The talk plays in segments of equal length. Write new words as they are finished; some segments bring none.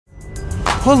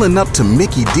Pulling up to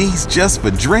Mickey D's just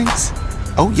for drinks?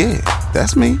 Oh yeah,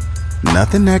 that's me.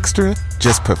 Nothing extra,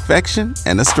 just perfection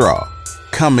and a straw.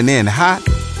 Coming in hot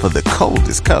for the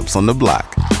coldest cups on the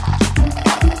block.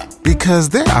 Because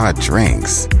there are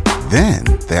drinks. Then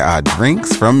there are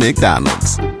drinks from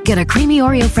McDonald's. Get a creamy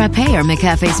Oreo frappe or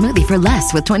McCafe smoothie for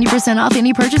less with 20% off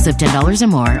any purchase of $10 or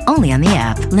more. Only on the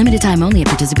app. Limited time only at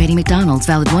participating McDonald's.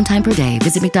 Valid one time per day.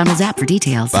 Visit McDonald's app for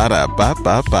details.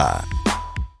 Ba-da-ba-ba-ba.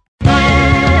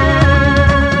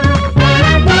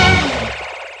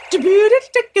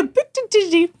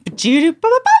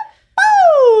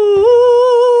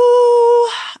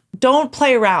 Don't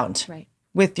play around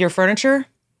with your furniture.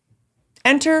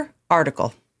 Enter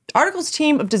Article. Article's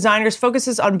team of designers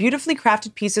focuses on beautifully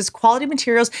crafted pieces, quality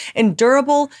materials, and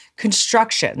durable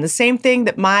construction. The same thing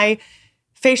that my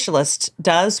facialist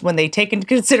does when they take into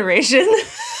consideration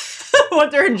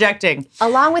what they're injecting.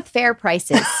 Along with fair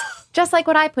prices, just like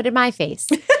what I put in my face.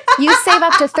 You save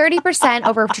up to 30%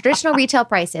 over traditional retail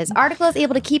prices. Article is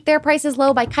able to keep their prices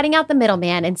low by cutting out the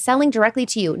middleman and selling directly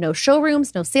to you. No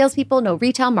showrooms, no salespeople, no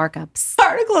retail markups.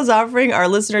 Article is offering our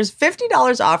listeners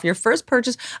 $50 off your first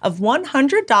purchase of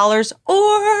 $100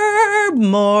 or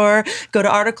more. Go to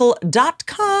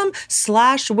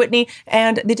article.com/Whitney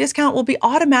and the discount will be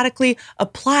automatically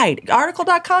applied.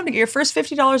 Article.com to get your first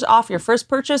 $50 off your first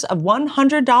purchase of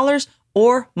 $100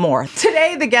 or more.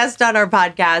 Today, the guest on our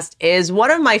podcast is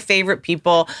one of my favorite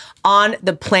people on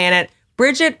the planet,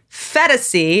 Bridget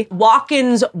Phetasy.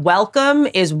 Walk-ins Welcome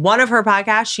is one of her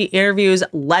podcasts. She interviews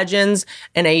legends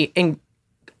in a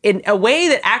way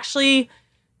that actually,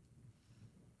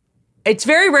 it's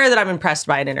very rare that I'm impressed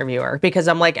by an interviewer because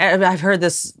I'm like, I've heard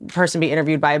this person be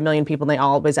interviewed by a million people and they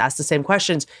always ask the same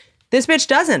questions. This bitch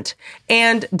doesn't.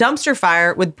 And Dumpster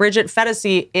Fire with Bridget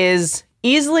Phetasy is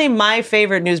easily my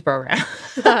favorite news program.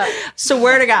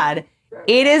 Swear to God.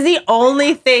 It is the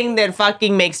only thing that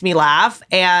fucking makes me laugh.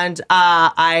 And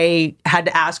I had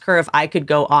to ask her if I could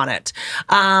go on it.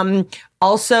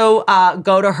 Also,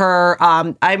 go to her.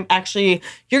 I'm actually,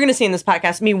 you're going to see in this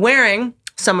podcast, me wearing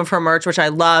some of her merch, which I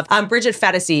love. Bridget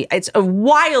Phetasy. It's a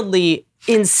wildly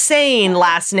insane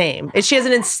last name. She has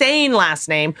an insane last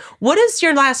name. What is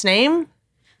your last name?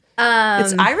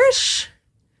 It's Irish?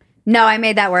 No, I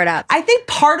made that word up. I think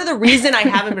part of the reason I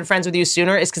haven't been friends with you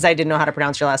sooner is because I didn't know how to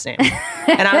pronounce your last name.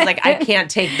 And I was like, I can't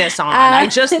take this on. I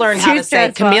just learned how to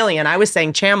say chameleon. I was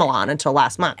saying chamelon until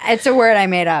last month. It's a word I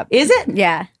made up. Is it?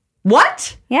 Yeah.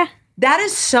 What? Yeah. That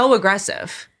is so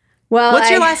aggressive. Well, what's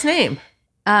your last name?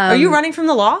 Are you running from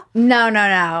the law? No.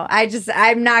 I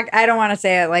don't want to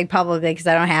say it like publicly because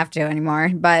I don't have to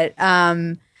anymore. But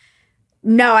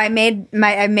no, I made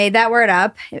that word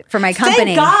up for my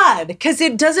company. Thank God, because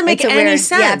it doesn't make any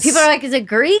sense. Yeah, people are like, "Is it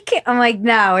Greek?" I'm like,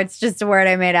 "No, it's just a word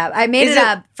I made up. I made it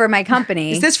up for my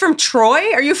company." Is this from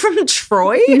Troy? Are you from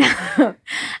Troy? No,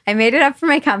 I made it up for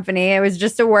my company. It was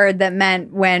just a word that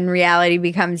meant when reality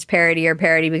becomes parody or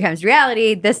parody becomes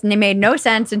reality. This made no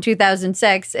sense in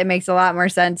 2006. It makes a lot more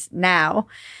sense now.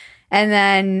 And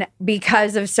then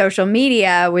because of social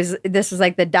media, this was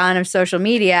like the dawn of social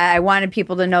media. I wanted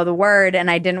people to know the word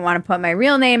and I didn't want to put my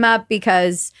real name up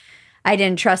because I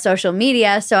didn't trust social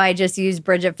media. So I just used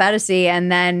Bridget Phetasy.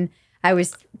 And then I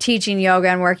was teaching yoga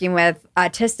and working with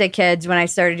autistic kids when I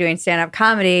started doing stand-up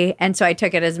comedy. And so I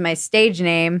took it as my stage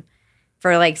name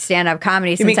for like stand-up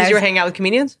comedy. You mean because you were hanging out with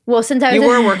comedians? Well, since I was... You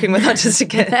were working with autistic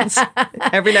kids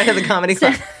every night at the comedy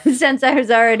club. Since I was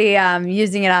already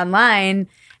using it online...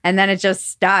 And then it just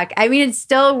stuck. I mean, it's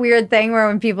still a weird thing where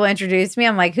when people introduce me,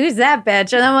 I'm like, who's that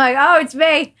bitch? And I'm like, oh, it's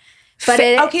me. But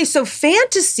okay, so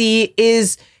fantasy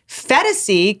is,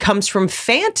 Phetasy comes from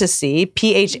fantasy,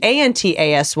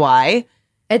 Phantasy.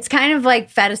 It's kind of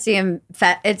like fantasy and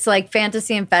it's like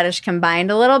fantasy and fetish combined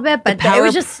a little bit. But it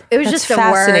was just a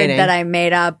word that I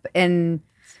made up in...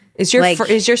 Is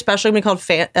your special going to be called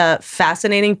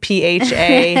Fascinating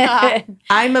PHA?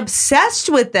 I'm obsessed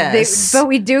with this. But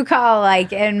we do call I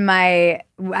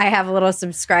have a little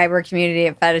subscriber community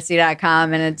at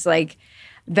Phetasy.com and it's like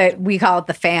we call it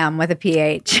the fam with a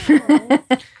PH.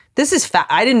 This is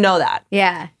I didn't know that.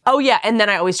 Yeah. Oh yeah. And then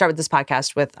I always start with this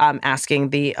podcast with asking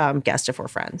the guest if we're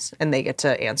friends and they get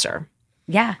to answer.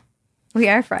 Yeah. We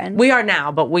are friends. We are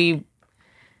now, but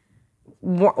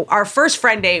our first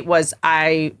friend date was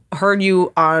I heard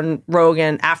you on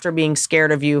Rogan after being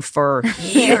scared of you for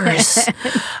years.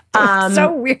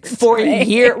 So weird. For a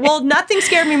year. Well, nothing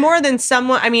scared me more than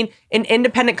an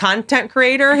independent content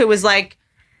creator who was like,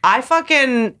 I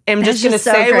fucking am just going to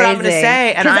say what I'm going to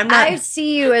say. And I'm not. I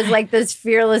see you as like this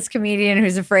fearless comedian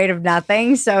who's afraid of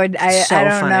nothing. So I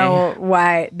don't know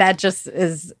why. That just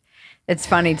is, it's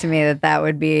funny to me that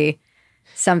would be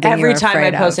something every time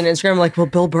I post on Instagram, I'm like, will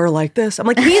Bill Burr like this? I'm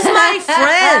like, he's my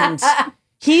friend.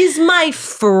 He's my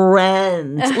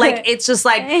friend. Like, it's just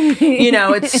like,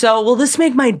 it's so, will this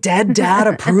make my dead dad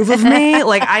approve of me?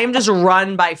 Like, I am just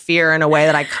run by fear in a way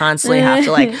that I constantly have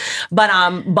to but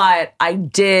I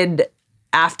did,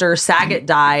 after Saget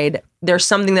died, there's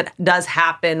something that does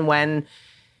happen when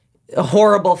a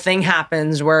horrible thing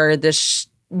happens where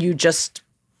you just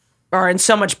are in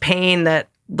so much pain that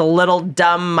the little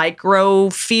dumb micro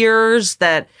fears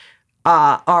that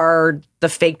are the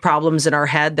fake problems in our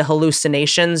head, the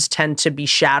hallucinations tend to be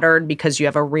shattered because you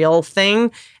have a real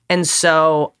thing. And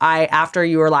so after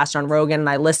you were last on Rogan,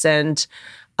 I listened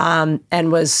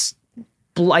and was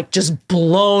like just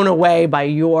blown away by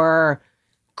your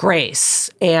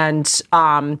grace and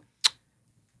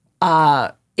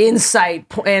insight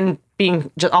and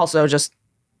being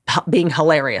being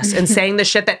hilarious and saying the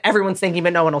shit that everyone's thinking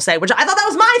but no one will say, which I thought that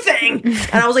was my thing.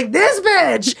 And I was like, this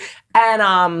bitch.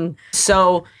 And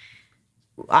so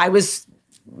I was,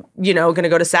 going to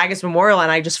go to Saget's memorial,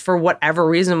 and I just, for whatever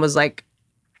reason, was like,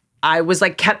 I was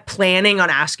like, kept planning on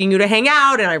asking you to hang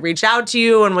out, and I reached out to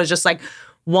you and was just like,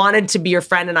 wanted to be your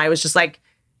friend. And I was just like,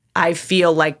 I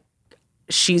feel like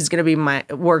she's going to be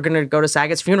we're going to go to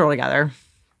Saget's funeral together.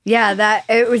 Yeah,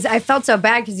 I felt so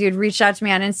bad because you had reached out to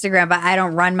me on Instagram, but I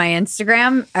don't run my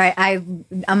Instagram.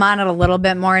 I'm on it a little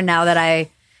bit more now that I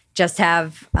just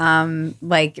have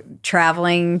like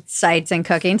traveling sites and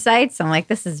cooking sites. I'm like,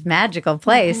 this is magical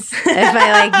place. If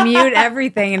I like mute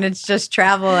everything and it's just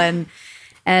travel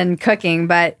and cooking.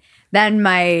 But then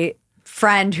my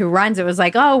friend who runs it was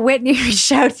like, oh, Whitney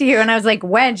reached out to you. And I was like,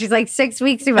 when? She's like, 6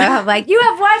 weeks ago. I'm like, you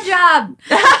have one job.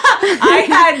 I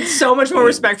had so much more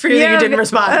respect for you that you didn't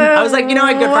respond. I was like, you know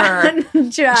what, good for her.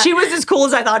 Job. She was as cool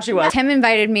as I thought she was. Tim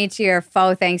invited me to your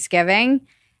faux Thanksgiving.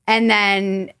 And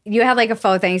then you had like a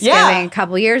faux Thanksgiving a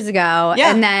couple years ago.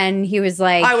 Yeah. And then he was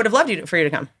like, I would have loved for you to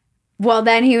come. Well,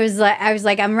 then he was like, I was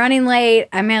like, I'm running late.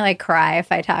 I may like cry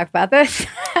if I talk about this.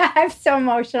 I'm so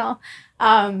emotional.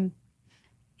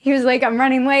 He was like, I'm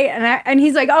running late. And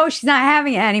he's like, oh, she's not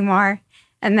having it anymore.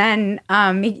 And then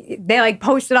they like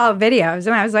posted all the videos.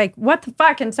 And I was like, what the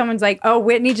fuck? And someone's like, oh,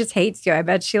 Whitney just hates you. I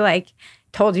bet she like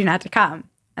told you not to come.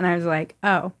 And I was like,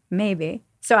 oh, maybe.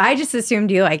 So I just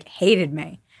assumed you like hated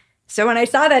me. So when I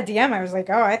saw that DM, I was like,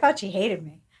 oh, I thought she hated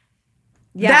me.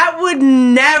 Yeah. That would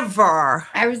never.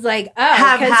 I was like,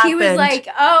 oh, because he was like,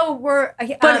 oh,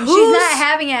 she's not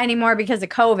having it anymore because of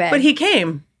COVID. But he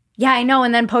came. Yeah, I know,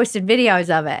 and then posted videos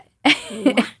of it.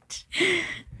 What?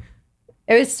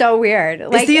 It was so weird.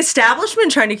 Is the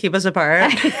establishment trying to keep us apart?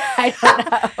 I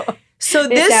don't know. So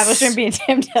the establishment being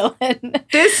Tim Dillon.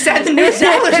 This set the new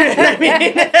establishment.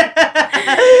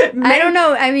 I don't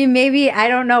know. I mean, maybe I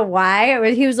don't know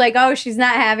why. He was like, "Oh, she's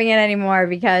not having it anymore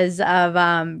because of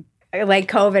like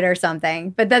COVID or something."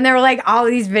 But then there were like all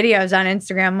these videos on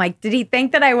Instagram. Like, did he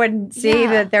think that I wouldn't see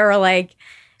that there were like?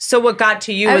 So what got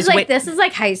to you I was like, this is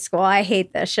like high school. I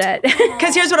hate this shit.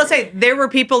 Because here's what I'll say. There were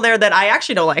people there that I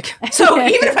actually don't like. So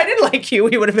even if I didn't like you,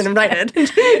 we would have been invited.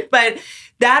 But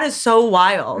that is so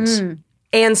wild.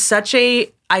 And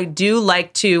I do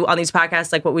like to, on these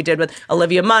podcasts, like what we did with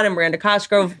Olivia Munn and Miranda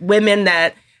Cosgrove, women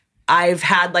that I've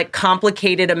had like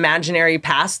complicated imaginary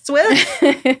pasts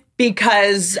with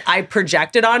because I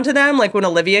projected onto them. Like when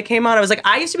Olivia came on, I was like,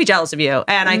 I used to be jealous of you.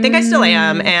 And I think I still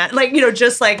am. And like,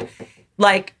 just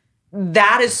like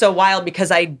that is so wild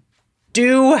because I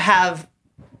do have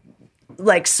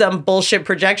like some bullshit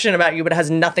projection about you, but it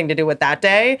has nothing to do with that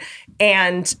day.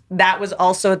 And that was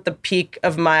also at the peak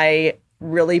of my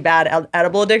really bad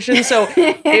edible addiction. So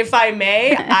if I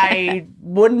may, I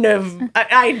wouldn't have,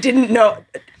 I didn't know.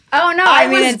 Oh no,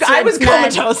 I was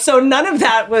comatose. So none of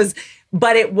that was,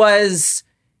 but it was,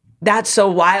 that's so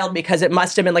wild because it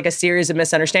must have been like a series of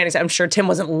misunderstandings. I'm sure Tim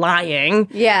wasn't lying.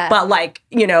 Yeah. But like,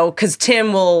 because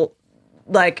Tim will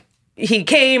like, he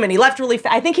came and he left really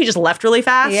fast. I think he just left really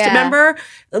fast. Yeah.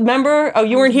 Remember? Oh,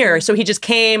 you weren't here. So he just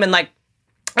came and like,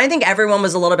 I think everyone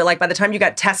was a little bit like, by the time you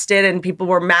got tested and people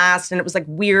were masked and it was like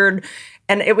weird.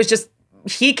 And it was just,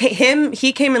 he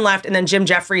came and left, and then Jim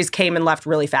Jeffries came and left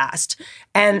really fast.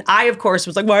 And I, of course,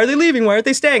 was like, why are they leaving? Why aren't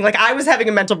they staying? Like, I was having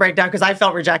a mental breakdown because I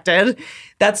felt rejected.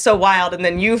 That's so wild. And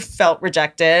then you felt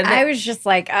rejected. I was just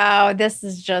like, oh, this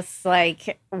is just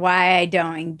like why I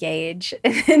don't engage.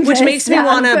 Which makes me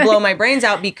want to blow my brains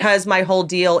out because my whole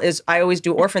deal is I always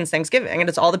do Orphans Thanksgiving, and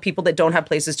it's all the people that don't have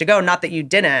places to go. Not that you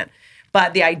didn't.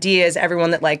 But the idea is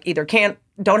everyone that like either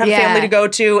don't have family to go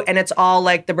to, and it's all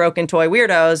like the broken toy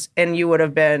weirdos, and you would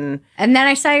have been. And then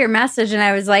I saw your message and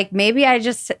I was like, maybe I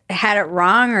just had it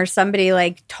wrong or somebody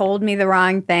like told me the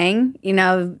wrong thing.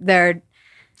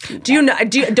 Do you know?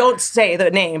 Don't say the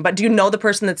name, but do you know the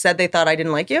person that said they thought I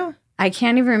didn't like you? I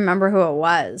can't even remember who it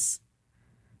was.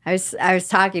 I was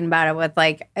talking about it with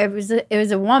like it was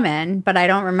a woman, but I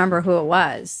don't remember who it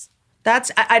was.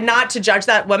 That's not to judge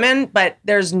that woman, but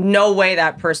there's no way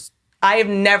that person. I have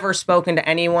never spoken to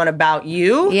anyone about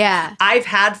you. Yeah, I've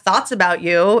had thoughts about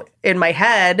you in my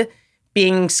head,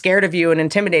 being scared of you and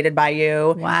intimidated by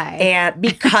you. Why? And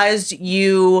because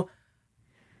you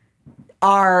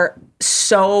are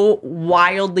so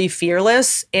wildly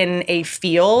fearless in a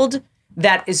field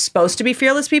that is supposed to be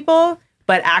fearless people,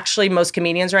 but actually most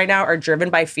comedians right now are driven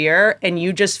by fear, and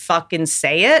you just fucking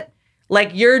say it.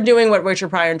 Like, you're doing what Richard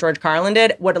Pryor and George Carlin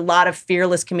did, what a lot of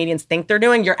fearless comedians think they're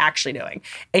doing, you're actually doing.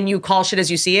 And you call shit as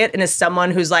you see it. And as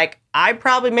someone who's like, I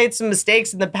probably made some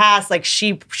mistakes in the past, like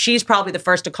she's probably the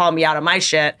first to call me out on my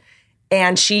shit.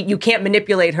 And you can't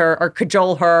manipulate her or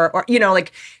cajole her or,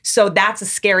 like, so that's a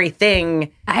scary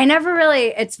thing. I never really,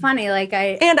 it's funny, like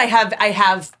I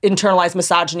have internalized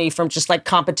misogyny from just like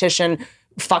competition,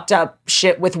 fucked up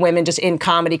shit with women just in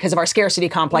comedy because of our scarcity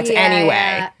complex anyway.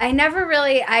 Yeah. I never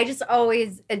really, I just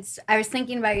always, I was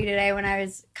thinking about you today when I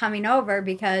was coming over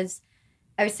because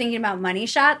I was thinking about Money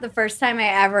Shot. The first time I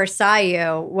ever saw you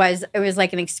it was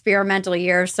like an experimental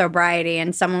year of sobriety,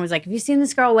 and someone was like, have you seen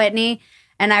this girl Whitney?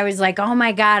 And I was like, oh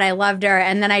my God, I loved her.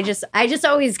 And then I just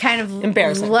always kind of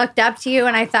looked up to you,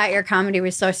 and I thought your comedy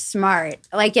was so smart.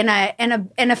 Like in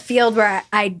a field where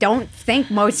I don't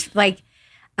think most, like,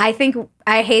 I think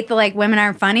I hate the like women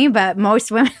aren't funny, but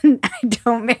most women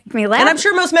don't make me laugh. And I'm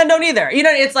sure most men don't either.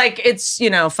 It's like,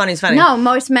 funny's funny. No,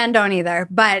 most men don't either.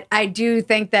 But I do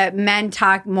think that men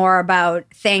talk more about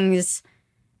things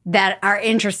that are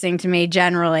interesting to me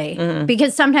generally,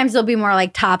 because sometimes they'll be more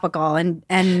like topical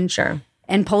and sure.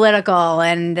 And political,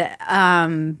 and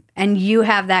you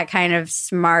have that kind of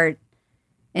smart,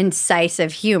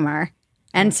 incisive humor.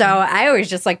 And so I always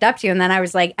just looked up to you. And then I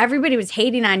was like, everybody was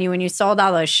hating on you when you sold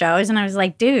all those shows. And I was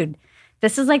like, dude,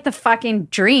 this is like the fucking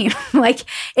dream. Like,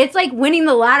 it's like winning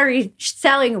the lottery,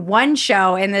 selling one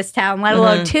show in this town, let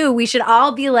alone two. We should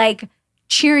all be like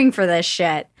cheering for this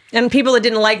shit. And people that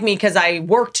didn't like me because I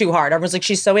worked too hard. Everyone's like,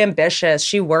 she's so ambitious.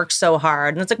 She works so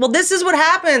hard. And it's like, well, this is what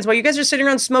happens while you guys are sitting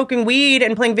around smoking weed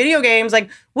and playing video games. Like,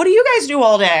 what do you guys do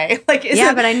all day? Like,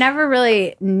 but I never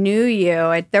really knew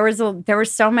you. There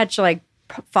was so much like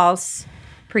false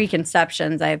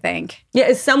preconceptions, I think. Yeah,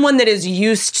 as someone that is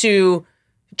used to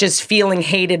just feeling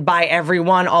hated by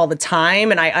everyone all the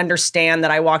time, and I understand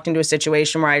that I walked into a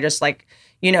situation where I just like,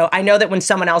 I know that when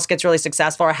someone else gets really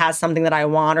successful or has something that I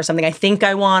want or something I think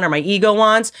I want or my ego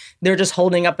wants, they're just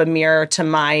holding up a mirror to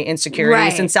my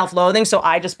insecurities and self-loathing. So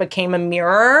I just became a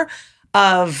mirror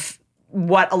of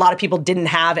what a lot of people didn't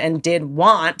have and did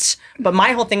want. But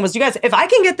my whole thing was, you guys, if I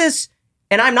can get this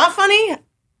and I'm not funny,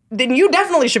 then you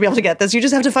definitely should be able to get this. You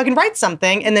just have to fucking write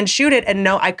something and then shoot it. And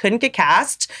no, I couldn't get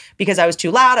cast because I was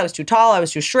too loud, I was too tall, I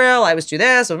was too shrill, I was too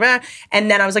this. And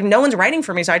then I was like, no one's writing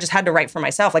for me, so I just had to write for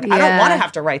myself. Like, I don't want to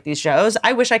have to write these shows.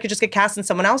 I wish I could just get cast in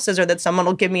someone else's, or that someone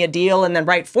will give me a deal and then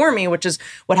write for me, which is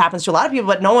what happens to a lot of people.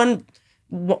 But no one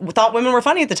thought women were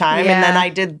funny at the time. And then I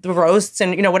did the roasts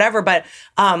and, whatever. But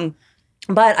I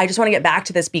just want to get back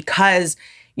to this because,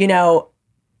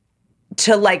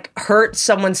 to like hurt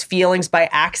someone's feelings by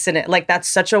accident, like that's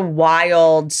such a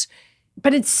wild.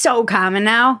 But it's so common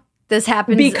now. This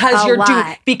happens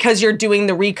because you're doing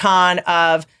the recon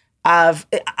of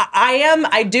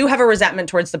I do have a resentment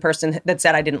towards the person that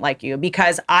said I didn't like you,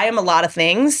 because I am a lot of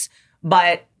things,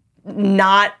 but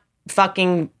not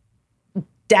fucking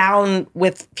down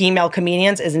with female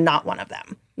comedians is not one of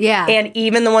them. Yeah. And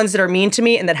even the ones that are mean to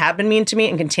me and that have been mean to me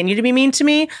and continue to be mean to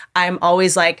me, I'm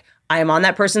always like, I am on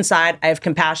that person's side. I have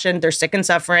compassion. They're sick and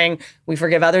suffering. We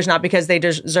forgive others not because they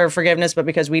deserve forgiveness, but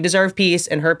because we deserve peace.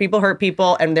 And hurt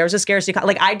people. And there's a scarcity.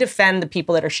 Like, I defend the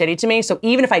people that are shitty to me. So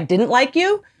even if I didn't like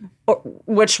you,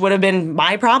 which would have been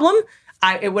my problem,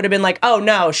 it would have been like, oh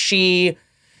no, she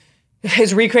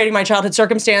is recreating my childhood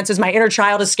circumstances. My inner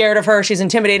child is scared of her. She's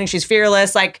intimidating. She's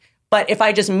fearless. Like, but if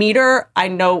I just meet her, I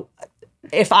know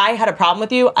if I had a problem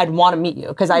with you, I'd want to meet you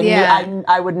because I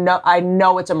would know. I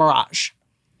know it's a mirage.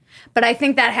 But I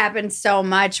think that happens so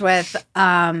much with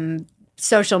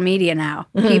social media now.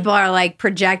 People are like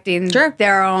projecting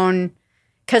their own,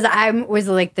 because I was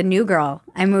like the new girl.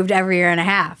 I moved every year and a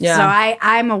half. Yeah. So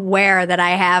I'm aware that I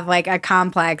have like a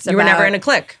complex. You were never in a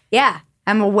clique. Yeah.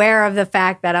 I'm aware of the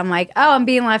fact that I'm like, oh, I'm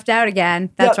being left out again.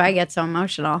 That's why I get so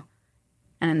emotional.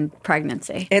 And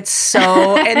pregnancy. It's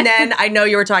so, and then I know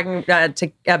you were talking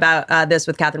about this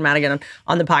with Catherine Madigan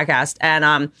on the podcast,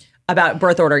 and about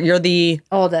birth order. You're the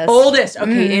oldest.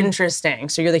 Okay, interesting.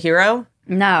 So you're the hero?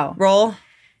 No. Role?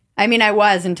 I mean, I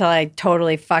was until I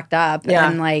totally fucked up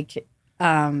and like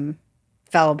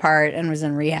fell apart and was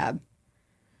in rehab.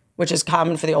 Which is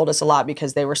common for the oldest a lot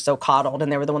because they were so coddled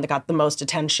and they were the one that got the most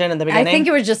attention in the beginning. I think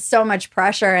it was just so much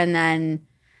pressure and then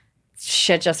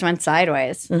shit just went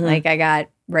sideways. Like I got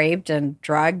raped and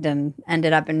drugged and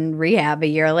ended up in rehab a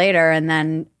year later. And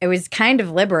then it was kind of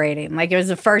liberating. Like it was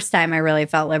the first time I really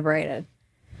felt liberated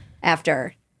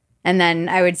after. And then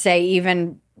I would say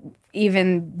even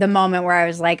the moment where I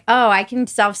was like, oh, I can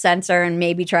self-censor and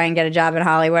maybe try and get a job in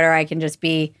Hollywood, or I can just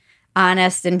be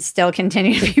honest and still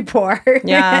continue to be poor.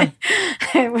 Yeah.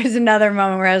 It was another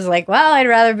moment where I was like, well, I'd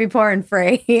rather be poor and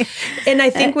free. And I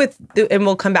think and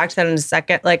we'll come back to that in a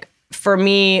second, like for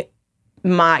me,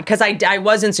 because I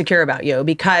was insecure about you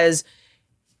because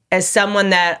as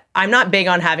someone that I'm not big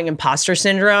on having imposter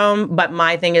syndrome, but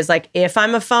my thing is like, if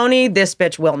I'm a phony, this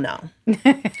bitch will know.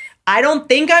 I don't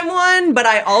think I'm one, but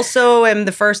I also am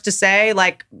the first to say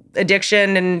like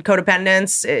addiction and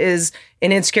codependence is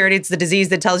an insecurity. It's the disease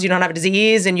that tells you don't have a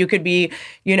disease. And you could be,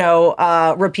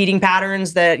 repeating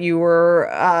patterns that you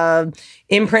were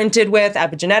imprinted with,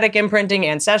 epigenetic imprinting,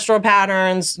 ancestral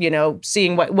patterns,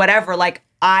 seeing whatever. Like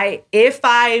if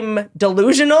I'm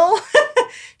delusional,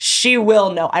 she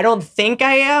will know. I don't think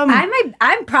I am.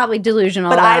 I'm probably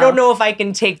delusional, but I don't know if I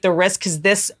can take the risk because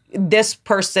this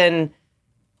person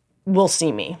will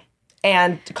see me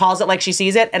and calls it like she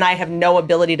sees it, and I have no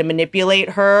ability to manipulate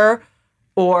her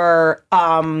or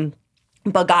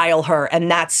beguile her, and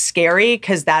that's scary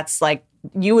because that's like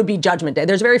you would be Judgment Day.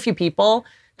 There's very few people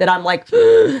that I'm like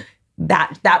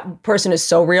that person is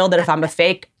so real that if I'm a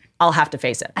fake, I'll have to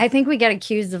face it. I think we get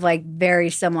accused of like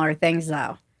very similar things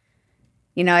though.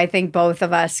 I think both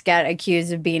of us get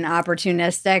accused of being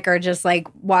opportunistic or just like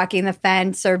walking the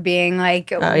fence or being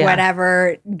like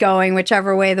whatever, going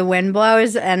whichever way the wind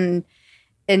blows. And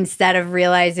instead of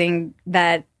realizing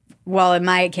that, well, in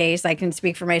my case, I can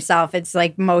speak for myself. It's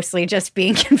like mostly just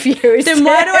being confused. Then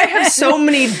why do I have so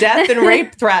many death and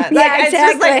rape threats? Yeah, It's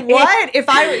just like, what?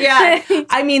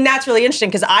 I mean, that's really interesting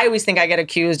because I always think I get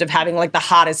accused of having like the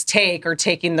hottest take or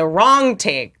taking the wrong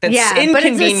take. That's inconvenient. But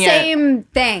it's the same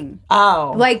thing.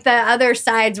 Oh. Like the other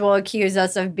sides will accuse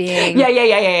us of being.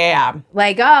 Yeah.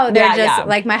 Like, oh, they're just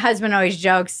like my husband always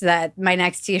jokes that my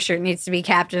next t-shirt needs to be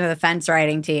captain of the fence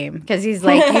riding team because he's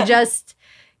like,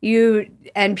 you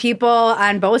and people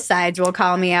on both sides will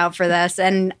call me out for this,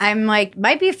 and I'm like,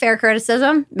 might be fair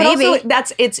criticism, maybe. But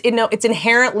also it's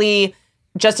inherently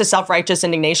just a self-righteous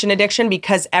indignation addiction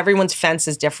because everyone's fence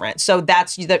is different. So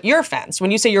that's your fence. When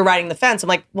you say you're riding the fence, I'm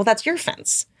like, well, that's your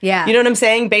fence. Yeah. You know what I'm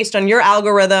saying? Based on your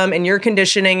algorithm and your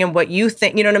conditioning and what you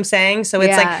think, you know what I'm saying? So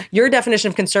it's like your definition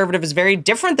of conservative is very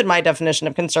different than my definition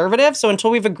of conservative. So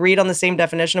until we've agreed on the same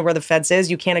definition of where the fence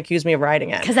is, you can't accuse me of riding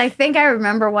it. Because I think I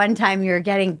remember one time you were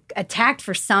getting attacked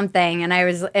for something and it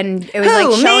was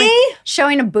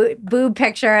showing a boob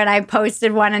picture and I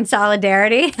posted one in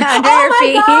solidarity under your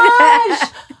feed. Gosh.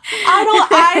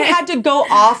 I had to go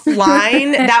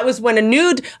offline. That was when a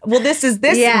nude. Well, this is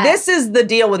the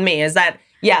deal with me is that,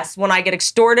 yes, when I get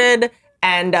extorted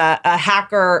and a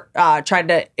hacker tried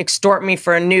to extort me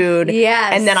for a nude.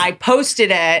 Yes. And then I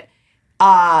posted it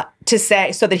to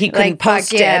say so that he couldn't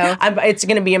post it. It's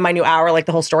going to be in my new hour, like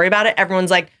the whole story about it.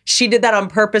 Everyone's like, she did that on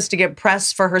purpose to get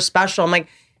press for her special. I'm like,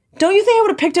 don't you think I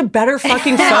would have picked a better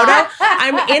fucking photo?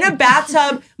 I'm in a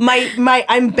bathtub.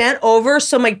 I'm bent over,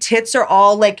 so my tits are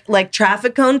all like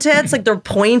traffic cone tits, like they're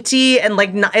pointy and like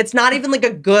it's not even like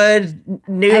a good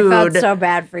nude. I felt so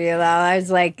bad for you though. I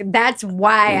was like, that's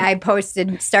why I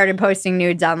started posting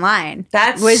nudes online.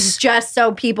 That was just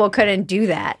so people couldn't do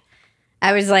that.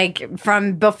 I was like,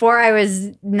 from before I was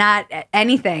not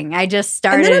anything. I just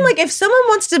started. And then I'm like,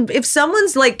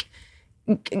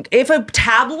 if a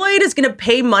tabloid is going to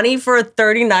pay money for a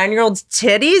 39-year-old's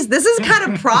titties, this is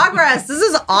kind of progress. This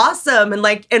is awesome. And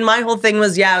my whole thing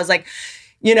was, I was like,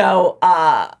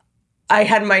 I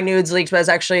had my nudes leaked, but I was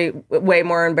actually way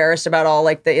more embarrassed about all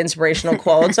like the inspirational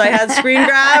quotes I had screen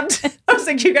grabbed. I was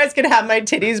like, you guys can have my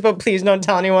titties, but please don't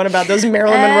tell anyone about those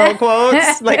Marilyn Monroe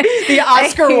quotes, like the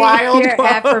Oscar Wilde quotes.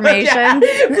 Affirmation.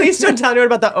 Yeah. Please don't tell anyone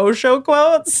about the Osho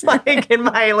quotes, like in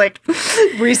my like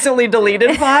recently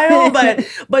deleted file.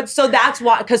 But so that's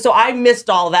why, so I missed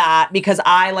all that because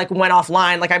I like went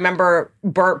offline. Like I remember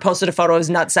Bert posted a photo of his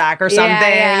nutsack or something,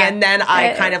 and then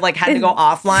I kind of like had to go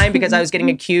offline because I was getting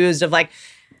accused of like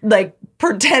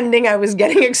pretending I was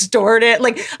getting extorted.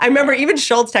 Like I remember even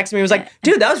Schultz texted me, he was like,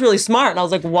 dude, that was really smart. And I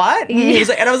was like, what? And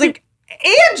I was like,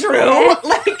 Andrew,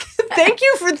 like Thank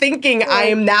you for thinking I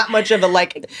am that much of a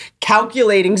like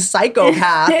calculating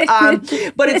psychopath.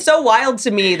 But it's so wild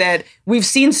to me that we've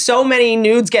seen so many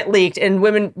nudes get leaked and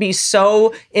women be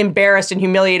so embarrassed and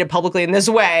humiliated publicly in this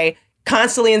way,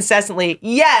 constantly, incessantly,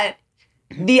 yet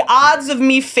the odds of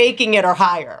me faking it are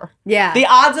higher. Yeah. The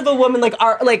odds of a woman like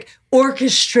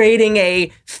orchestrating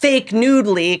a fake nude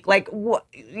leak, like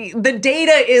the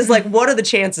data is like, what are the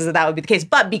chances that would be the case?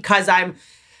 But because I'm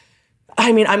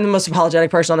the most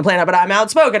apologetic person on the planet, but I'm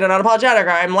outspoken and unapologetic, or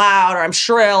I'm loud, or I'm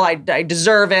shrill, I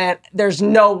deserve it. There's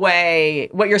no way.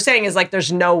 What you're saying is like,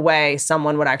 there's no way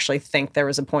someone would actually think there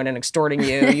was a point in extorting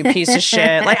you, you piece of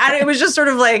shit. Like, it was just sort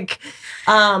of like,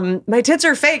 my tits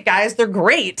are fake, guys. They're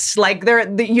great. Like,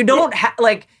 you don't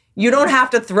have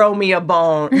to throw me a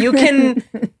bone.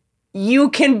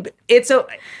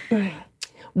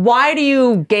 Why do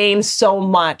you gain so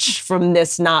much from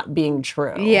this not being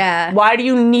true? Yeah. Why do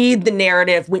you need the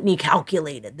narrative, Whitney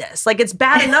calculated this? Like, it's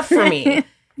bad enough for me.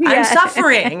 Yeah. I'm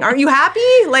suffering. Aren't you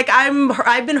happy? Like,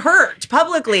 I've been hurt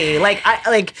publicly.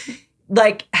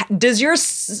 Does your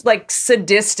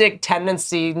sadistic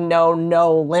tendency know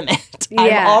no limit? Yeah.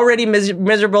 I'm already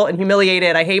miserable and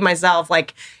humiliated. I hate myself.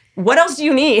 Like, what else do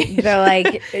you need? They're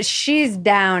like, she's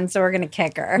down, so we're gonna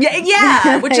kick her.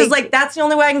 Yeah, which is like, that's the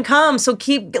only way I can come. So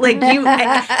keep this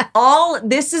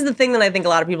is the thing that I think a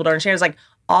lot of people don't understand is like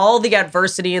all the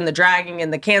adversity and the dragging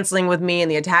and the canceling with me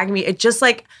and the attacking me. It's just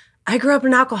like, I grew up in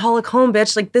an alcoholic home,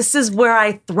 bitch. Like, this is where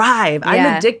I thrive. Yeah.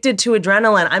 I'm addicted to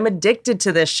adrenaline. I'm addicted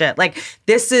to this shit. Like,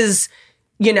 this is,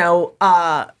 you're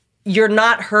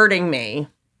not hurting me.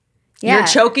 Yeah. You're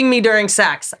choking me during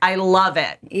sex. I love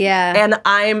it. Yeah. And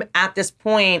I'm at this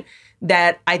point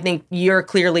that I think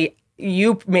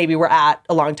you maybe were at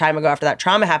a long time ago after that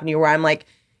trauma happened to you, where I'm like,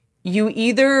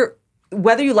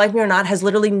 whether you like me or not has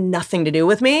literally nothing to do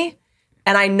with me.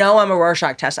 And I know I'm a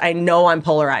Rorschach test. I know I'm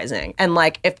polarizing. And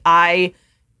like, if I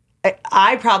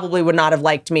probably would not have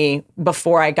liked me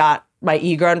before I got my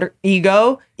ego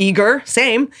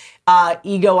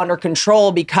under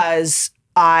control, because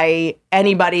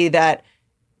anybody that,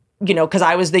 because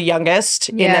I was the youngest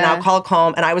in an alcoholic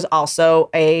home, and I was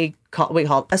also we call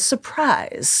it a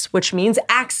surprise, which means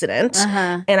accident.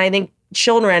 Uh-huh. And I think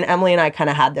children, Emily and I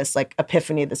kind of had this like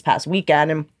epiphany this past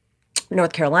weekend in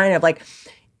North Carolina of like,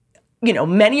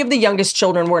 many of the youngest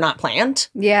children were not planned.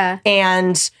 Yeah.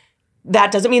 And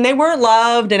that doesn't mean they weren't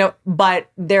loved, but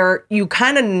you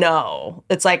kind of know.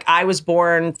 It's like, I was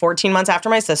born 14 months after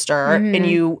my sister,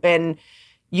 mm-hmm. and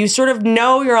you sort of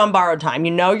know you're on borrowed time.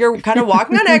 You're kind of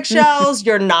walking on eggshells.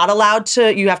 You're not allowed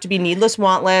to, you have to be needless,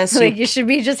 wantless. Like, you should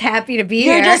be just happy to be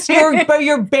here.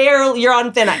 You're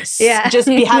on thin ice. Yeah. Just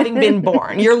having been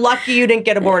born. You're lucky you didn't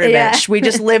get aborted, bitch. We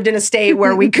just lived in a state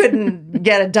where we couldn't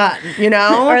get it done,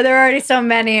 Or there were already so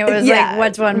many. It was like,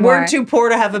 what's one more? We're too poor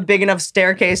to have a big enough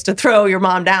staircase to throw your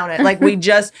mom down it. Like,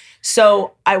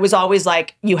 so I was always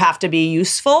like, you have to be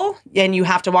useful and you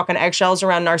have to walk on eggshells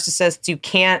around narcissists. You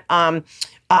can't,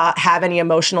 have any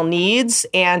emotional needs,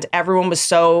 and everyone was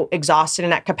so exhausted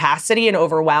and at capacity and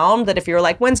overwhelmed that if you were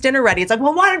like, when's dinner ready? It's like,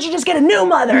 well, why don't you just get a new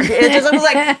mother? It was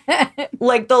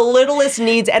like the littlest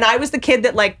needs. And I was the kid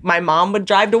that like my mom would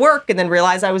drive to work and then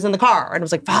realize I was in the car, and it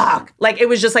was like, fuck. Like, it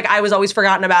was just like, I was always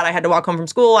forgotten about. I had to walk home from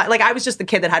school. I was just the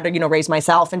kid that had to, raise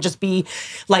myself and just be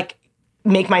like,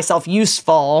 make myself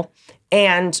useful.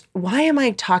 And why am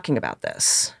I talking about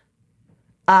this?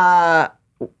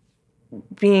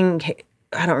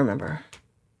 I don't remember.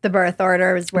 The birth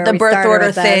order is where the we birth started order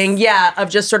with thing, this. yeah, of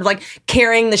just sort of like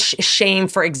carrying the shame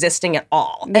for existing at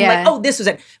all. And like, oh, this was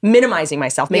it. Minimizing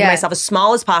myself, making myself as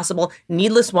small as possible,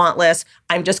 needless, wantless.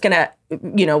 I'm just gonna,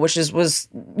 which was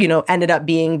ended up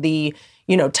being the,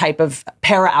 type of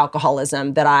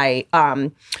para-alcoholism that I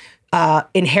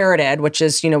inherited, which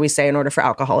is, we say in order for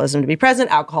alcoholism to be present,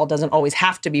 alcohol doesn't always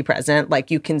have to be present. Like,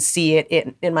 you can see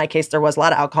it in my case, there was a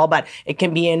lot of alcohol, but it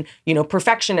can be in,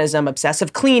 perfectionism,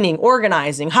 obsessive cleaning,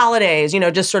 organizing, holidays,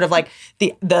 just sort of like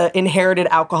the inherited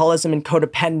alcoholism and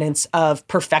codependence of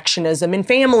perfectionism in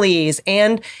families,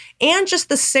 and just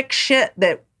the sick shit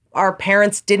that our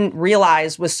parents didn't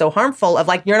realize was so harmful, of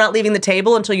like, you're not leaving the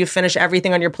table until you finish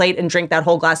everything on your plate and drink that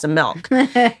whole glass of milk.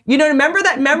 Remember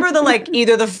the like,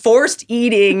 either the forced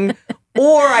eating,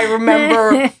 or I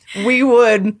remember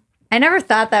I never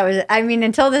thought that was,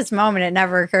 until this moment, it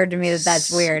never occurred to me that that's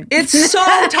weird. It's so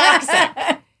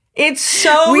toxic.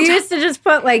 We used to just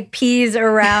put like peas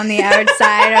around the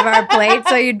outside of our plate,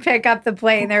 so you'd pick up the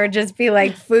plate and there would just be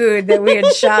like food that we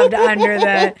had shoved under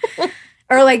the...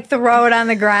 Or like throw it on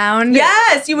the ground.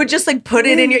 Yes, you would just like put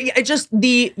it in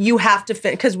you have to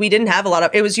because we didn't have a lot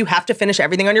of, it was you have to finish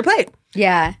everything on your plate.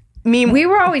 Yeah. We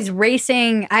were always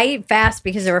racing. I ate fast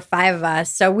because there were 5 of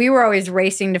us. So we were always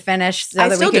racing to finish so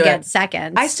that we could get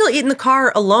seconds. I still eat in the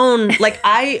car alone. Like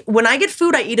when I get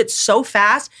food, I eat it so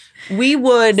fast. We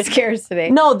would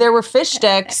scarcity. No, there were fish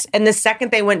sticks, and the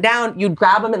second they went down, you'd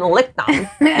grab them and lick them.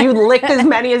 You'd lick as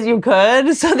many as you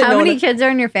could. So that how many kids are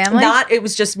in your family? It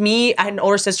was just me. I had an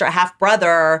older sister, a half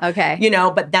brother. Okay,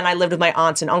 but then I lived with my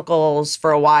aunts and uncles for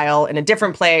a while in a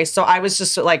different place. So I was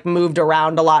just like moved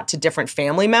around a lot to different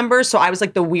family members. So I was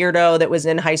like the weirdo that was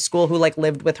in high school who like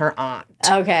lived with her aunt.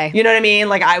 Okay, you know what I mean?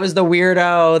 Like I was the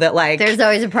weirdo that like. There's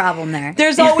always a problem there.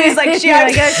 There's always like she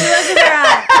lives with her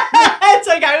aunt. It's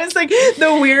like I was like the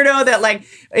weirdo that like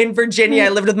in Virginia I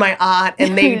lived with my aunt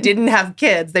and they didn't have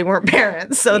kids. They weren't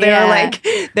parents. So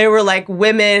they were like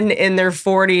women in their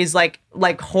 40s,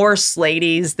 like horse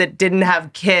ladies that didn't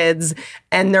have kids.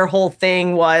 And their whole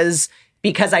thing was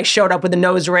because I showed up with a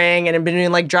nose ring and had been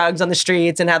doing like drugs on the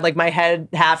streets and had like my head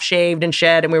half shaved and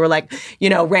shit. And we were like,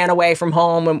 ran away from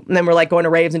home and then we're like going to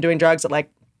raves and doing drugs at like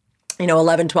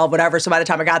 11, 12, whatever. So by the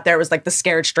time I got there, it was like the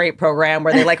Scared Straight program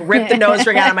where they like ripped the nose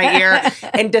ring out of my ear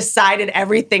and decided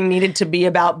everything needed to be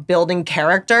about building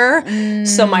character.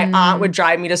 So my aunt would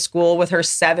drive me to school with her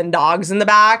 7 dogs in the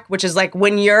back, which is like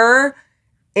when you're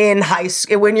in high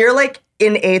school, when you're like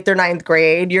in 8th or 9th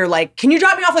grade, you're like, can you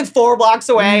drop me off like 4 blocks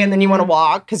away? And then you want to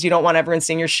walk because you don't want everyone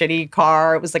seeing your shitty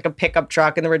car. It was like a pickup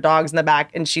truck and there were dogs in the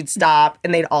back and she'd stop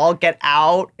and they'd all get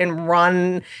out and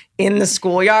run in the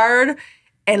schoolyard.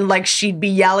 And like she'd be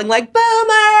yelling like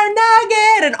Boomer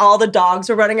Nugget, and all the dogs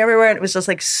were running everywhere, and it was just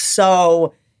like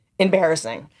so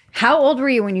embarrassing. How old were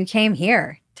you when you came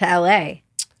here to LA?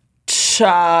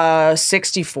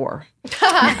 64.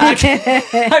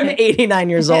 I'm 89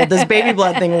 years old. This baby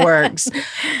blood thing works.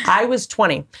 I was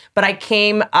 20, but I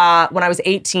came when I was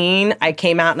 18. I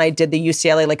came out and I did the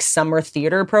UCLA like summer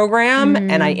theater program,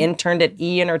 and I interned at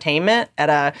E Entertainment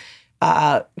at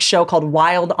a show called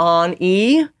Wild on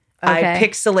E. Okay. I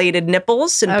pixelated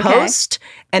nipples in post,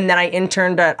 and then I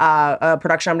interned at a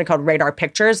production company called Radar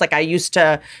Pictures. Like I used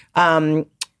to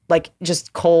like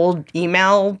just cold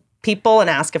email people and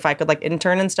ask if I could like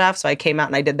intern and stuff. So I came out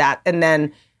and I did that. And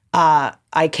then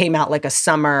I came out like a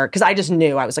summer because I just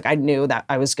knew. I knew that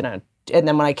I was going to. And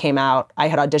then when I came out, I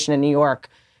had auditioned in New York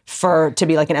to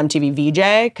be like an MTV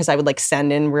VJ because I would like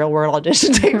send in Real World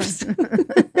audition tapes.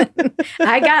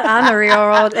 I got on the Real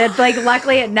World. It's like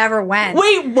luckily it never went.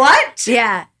 Wait, what?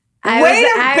 Yeah. Way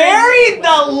to bury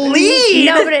the lead.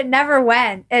 No, but it never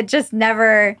went. It just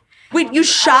never. Wait, you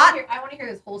shot? I want to hear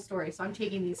this whole story, so I'm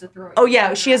taking these to throw it. Oh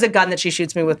yeah, she has a gun that she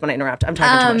shoots me with when I interrupt. I'm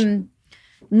talking too much.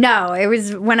 No, it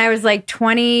was when I was like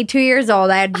 22 years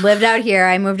old. I had lived out here.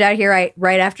 I moved out here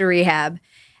right after rehab.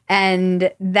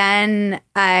 And then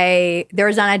there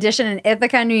was an audition in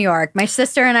Ithaca, New York. My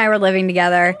sister and I were living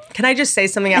together. Can I just say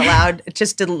something out loud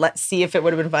just to see if it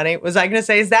would have been funny? Was I going to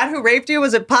say, is that who raped you?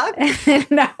 Was it Puck?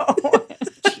 No.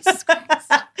 Jesus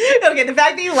Christ. Okay, the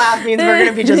fact that you laughed means we're going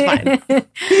to be just fine.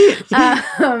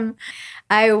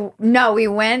 We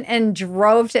went and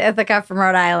drove to Ithaca from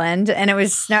Rhode Island, and it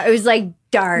was like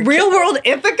dark. Real World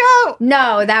Ithaca?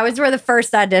 No, that was where the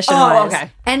first audition was.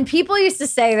 Okay. And people used to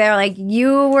say, they're like,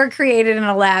 you were created in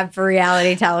a lab for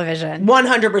reality television.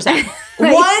 100%.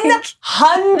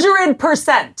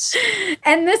 100%.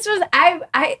 And this was,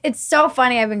 it's so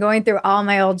funny. I've been going through all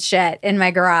my old shit in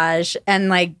my garage and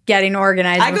like getting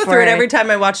organized. I go through it every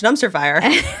time I watch Dumpster Fire.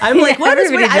 I'm like, what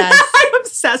is Everybody does. I'm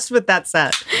obsessed with that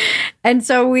set. And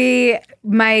so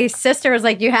my sister was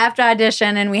like, you have to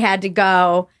audition, and we had to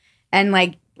go. And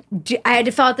like, I had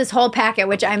to fill out this whole packet,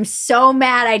 which I'm so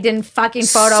mad I didn't fucking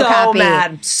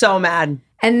photocopy. So mad.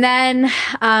 And then,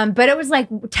 but it was like,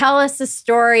 tell us the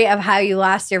story of how you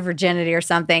lost your virginity or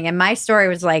something. And my story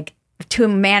was like to a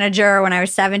manager when I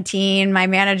was 17, my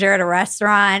manager at a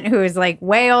restaurant who was like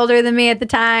way older than me at the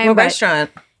time. What restaurant?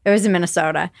 It was in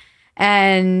Minnesota.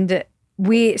 And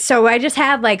so I just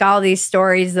had like all these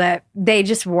stories that they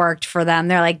just worked for them.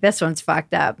 They're like, this one's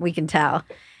fucked up. We can tell.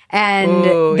 And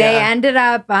they ended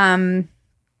up,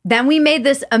 then we made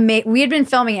this, we had been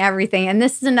filming everything. And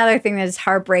this is another thing that is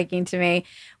heartbreaking to me.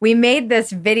 We made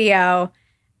this video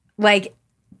like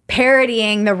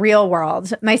parodying the Real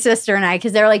World, my sister and I,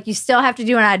 because they're like, you still have to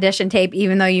do an audition tape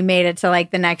even though you made it to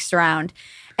like the next round.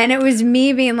 And it was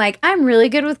me being like, I'm really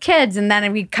good with kids. And then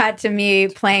we cut to me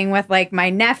playing with like my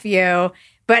nephew,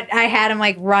 but I had him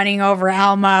like running over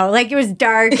Elmo. Like it was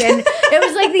dark and it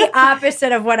was like the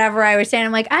opposite of whatever I was saying.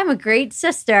 I'm like, I'm a great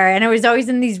sister. And it was always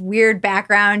in these weird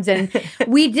backgrounds. And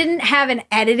we didn't have an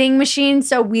editing machine.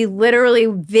 So we literally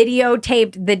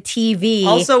videotaped the TV.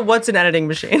 Also, what's an editing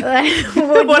machine? Well,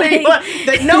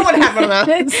 that no one had one of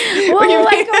those. well,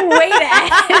 like a way to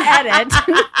edit.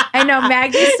 I know,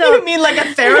 Maggie. So You mean like a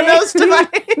Theranos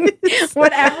device?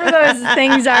 whatever those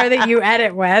things are that you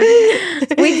edit with,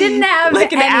 we didn't have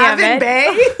Like an any Avid of it.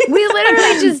 Bay? We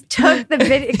literally just took the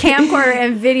camcorder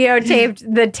and videotaped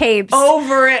the tapes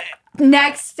Over it.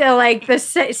 next to like the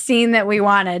scene that we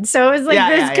wanted. So it was like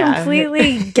this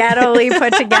completely ghetto-ly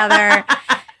put together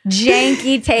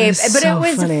janky tape, but so it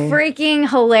was funny. freaking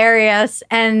hilarious.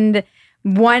 And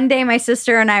one day my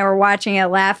sister and I were watching it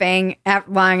laughing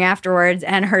long afterwards,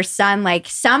 and her son like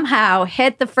somehow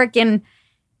hit the freaking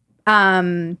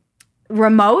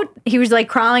remote. He was like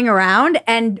crawling around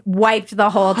and wiped the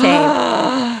whole tape.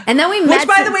 And then we met. Which,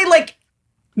 by the way, like,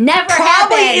 never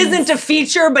probably happens. isn't a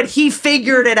feature, but he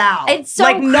figured it out. It's so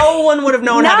like no one would have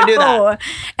known how to do that.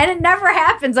 And it never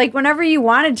happens. Like whenever you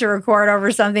wanted to record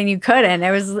over something, you couldn't.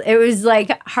 It was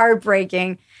like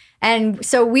heartbreaking. And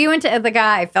so we went to Ithaca.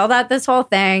 I filled out this whole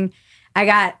thing.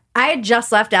 I had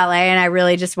just left LA and I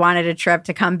really just wanted a trip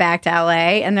to come back to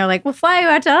LA. And they're like, we'll fly you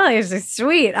out to LA. I was like,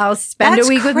 sweet. I'll spend a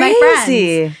week with my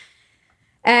friends.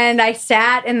 And I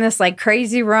sat in this like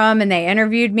crazy room and they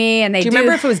interviewed me and they Do you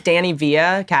remember if it was Danny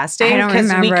Villa casting? I don't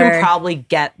remember. We can probably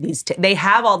get these. They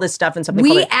have all this stuff in something We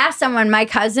called asked someone, my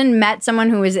cousin met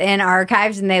someone who was in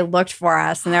archives and they looked for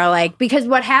us and they're like, because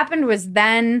what happened was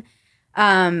then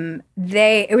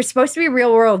it was supposed to be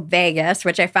Real World Vegas,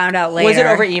 which I found out later. Was it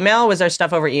over email? Was our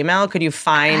stuff over email? Could you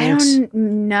find? I don't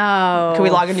know. Can we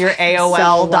log into your So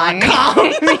AOL.com?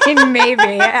 I mean,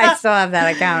 maybe. I still have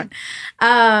that account.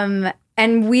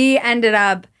 And we ended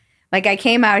up, like, I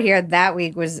came out here that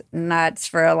week was nuts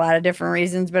for a lot of different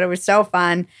reasons, but it was so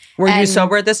fun. Were you And-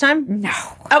 sober at this time? No.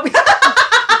 Oh.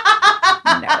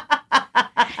 No.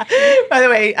 By the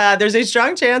way, there's a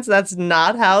strong chance that's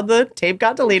not how the tape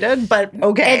got deleted, but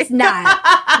okay. It's not,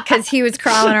 because he was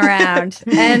crawling around.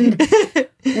 And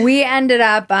we ended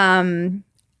up,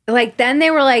 like, then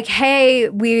they were like, hey,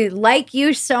 we like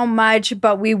you so much,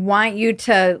 but we want you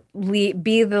to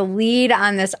be the lead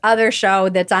on this other show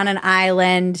that's on an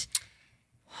island.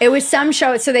 It was some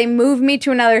show. So they moved me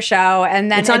to another show.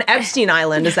 And then It's on Epstein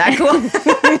Island. Is that cool?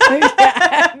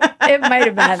 It might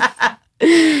have been.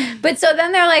 But so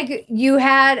then they're like,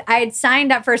 I had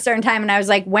signed up for a certain time and I was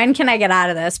like, when can I get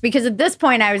out of this? Because at this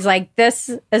point I was like,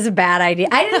 this is a bad idea.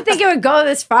 I didn't think it would go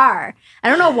this far. I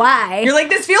don't know why. You're like,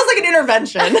 this feels like an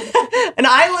intervention. An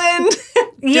island.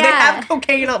 Do they have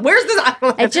cocaine? Where's this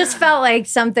island? It just felt like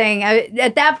something.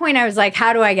 At that point I was like,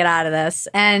 how do I get out of this?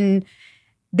 And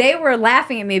they were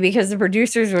laughing at me because the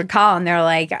producers would call and they're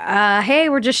like, hey,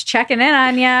 we're just checking in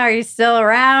on you. Are you still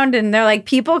around? And they're like,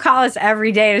 people call us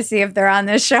every day to see if they're on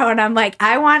this show. And I'm like,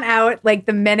 I want out like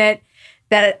the minute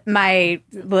that my,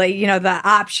 like, you know, the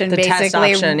option test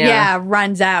basically option,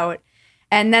 runs out.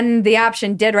 And then the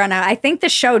option did run out. I think the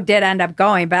show did end up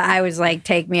going, but I was like,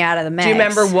 take me out of the mix. Do you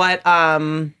remember what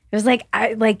It was like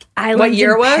Islands what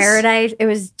year in was? Paradise. It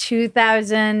was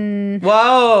 2002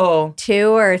 Whoa.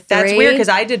 or 3. That's weird because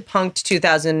I did Punked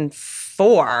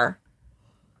 2004.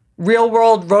 Real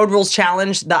World Road Rules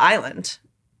Challenge, The Island.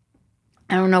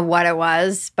 I don't know what it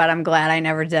was, but I'm glad I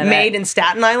never did Made it. in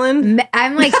Staten Island.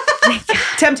 I'm like,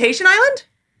 Temptation Island?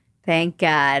 thank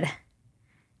God.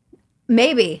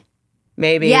 Maybe.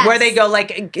 Maybe. Yes. Where they go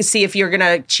like see if you're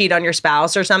gonna cheat on your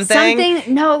spouse or something.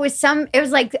 No, it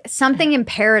was like something in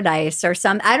Paradise or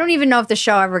something. I don't even know if the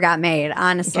show ever got made,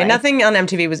 honestly. Okay, nothing on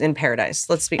MTV was in Paradise.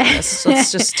 Let's be honest.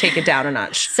 Let's just take it down a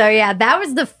notch. So yeah, that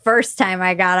was the first time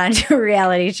I got onto a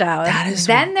reality show.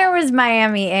 Then there was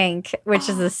Miami Ink, which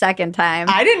is the second time.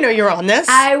 I didn't know you were on this.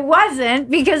 I wasn't,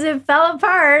 because it fell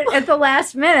apart at the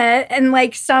last minute and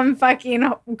like some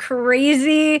fucking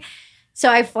crazy. So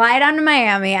I fly down to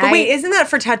Miami. But wait, isn't that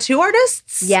for tattoo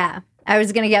artists? Yeah. I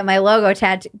was going to get my logo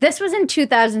tattooed. This was in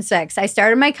 2006. I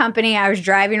started my company. I was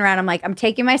driving around. I'm like, I'm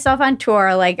taking myself on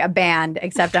tour like a band,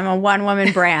 except I'm a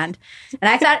one-woman brand. And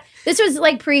I thought this was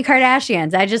like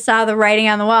pre-Kardashians. I just saw the writing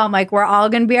on the wall. I'm like, we're all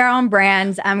going to be our own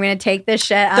brands. I'm going to take this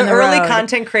shit on the early road.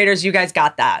 content creators, you guys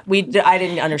got that. I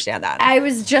didn't understand that. I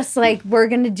was just like, we're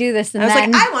going to do this. And I was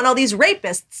then, like, I want all these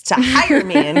rapists to hire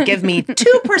me and give me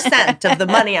 2% of the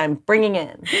money I'm bringing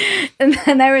in. And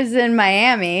then I was in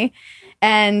Miami.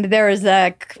 And there was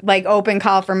a like open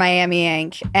call for Miami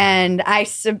Ink, and I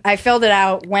filled it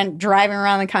out. Went driving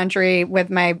around the country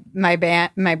with my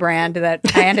brand that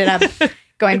I ended up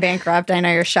going bankrupt. I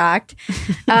know you're shocked.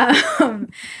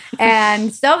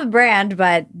 And still the brand,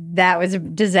 but that was a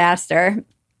disaster.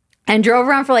 And drove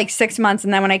around for like 6 months.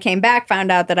 And then when I came back,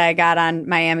 found out that I got on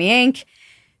Miami Ink.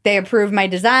 They approved my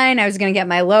design. I was going to get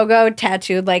my logo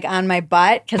tattooed like on my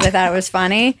butt because I thought it was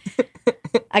funny.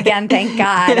 Again, thank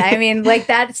God. I mean, like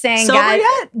that saying, Sober God,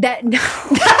 yet? that no.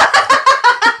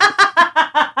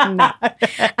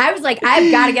 I was like,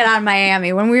 I've got to get out of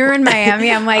Miami. When we were in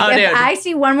Miami, I'm like, if dude. I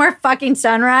see one more fucking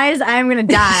sunrise, I'm gonna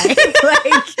die.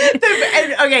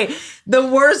 Okay, the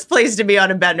worst place to be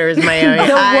on a bender is Miami.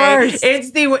 The worst.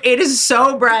 It is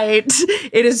so bright.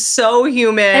 It is so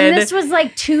humid. And this was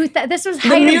like this was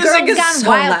height of music Girls is Gone so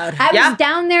Wild. loud. I Yeah. was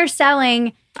down there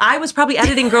selling. I was probably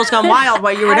editing Girls Gone Wild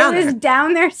while you were down I was there.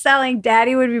 down there selling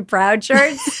Daddy Would Be Proud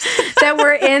shirts that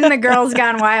were in the Girls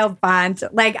Gone Wild font,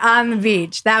 like on the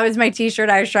beach. That was my t-shirt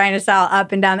I was trying to sell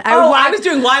up and down. I was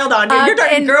doing Wild on you. You're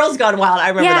talking and- Girls Gone Wild. I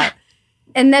remember that.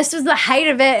 And this was the height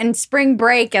of it and spring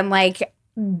break and like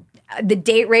the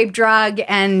date rape drug.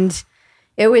 And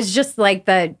it was just like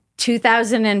the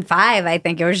 2005, I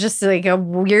think. It was just like a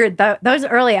weird, those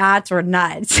early aughts were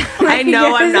nuts. I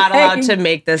know I'm not allowed like- to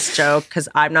make this joke because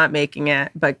I'm not making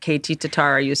it, but KT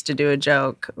Tatara used to do a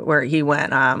joke where he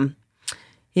went,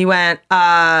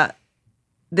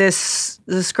 this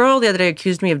girl the other day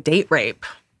accused me of date rape.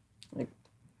 Like,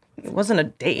 it wasn't a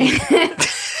date.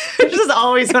 Which is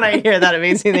always when I hear that, it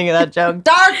makes me think of that joke.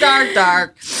 Dark, dark,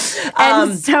 dark.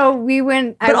 And so we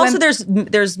went. But also, there's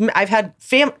I've had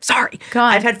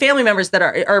I've had family members that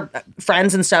are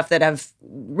friends and stuff that have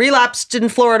relapsed in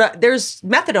Florida. There's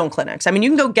methadone clinics. I mean, you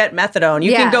can go get methadone.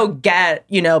 You can go get,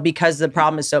 because the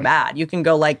problem is so bad. You can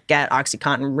go like get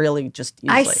OxyContin really just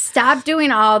easily. I stopped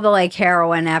doing all the like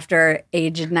heroin after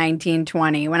age 19,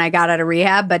 20 when I got out of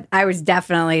rehab, but I was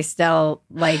definitely still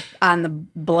like on the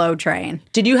blow train.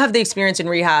 Did you have the experience in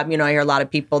rehab? I hear a lot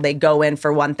of people, they go in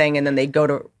for one thing and then they go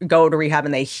to rehab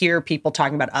and they hear people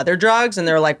talking about other drugs. And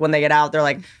they're like, when they get out, they're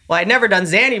like, well, I'd never done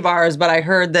Xanny bars, but I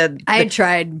heard that. I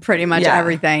tried pretty much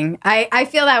everything. I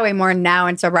feel that way more now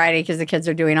in sobriety because the kids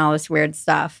are doing all this weird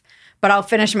stuff. But I'll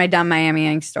finish my dumb Miami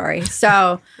Ink story.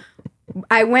 So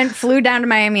I flew down to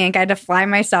Miami Ink. I had to fly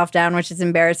myself down, which is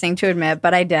embarrassing to admit,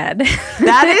 but I did.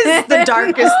 That is the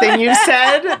darkest thing you've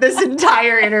said this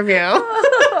entire interview.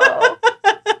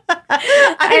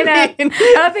 I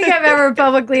don't think I've ever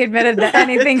publicly admitted that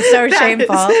anything so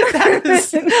shameful.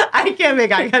 I can't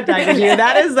make eye contact with you.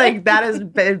 That is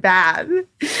bad.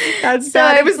 That's So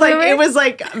bad. I It was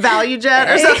like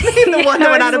ValueJet or something. The one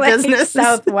that went out of business.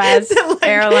 Southwest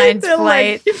Airlines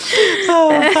flight.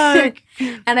 Oh fuck.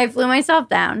 And I flew myself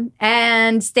down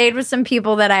and stayed with some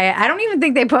people that I don't even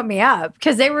think they put me up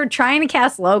because they were trying to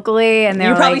cast locally. And they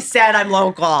You were probably like, said I'm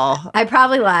local. I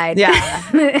probably lied.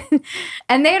 Yeah.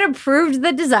 And they had approved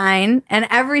the design and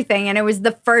everything. And it was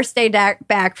the first day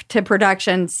back to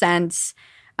production since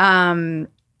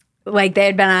like they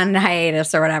had been on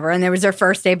hiatus or whatever. And it was their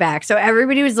first day back. So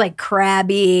everybody was like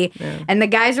crabby and the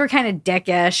guys were kind of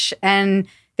dickish and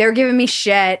they were giving me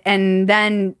shit. And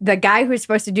then the guy who was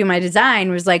supposed to do my design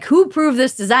was like, who approved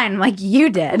this design? I'm like, you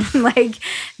did. Like,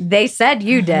 they said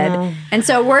you did. And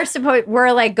so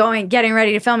we're like getting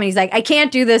ready to film. And he's like, I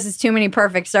can't do this. It's too many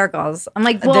perfect circles. I'm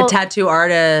like, well, the tattoo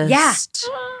artist. yeah.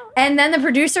 And then the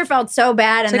producer felt so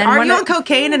bad. And like, then are you on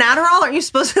cocaine and Adderall? Aren't you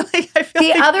supposed to like? I feel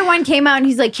the other one came out and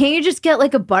he's like, can't you just get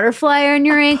like a butterfly on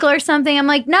your ankle or something? I'm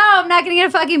like, no, I'm not going to get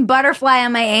a fucking butterfly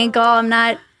on my ankle. I'm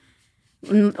not.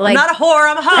 I'm not a whore,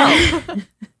 I'm a hoe.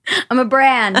 I'm a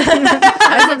brand.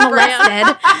 I wasn't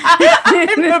molested.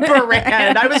 I'm a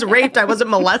brand. I was raped. I wasn't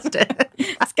molested.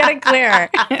 It's got it clear.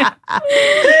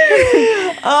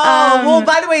 Well,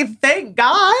 by the way, thank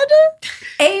God.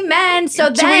 Amen. So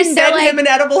Do then we they're send like, him an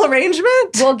edible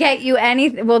arrangement? we'll get you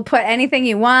anything. We'll put anything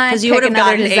you want. Because you pick would have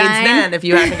another gotten design. AIDS then if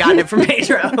you hadn't gotten it from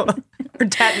Pedro. Or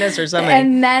tetanus or something.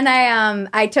 And then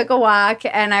I took a walk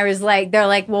and I was like, they're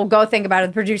like, well, go think about it.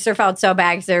 The producer felt so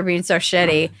bad because they were being so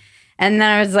shitty. And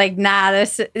then I was like, nah,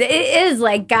 it is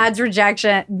like God's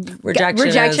rejection.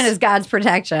 Rejection is God's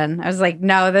protection. I was like,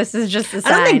 no, this is just a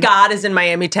sign. I don't think God is in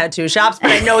Miami tattoo shops, but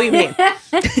I know what you mean.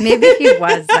 Maybe he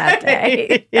was that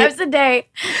day. That was the day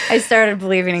I started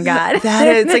believing in God. That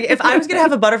is like, if I was going to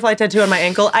have a butterfly tattoo on my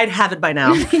ankle, I'd have it by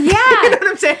now. Yeah. You know what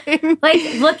I'm saying?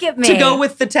 Like, look at me. To go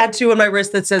with the tattoo on my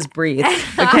wrist that says breathe.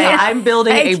 Okay, I'm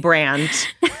building a brand.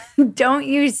 Don't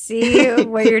you see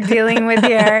what you're dealing with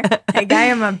here? Like, I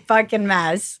am a fucking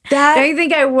mess. Don't you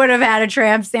think I would have had a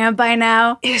tramp stamp by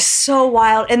now? It's so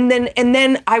wild. And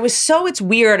then I was it's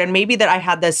weird. And maybe that I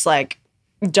had this like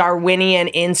Darwinian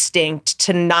instinct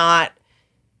to not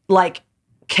like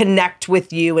connect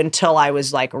with you until I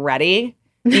was like ready.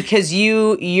 because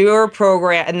your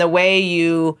program and the way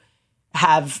you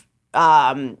have,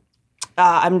 I'm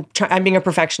being a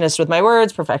perfectionist with my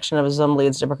words. Perfectionism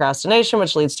leads to procrastination,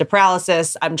 which leads to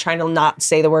paralysis. I'm trying to not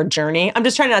say the word journey. I'm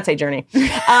just trying to not say journey.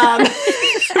 I'm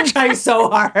trying so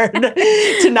hard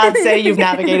to not say you've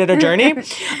navigated a journey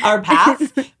or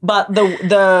path, but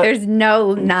there's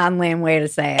no non-lame way to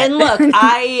say it. And look,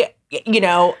 I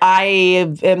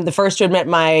am the first to admit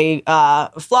my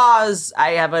flaws.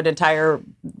 I have an entire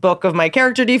book of my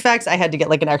character defects. I had to get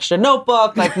like an extra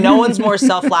notebook. Like no one's more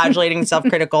self-flagellating,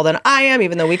 self-critical than I am,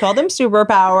 even though we call them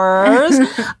superpowers.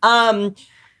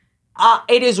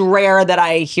 It is rare that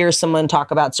I hear someone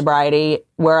talk about sobriety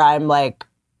where I'm like,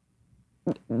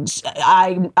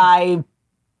 I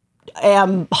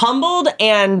am humbled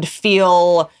and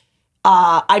feel,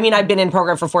 I've been in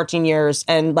program for 14 years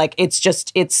and like, I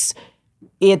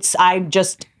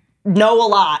just know a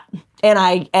lot. And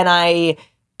I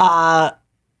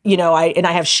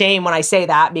have shame when I say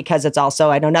that because it's also,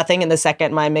 I know nothing. And the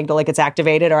second my amygdala gets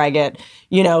activated or I get,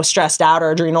 stressed out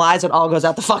or adrenalized, it all goes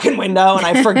out the fucking window and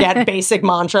I forget basic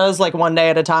mantras like one day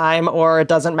at a time, or it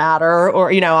doesn't matter.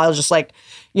 Or, I'll just like,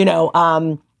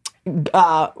 when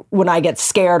I get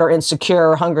scared or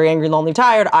insecure or hungry, angry, lonely,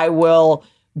 tired, I will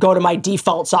go to my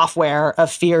default software of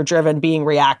fear-driven, being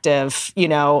reactive,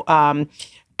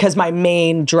 because my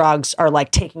main drugs are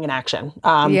like taking an action,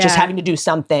 just having to do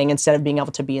something instead of being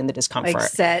able to be in the discomfort. Like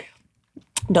sit.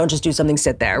 Don't just do something,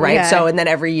 sit there, right? Yeah. So, and then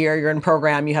every year you're in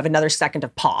program, you have another second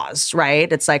of pause,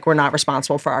 right? It's like we're not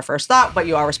responsible for our first thought, but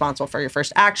you are responsible for your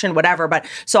first action, whatever. But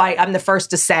so I'm the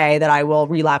first to say that I will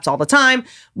relapse all the time.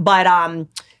 But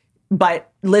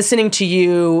listening to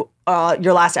you,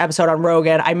 your last episode on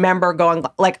Rogan, I remember going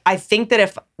like, I think that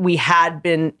if you had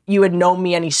known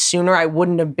me any sooner, I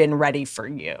wouldn't have been ready for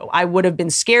you. I would have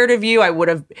been scared of you. I would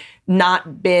have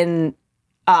not been,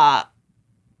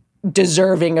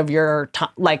 deserving of your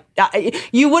time. Like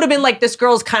you would have been like, this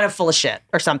girl's kind of full of shit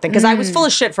or something. Because I was full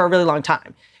of shit for a really long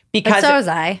time. Because but so was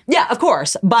I. Yeah, of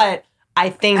course. But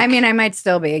I think, I might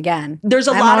still be again. There's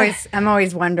I'm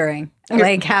always wondering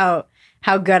like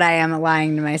how good I am at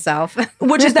lying to myself.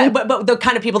 Which is that, but the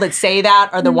kind of people that say that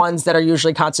are the ones that are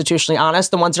usually constitutionally honest.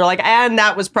 The ones that are like, and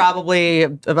that was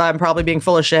I'm probably being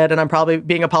full of shit and I'm probably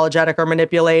being apologetic or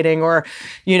manipulating or,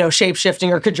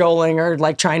 shape-shifting or cajoling or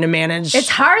like trying to manage. It's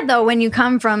hard though when you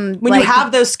come from when you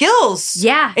have those skills.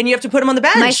 Yeah. And you have to put them on the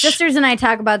bench. My sisters and I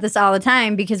talk about this all the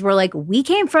time because we're like, we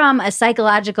came from a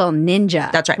psychological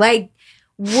ninja. That's right. Like,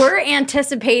 we're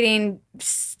anticipating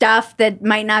stuff that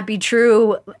might not be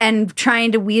true and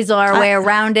trying to weasel our way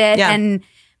around it and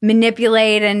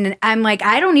manipulate. And I'm like,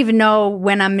 I don't even know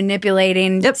when I'm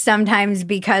manipulating sometimes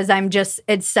because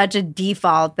it's such a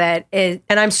default that it.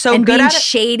 And I'm so and good being at it.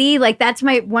 shady. Like that's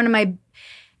been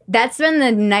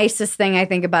the nicest thing I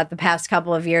think about the past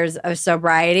couple of years of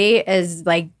sobriety is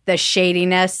like the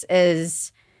shadiness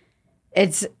is.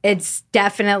 It's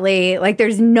definitely like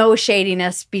there's no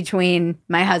shadiness between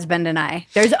my husband and I.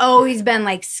 There's always been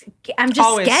like I'm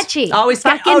just sketchy. Always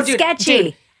fucking sketchy.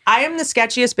 Dude, I am the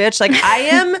sketchiest bitch. Like I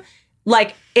am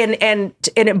like and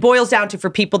it boils down to, for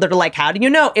people that are like, how do you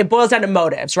know? It boils down to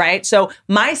motives, right? So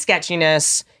my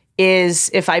sketchiness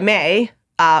is, if I may,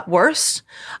 worse.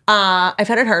 I've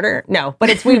had it harder. No, but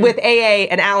it's with AA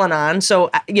and Al-Anon. So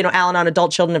Al-Anon,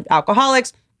 adult children of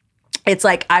alcoholics. It's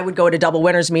like I would go to double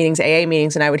winners meetings, AA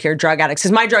meetings, and I would hear drug addicts,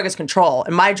 because my drug is control.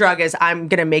 And my drug is I'm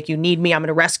going to make you need me. I'm going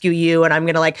to rescue you. And I'm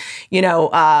going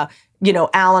to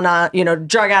Al-Anon,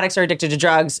 drug addicts are addicted to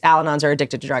drugs. Al-Anons are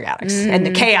addicted to drug addicts. And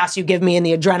the chaos you give me and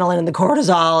the adrenaline and the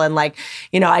cortisol and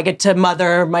I get to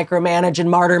micromanage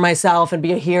and martyr myself and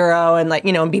be a hero and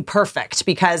and be perfect,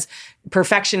 because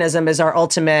perfectionism is our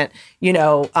ultimate,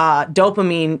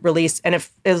 dopamine release. And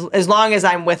as long as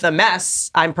I'm with a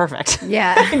mess, I'm perfect.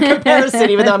 Yeah. In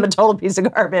comparison, even though I'm a total piece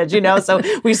of garbage, So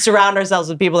we surround ourselves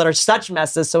with people that are such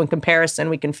messes. So in comparison,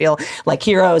 we can feel like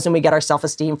heroes and we get our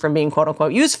self-esteem from being quote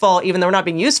unquote useful. Even though we're not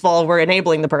being useful, we're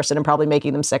enabling the person and probably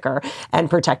making them sicker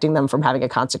and protecting them from having a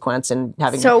consequence and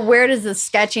having. So where does the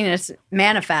sketchiness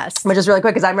manifest? But just really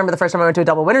quick, because I remember the first time I went to a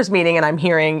double winners meeting and I'm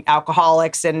hearing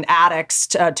alcoholics and addicts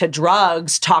to drugs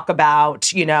talk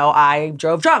about, I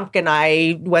drove drunk and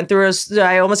I went through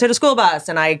I almost hit a school bus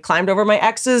and I climbed over my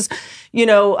ex's,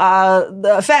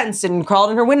 the fence and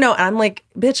crawled in her window. And I'm like,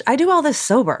 bitch, I do all this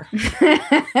sober.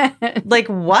 Like,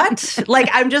 what?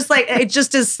 I'm just like, it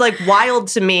just is wild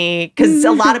to me, because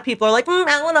a lot of people are like,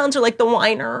 Al-Anons are like the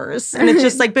whiners. And it's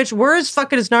just like, bitch, we're as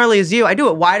fucking as gnarly as you. I do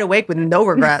it wide awake with no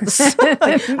regrets.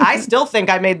 I still think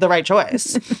I made the right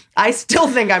choice. I still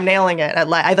think I'm nailing it.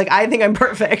 I think I'm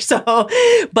perfect. So,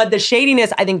 but the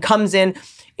shadiness, I think, comes in.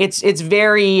 It's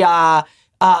very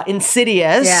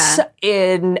insidious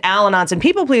in Al-Anons and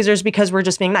people pleasers because we're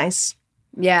just being nice.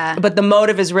 Yeah. But the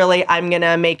motive is really, I'm going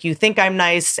to make you think I'm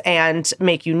nice and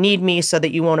make you need me so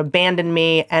that you won't abandon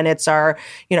me. And it's our,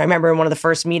 I remember in one of the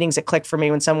first meetings it clicked for me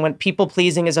when someone, people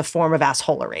pleasing is a form of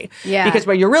assholery. Yeah. Because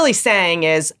what you're really saying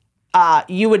is,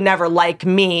 you would never like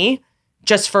me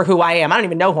just for who I am. I don't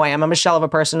even know who I am. I'm a shell of a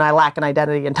person. I lack an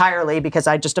identity entirely because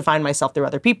I just define myself through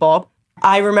other people.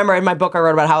 I remember in my book I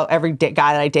wrote about how every guy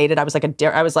that I dated, I was like a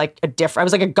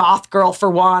goth girl for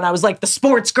one. I was like the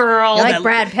sports girl. You're like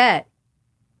Brad Pitt.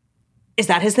 Is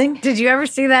that his thing? Did you ever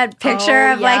see that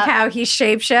picture of like how he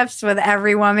shapeshifts with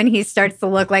every woman? He starts to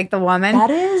look like the woman. That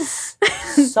is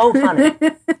so funny.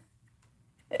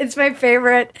 It's my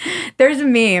favorite. There's a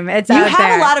meme. It's you out have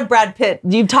there. a lot of Brad Pitt.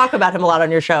 You talk about him a lot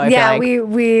on your show. I feel like.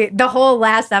 we the whole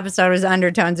last episode was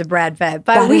undertones of Brad Pitt.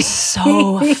 But that is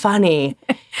so funny.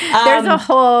 There's a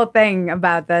whole thing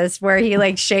about this where he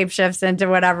like shapeshifts into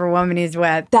whatever woman he's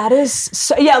with. That is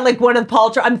so, like one of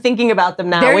Paul. I'm thinking about them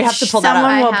now. We have to pull that up.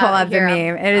 Someone will pull up the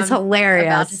meme. It is hilarious.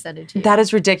 About to send it to you. That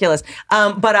is ridiculous.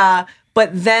 But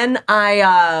then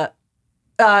I,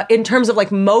 in terms of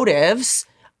like motives,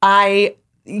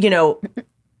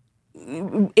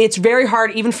 it's very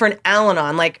hard even for an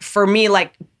Al-Anon. Like for me,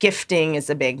 like gifting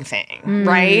is a big thing,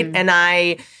 right? And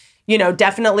I,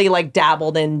 definitely like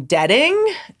dabbled in deading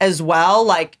as well.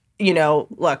 Like,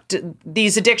 look,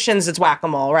 these addictions, it's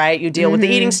whack-a-mole, right? You deal with the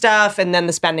eating stuff and then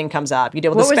the spending comes up. You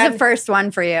deal with What was the first one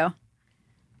for you?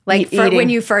 Like when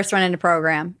you first went into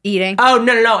program, eating? Oh,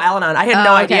 no, Al-Anon. I had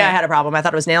no idea I had a problem. I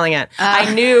thought I was nailing it.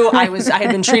 I knew I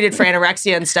had been treated for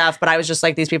anorexia and stuff, but I was just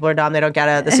like, these people are dumb. They don't get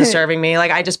it. This is serving me.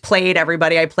 Like I just played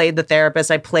everybody. I played the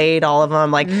therapist. I played all of them.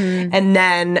 Like, and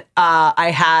then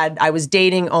I was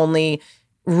dating only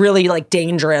really like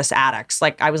dangerous addicts.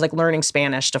 Like I was like learning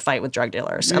Spanish to fight with drug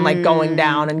dealers and like going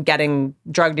down and getting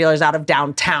drug dealers out of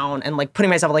downtown and like putting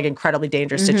myself in like incredibly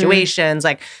dangerous situations.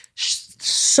 Like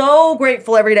so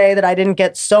grateful every day that I didn't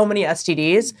get so many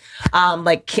STDs.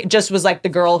 Just was like the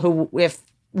girl who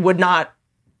would not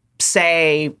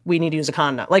say we need to use a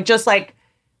condom. Like just like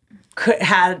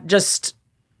had just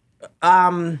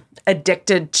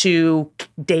addicted to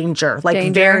danger,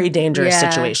 like very dangerous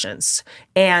situations.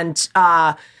 And,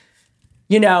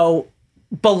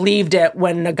 believed it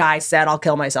when a guy said, I'll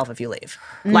kill myself if you leave.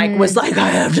 Like, was like, I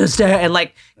have to stay. And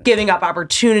like giving up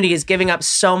opportunities, giving up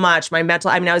so much. I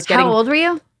was getting. How old were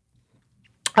you?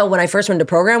 Oh, when I first went to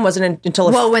program, wasn't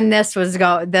until. When this was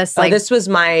this was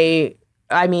my,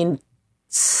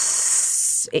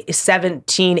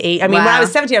 17, 8. When I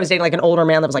was 17, I was dating like an older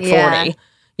man that was like 40,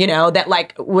 that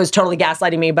like was totally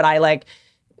gaslighting me. But I like,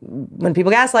 when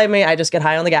people gaslight me, I just get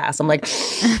high on the gas. I'm like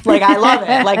I love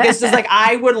it. Like, this is like,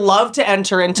 I would love to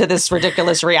enter into this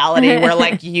ridiculous reality where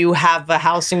like you have a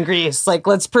house in Greece. Like,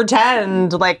 let's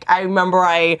pretend. Like, I remember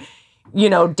I,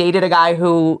 dated a guy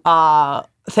who,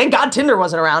 thank God Tinder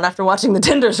wasn't around after watching the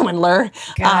Tinder Swindler.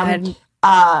 God.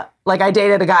 Like I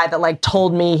dated a guy that like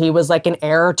told me he was like an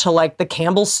heir to like the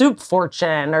Campbell soup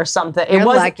fortune or something. You're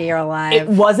lucky you're alive. It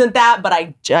wasn't that, but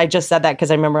I just said that because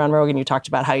I remember on Rogan you talked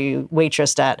about how you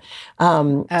waitressed at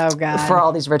for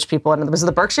all these rich people. And was it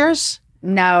the Berkshires?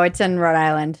 No, it's in Rhode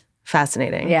Island.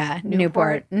 Fascinating. Yeah,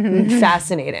 Newport. Mm-hmm.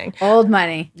 Fascinating. Old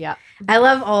money. Yeah. I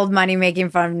love old money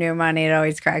making fun of new money. It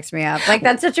always cracks me up. Like,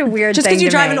 that's such a weird just thing. Just because you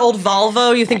drive me. an old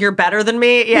Volvo, you think you're better than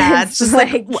me? Yeah, it's just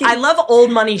like I love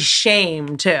old money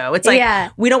shame, too. It's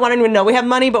like, we don't want anyone to know we have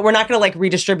money, but we're not going to, like,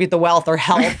 redistribute the wealth or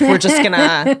help. We're just going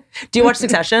to... Do you watch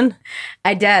Succession?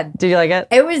 I did. Did you like it?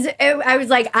 I was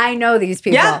like, I know these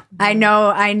people. Yeah. I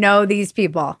know these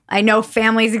people. I know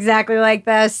families exactly like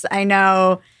this. I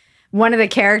know... One of the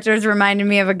characters reminded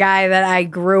me of a guy that I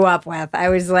grew up with. I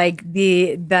was like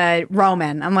the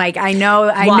Roman. I'm like, I know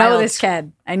this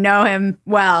kid. I know him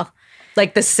well.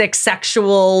 Like the sick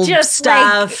sexual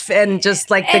stuff and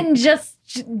just like just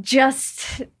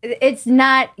it's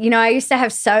not, I used to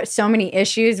have so many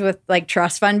issues with like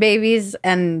trust fund babies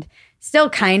and still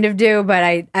kind of do,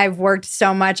 but I've worked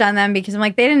so much on them because I'm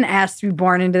like, they didn't ask to be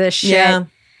born into this shit. Yeah.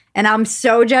 And I'm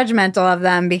so judgmental of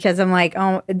them because I'm like,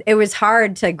 oh, it was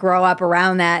hard to grow up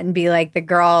around that and be like the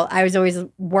girl. I was always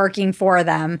working for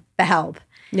them to help.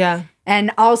 Yeah.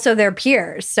 And also their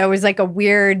peers. So it was like a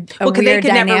weird dynamic. They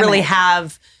could never really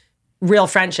have real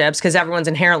friendships because everyone's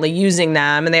inherently using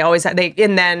them. And they always have,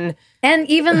 and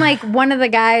even like one of the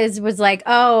guys was like,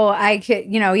 oh, I could,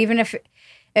 even if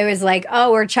it was like,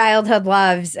 oh, we're childhood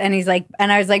loves. And he's like,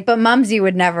 and I was like, but Mumsy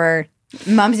would never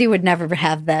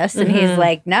have this. And he's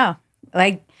like, no,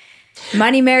 like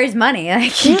money marries money.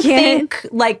 Like you can't.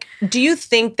 Do you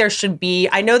think there should be,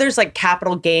 I know there's like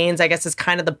capital gains, I guess is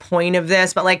kind of the point of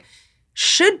this, but like,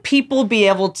 should people be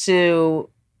able to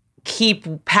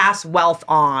pass wealth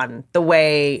on the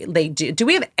way they do? Do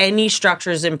we have any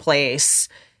structures in place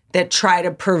that try to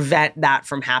prevent that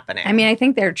from happening? I mean, I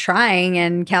think they're trying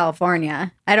in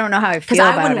California. I don't know how I feel because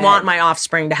about I wouldn't it. want my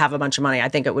offspring to have a bunch of money. I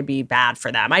think it would be bad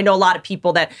for them. I know a lot of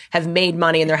people that have made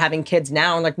money and they're having kids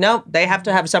now and like, nope, they have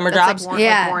to have summer jobs.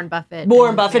 Like Warren Buffett.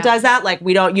 Warren Buffett does that. Like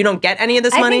you don't get any of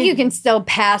this money. I think you can still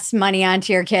pass money on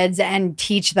to your kids and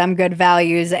teach them good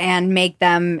values and make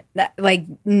them like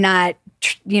not,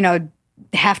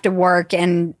 have to work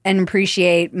and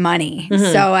appreciate money.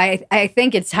 Mm-hmm. So I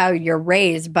think it's how you're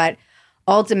raised, but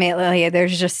ultimately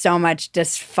there's just so much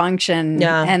dysfunction.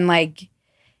 And like,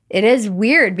 it is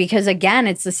weird because again,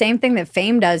 it's the same thing that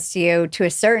fame does to you to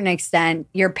a certain extent.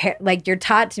 You're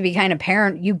taught to be kind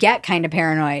of you get kind of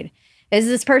paranoid. Is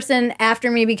this person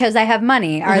after me because I have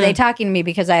money? Are they talking to me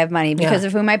because I have money? Because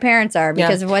of who my parents are?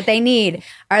 Because of what they need?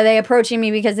 Are they approaching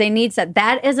me because they need something?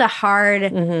 That is a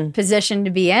hard position to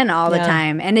be in all the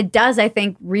time. And it does, I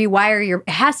think, it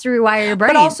has to rewire your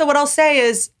brain. But also what I'll say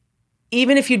is,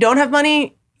 even if you don't have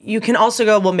money, you can also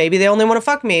go, well, maybe they only want to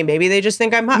fuck me. Maybe they just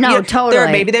think I'm hot. No,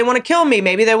 totally. Maybe they want to kill me.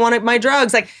 Maybe they want my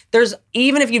drugs. Like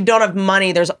even if you don't have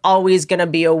money, there's always going to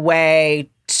be a way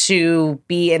to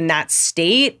be in that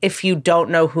state if you don't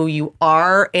know who you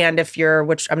are and if you're,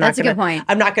 That's a good point.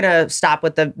 I'm not going to stop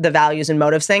with the values and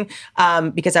motives thing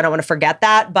because I don't want to forget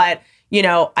that. But,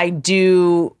 I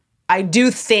do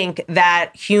think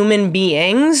that human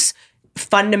beings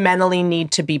fundamentally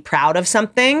need to be proud of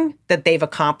something that they've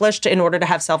accomplished. In order to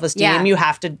have self-esteem, you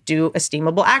have to do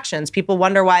esteemable actions. People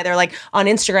wonder why they're like on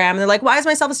Instagram and they're like, why is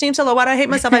my self-esteem so low? Why do I hate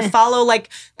myself? I follow like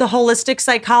the holistic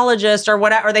psychologist or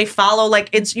whatever, or they follow like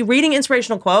you reading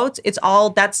inspirational quotes. It's all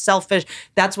that's selfish.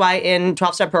 That's why in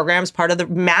 12-step programs, part of the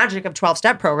magic of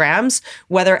 12-step programs,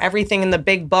 whether everything in the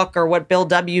big book or what Bill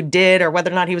W. did or whether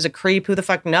or not he was a creep, who the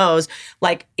fuck knows?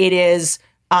 Like it is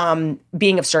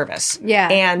being of service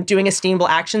and doing esteemable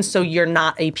actions so you're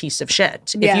not a piece of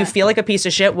shit. If you feel like a piece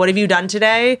of shit, what have you done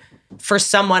today for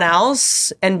someone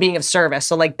else and being of service?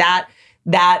 So like that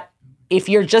if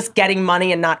you're just getting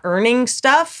money and not earning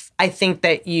stuff, I think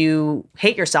that you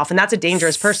hate yourself and that's a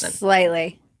dangerous person.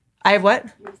 Slightly. I have what?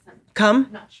 Come?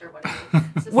 I'm not sure what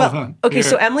it is. Well, okay,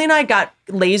 so Emily and I got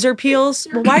laser peels.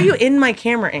 Well, why are you in my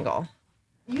camera angle?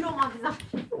 You don't want this.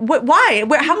 What? Why?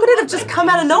 How could it have just come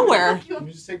out of nowhere? Let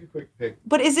me just take a quick pic.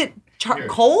 But is it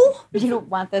coal? You don't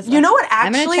want this. You know what?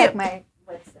 I'm Actually, gonna check my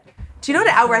lipstick. Do you know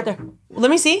what? Out right there.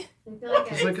 Let me see.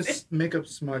 It's like a makeup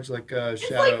smudge, like a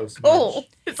shadow smudge. Coal.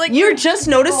 It's like You're just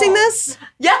noticing this?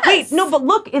 Yes. Wait, no, but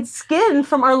look, it's skin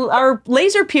from our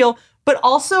laser peel. But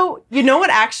also, you know what?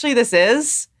 Actually, this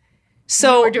is.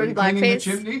 So we're doing Cleaning the blackface.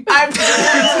 chimney?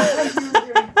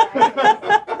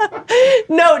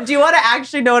 No, do you want to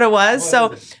actually know what it was?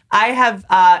 So I have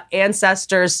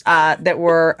ancestors that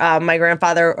were, my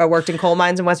grandfather worked in coal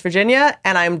mines in West Virginia,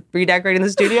 and I'm redecorating the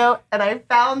studio, and I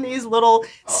found these little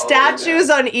statues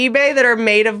on eBay that are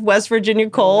made of West Virginia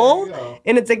coal,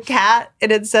 and it's a cat,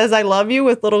 and it says, I love you,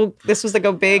 with this was like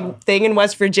a big thing in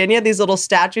West Virginia, these little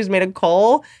statues made of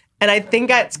coal, and I think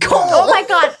it's coal. Oh my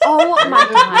god! Oh my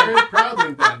god! Very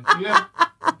proudly then.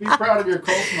 Be proud of your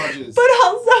coal smudges. But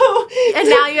also, And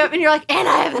now you're like, and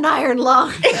I have an iron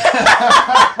lung.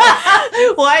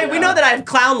 well, we know that I have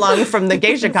clown lung from the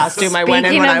geisha costume I went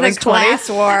in when I was 20. Class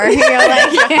war,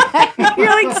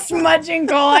 you're like smudging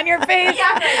coal on your face.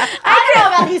 I don't know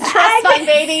about these trust fund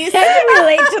babies. I can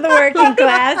relate to the working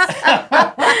class.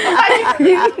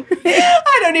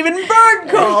 I don't even burn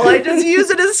coal. I just use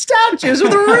it as statues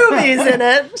with rubies in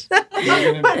it.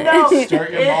 You're gonna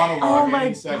start your monologue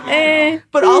any second.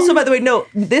 But also, by the way, no,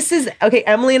 this is, okay,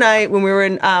 Emily and I, when we were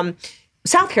in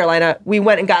South Carolina, we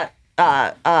went and got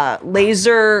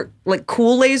laser, like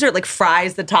cool laser, it like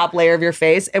fries the top layer of your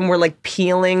face, and we're like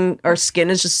peeling, our skin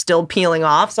is just still peeling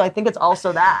off. So I think it's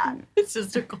also that. It's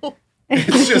just a coal.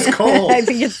 It's just coal. I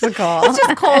think it's the coal. It's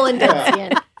just coal and dead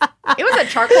skin. It was a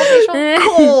charcoal facial.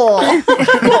 Cool.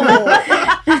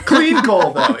 Clean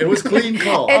coal, though. It was clean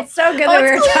coal. It's so good that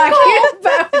we were talking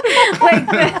about like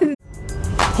the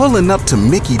Pulling up to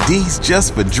Mickey D's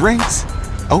just for drinks?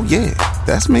 Oh yeah,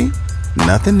 that's me.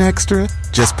 Nothing extra,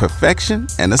 just perfection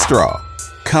and a straw.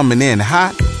 Coming in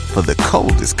hot for the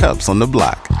coldest cups on the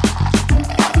block.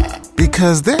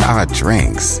 Because there are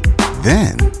drinks.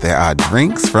 Then there are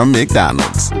drinks from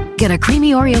McDonald's. Get a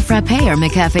creamy Oreo frappe or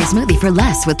McCafe smoothie for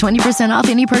less with 20% off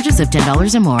any purchase of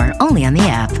 $10 or more. Only on the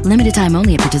app. Limited time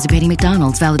only at participating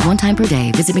McDonald's. Valid one time per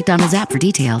day. Visit McDonald's app for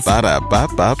details.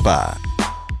 Ba-da-ba-ba-ba.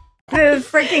 the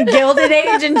freaking Gilded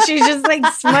Age, and she's just like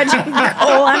smudging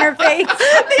coal on her face.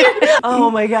 Oh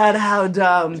my God, how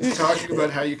dumb. Talking about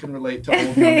how you can relate to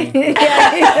old money.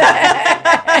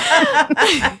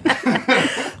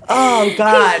 Oh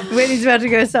God. Whitney's about to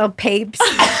go sell papes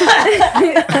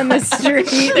on the street.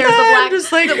 There's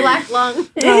the black lung.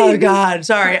 Oh God,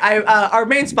 sorry. Our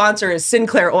main sponsor is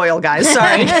Sinclair Oil, guys.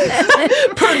 Sorry.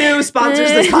 Purdue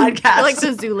sponsors this podcast. Like the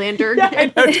Zoolander. Yeah,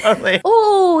 I know, totally.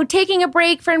 Oh, taking a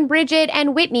break from Bridget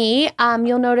and Whitney.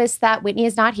 You'll notice that Whitney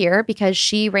is not here because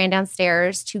she ran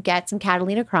downstairs to get some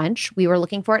Catalina Crunch. We were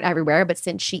looking for it everywhere, but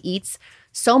since she eats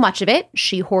so much of it,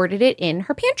 she hoarded it in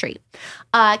her pantry.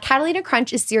 Catalina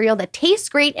Crunch is cereal that tastes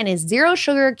great and is zero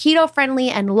sugar, keto friendly,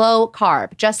 and low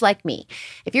carb, just like me.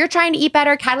 If you're trying to eat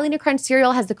better, Catalina Crunch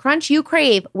cereal has the crunch you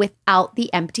crave without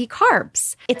the empty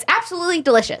carbs. It's absolutely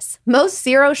delicious. Most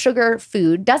zero sugar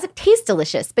food doesn't taste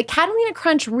delicious, but Catalina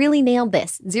Crunch really nailed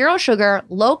this. Zero sugar,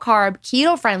 low carb,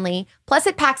 keto friendly, plus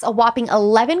it packs a whopping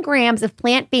 11 grams of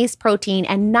plant-based protein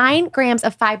and 9 grams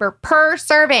of fiber per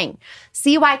serving.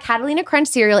 See why Catalina Crunch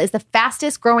cereal is the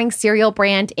fastest growing cereal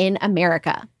brand in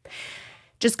America.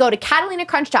 Just go to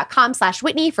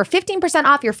CatalinaCrunch.com/Whitney for 15%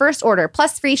 off your first order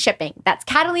plus free shipping. That's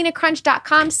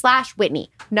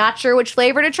CatalinaCrunch.com/Whitney. Not sure which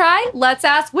flavor to try? Let's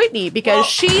ask Whitney because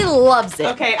she loves it.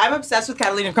 Okay, I'm obsessed with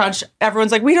Catalina Crunch.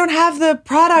 Everyone's like, we don't have the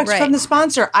product from the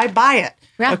sponsor. I buy it.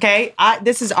 Yeah. Okay,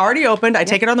 this is already opened. I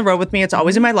take it on the road with me. It's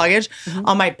always in my luggage.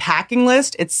 On my packing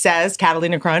list, it says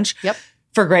Catalina Crunch. Yep.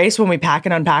 For Grace, when we pack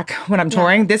and unpack when I'm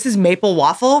touring, this is maple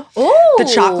waffle. Ooh.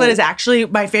 The chocolate is actually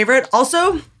my favorite.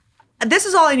 Also, this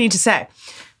is all I need to say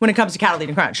when it comes to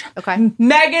Catalina Crunch. Okay.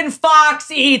 Megan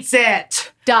Fox eats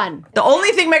it. Done. The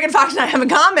only thing Megan Fox and I have in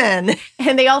common.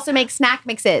 And they also make snack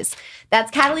mixes. That's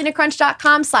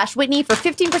CatalinaCrunch.com/Whitney for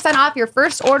 15% off your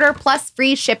first order plus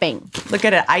free shipping. Look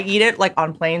at it. I eat it like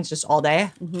on planes just all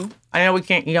day. I know we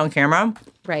can't eat on camera.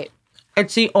 Right.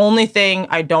 It's the only thing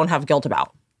I don't have guilt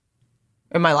about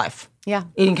in my life. Yeah.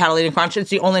 Eating Catalina Crunch. It's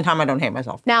the only time I don't hate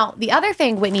myself. Now, the other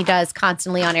thing Whitney does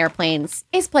constantly on airplanes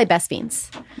is play Best Fiends.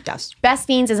 Yes. Best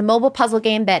Fiends is a mobile puzzle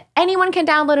game that anyone can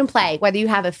download and play. Whether you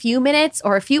have a few minutes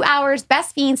or a few hours,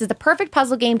 Best Fiends is the perfect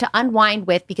puzzle game to unwind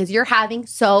with because you're having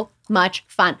so much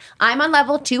fun. I'm on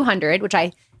level 200, which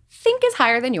I think is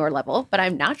higher than your level, but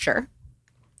I'm not sure.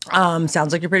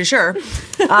 Sounds like you're pretty sure.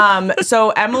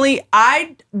 So Emily,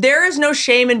 there is no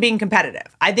shame in being competitive.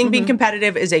 I think being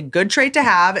competitive is a good trait to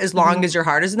have as long as your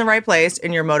heart is in the right place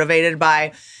and you're motivated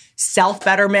by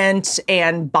self-betterment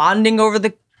and bonding over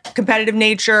the competitive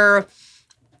nature.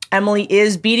 Emily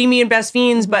is beating me in Best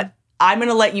Fiends, but I'm going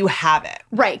to let you have it.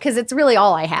 Right, because it's really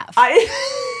all I have.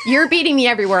 You're beating me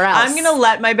everywhere else. I'm going to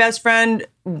let my best friend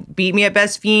beat me at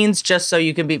Best Fiends just so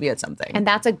you can beat me at something. And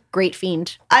that's a great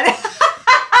fiend.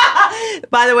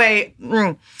 By the way,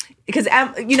 because,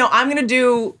 I'm going to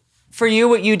do for you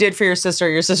what you did for your sister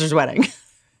at your sister's wedding.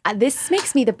 This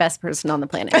makes me the best person on the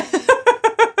planet.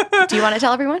 Do you want to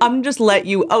tell everyone? I'm just let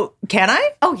you. Oh, can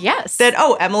I? Oh, yes. That,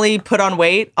 Emily put on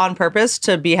weight on purpose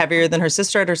to be heavier than her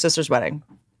sister at her sister's wedding.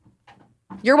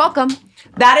 You're welcome.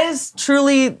 That is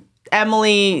truly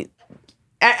Emily.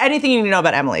 Anything you need to know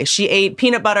about Emily. She ate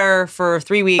peanut butter for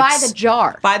 3 weeks. By the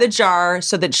jar. By the jar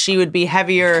so that she would be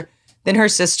heavier than her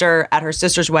sister at her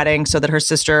sister's wedding so that her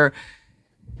sister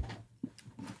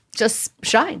just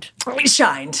shined.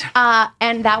 Shined.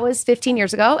 And that was 15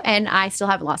 years ago, and I still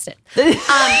haven't lost it.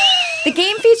 The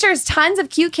game features tons of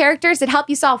cute characters that help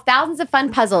you solve thousands of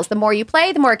fun puzzles. The more you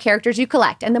play, the more characters you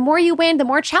collect. And the more you win, the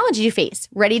more challenges you face.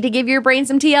 Ready to give your brain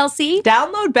some TLC?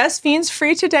 Download Best Fiends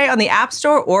free today on the App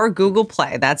Store or Google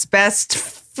Play. That's Best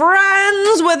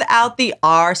Friends without the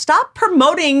R. Stop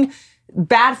promoting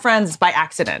bad friends by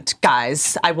accident,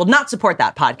 guys. I will not support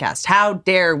that podcast. How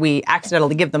dare we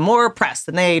accidentally give them more press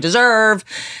than they deserve?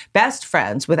 Best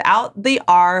Friends without the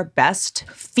R, Best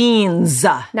Fiends.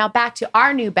 Now back to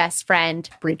our new best friend,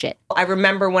 Bridget. I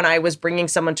remember when I was bringing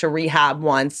someone to rehab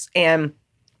once and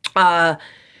that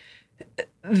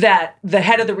the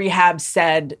head of the rehab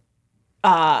said,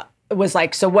 was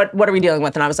like, so what are we dealing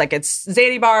with? And I was like, it's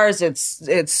Zany bars,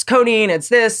 it's codeine, it's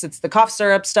this, it's the cough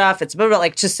syrup stuff, it's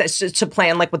like just to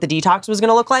plan like what the detox was going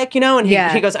to look like, And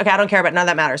he goes, okay, I don't care about none of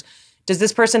that matters. Does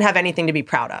this person have anything to be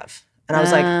proud of? And I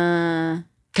was like,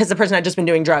 because the person had just been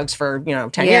doing drugs for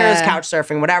 10 years, couch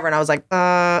surfing, whatever. And I was like,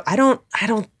 I don't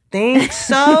think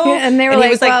so. And they were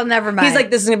like, well, never mind. He's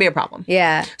like, this is going to be a problem.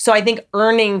 Yeah. So I think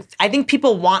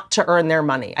people want to earn their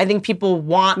money. I think people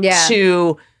want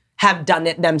to have done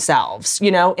it themselves,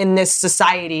 in this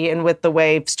society and with the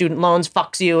way student loans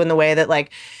fucks you and the way that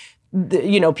like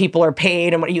people are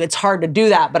paid and it's hard to do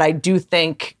that. But I do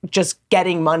think just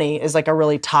getting money is like a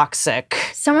really toxic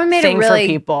Someone made thing a really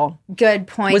for people. good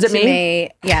point Was it to me? me.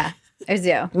 Yeah. It was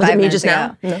you. Was it me just ago.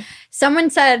 now? No.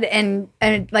 Someone said, and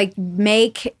like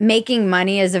making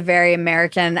money is a very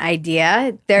American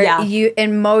idea. You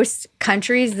in most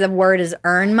countries, the word is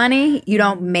earn money. You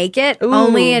don't make it. Ooh.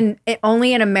 Only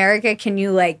in America can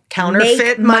you like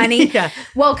Counterfeit make money. Yeah.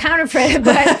 Well, counterfeit,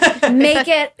 but make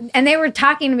it. And they were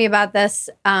talking to me about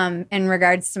this in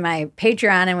regards to my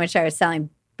Patreon, in which I was selling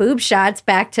boob shots,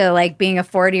 back to like being a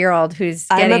 40-year-old who's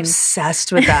getting... I'm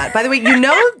obsessed with that. By the way,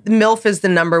 MILF is the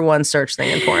 #1 search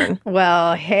thing in porn.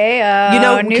 Well, hey,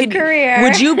 new career.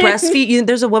 Would you breastfeed?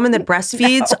 There's a woman that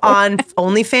breastfeeds on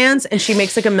OnlyFans, and she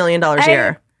makes like $1 million a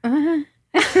year. Why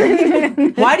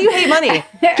do you hate money?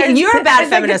 You're a bad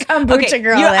feminist. Like a kombucha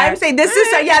girl. I'm saying this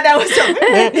is that was so.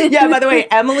 Yeah. By the way,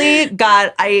 Emily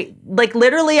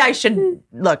I should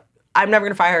look. I'm never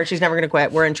going to fire her. She's never going to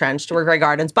quit. We're entrenched. We're Grey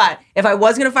Gardens. But if I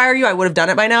was going to fire you, I would have done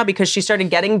it by now, because she started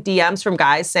getting DMs from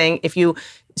guys saying, if you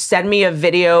send me a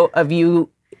video of you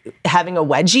having a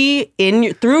wedgie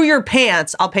through your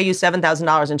pants, I'll pay you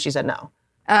 $7,000. And she said no.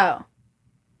 Oh.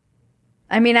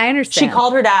 I mean, I understand. She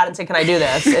called her dad and said, can I do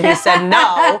this? And he said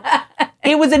no.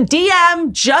 It was a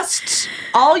DM.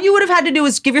 All you would have had to do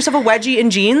was give yourself a wedgie in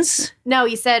jeans. No,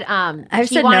 he said I've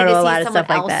he said wanted no to to a see lot of someone stuff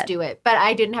like else that. do it, but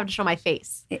I didn't have to show my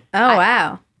face. Oh,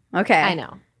 wow. Okay.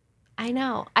 I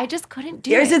know. I just couldn't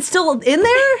do Is it still in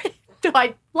there?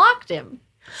 I blocked him.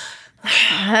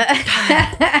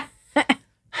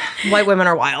 White women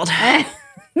are wild.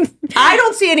 I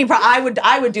don't see any problem.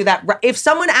 I would do that. If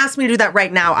someone asked me to do that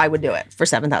right now, I would do it for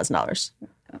 $7,000.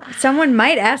 Someone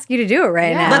might ask you to do it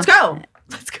right now. Let's go.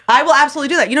 I will absolutely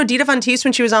do that. Dita Von Teese,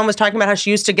 when she was on, was talking about how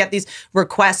she used to get these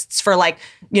requests for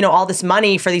all this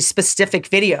money for these specific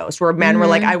videos where men were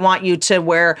like, I want you to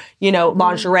wear,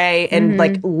 lingerie and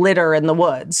like litter in the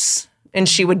woods. And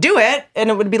she would do it and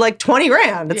it would be like 20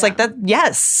 grand. It's like that.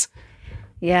 Yes.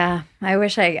 Yeah. I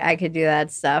wish I could do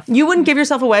that stuff. You wouldn't give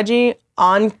yourself a wedgie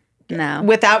No.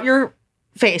 without your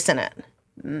face in it.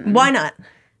 Why not?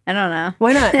 I don't know.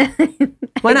 Why not?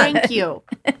 Why not? Thank you.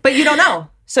 But you don't know.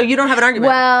 So you don't have an argument.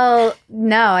 Well,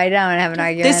 no, I don't have an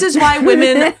argument. This is why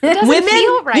women,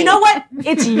 feel right. You know what?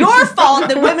 It's your fault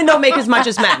that women don't make as much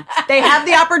as men. They have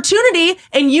the opportunity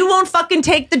and you won't fucking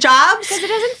take the jobs. Because it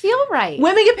doesn't feel right.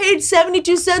 Women get paid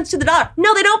 72 cents to the dollar.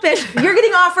 No, they don't, bitch. You're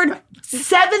getting offered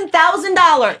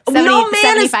 $7,000. No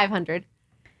man is... $7,500.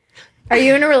 Are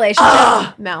you in a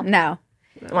relationship? No. No.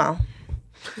 Well...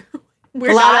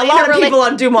 We're a lot of people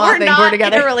on Dumas think we're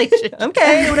together. In a relationship.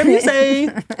 Okay, whatever you say.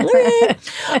 But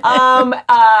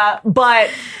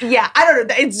yeah, I don't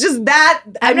know. It's just that.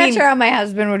 I'm not sure how my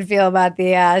husband would feel about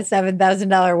the $7,000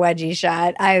 wedgie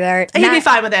shot either. He'd be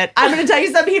fine with it. I'm going to tell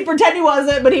you something. He'd pretend he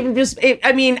wasn't, but he would just. I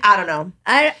don't know.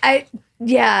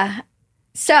 Yeah.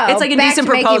 So it's like a decent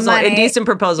proposal. A decent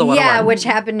proposal. 101. Yeah, which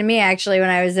happened to me actually when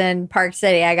I was in Park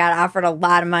City. I got offered a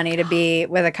lot of money to be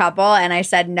with a couple, and I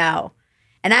said no.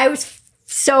 And I was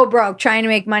so broke trying to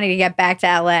make money to get back to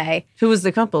LA. Who was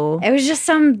the couple? It was just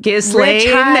some Ghislaine,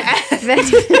 Jeffrey.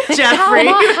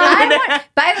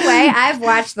 By the way, I've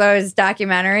watched those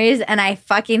documentaries and I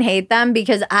fucking hate them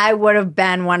because I would have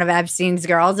been one of Epstein's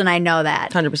girls and I know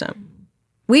that. 100%.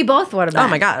 We both would have been. Oh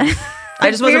my God.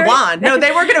 I just wasn't blonde. No,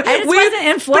 they were going to. I just wasn't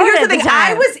in Florida. But here's the thing.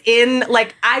 I was in,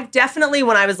 I definitely,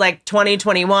 when I was 20,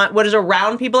 21, was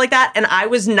around people like that. And I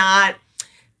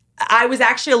was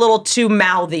actually a little too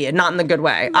mouthy and not in the good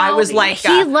way. I was like...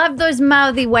 he loved those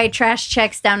mouthy white trash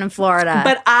chicks down in Florida.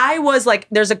 But I was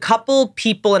there's a couple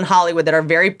people in Hollywood that are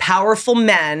very powerful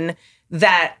men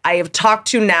that I have talked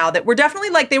to now that were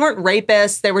definitely they weren't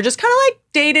rapists. They were just kind of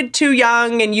dated too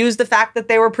young and used the fact that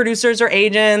they were producers or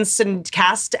agents and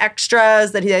cast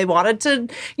extras that they wanted to,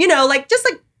 just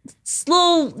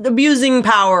little abusing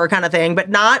power kind of thing, but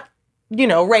not,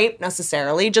 rape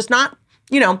necessarily, just not,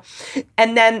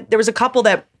 and then there was a couple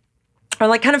that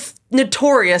are kind of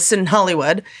notorious in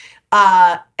Hollywood.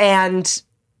 And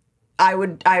I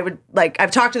would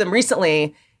I've talked to them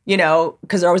recently,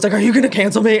 because they're always are you going to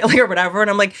cancel me? Or whatever. And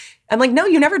I'm like, no,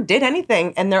 you never did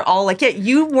anything. And they're all yeah,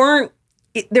 you weren't,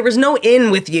 there was no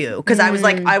in with you. Cause I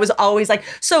was always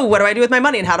so what do I do with my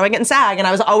money and how do I get in SAG? And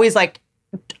I was always like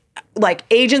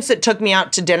agents that took me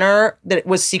out to dinner that it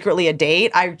was secretly a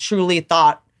date. I truly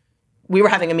thought we were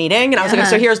having a meeting and I was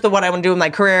so here's what I want to do in my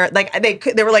career.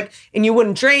 They were and you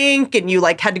wouldn't drink and you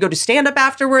had to go to stand up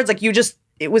afterwards.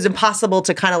 It was impossible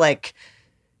to kind of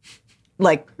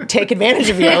take advantage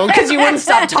of you because you wouldn't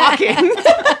stop talking.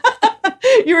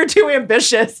 you were too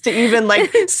ambitious to even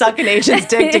like suck an agent's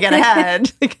dick to get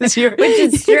ahead because you're, which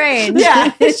is strange.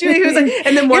 Yeah, he was like,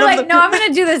 and then one You're of like, no, I'm going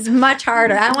to do this much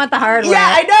harder. I want the hard way.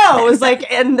 Yeah, I know. It was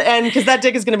like, and because that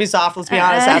dick is going to be soft. Let's be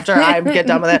honest. After I get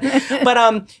done with it, but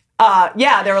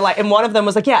yeah, they were like, and one of them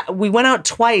was like, yeah, we went out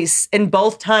twice, and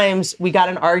both times we got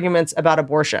in arguments about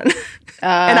abortion,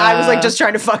 and I was like, just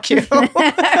trying to fuck you.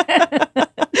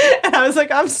 And I was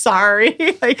like, I'm sorry.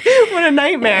 Like, what a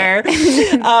nightmare.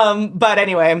 But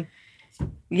anyway.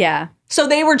 Yeah. So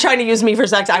they were trying to use me for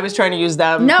sex. I was trying to use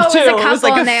them. No, it was too. a couple, It was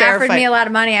like and they offered fight. me a lot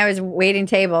of money. I was waiting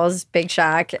tables, big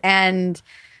shock. And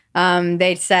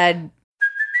they said,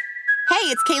 Hey,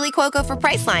 it's Kaylee Cuoco for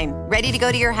Priceline. Ready to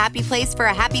go to your happy place for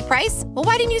a happy price? Well,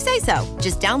 why didn't you say so?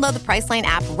 Just download the Priceline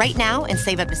app right now and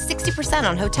save up to 60%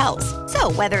 on hotels.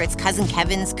 So whether it's Cousin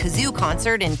Kevin's Kazoo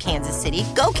Concert in Kansas City,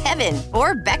 go Kevin,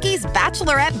 or Becky's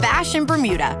Bachelorette Bash in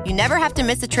Bermuda, you never have to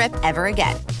miss a trip ever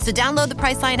again. So download the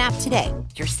Priceline app today.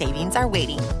 Your savings are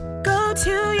waiting. Go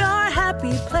to your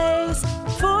happy place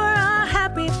for a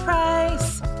happy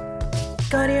price.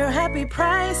 Go to your happy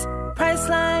price,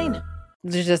 Priceline.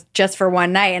 just for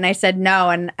one night. And I said no.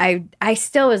 And I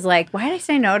still was like, why did I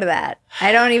say no to that?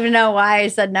 I don't even know why I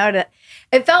said no to it.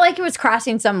 It felt like it was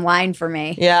crossing some line for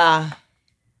me. Yeah.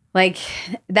 Like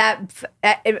that,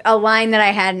 a line that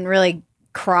I hadn't really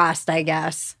crossed, I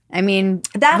guess. I mean,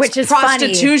 that's which is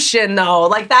prostitution, funny. though.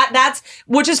 Like that's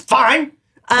which is fine.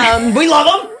 We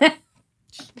love them.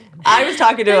 I was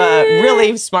talking to a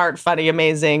really smart, funny,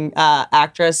 amazing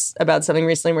actress about something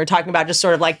recently. We were talking about just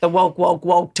sort of like the woke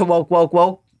to woke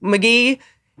McGee.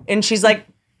 And she's like,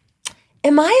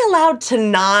 am I allowed to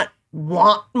not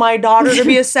want my daughter to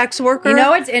be a sex worker? You know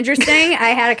what's interesting? I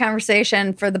had a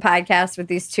conversation for the podcast with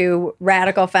these two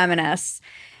radical feminists,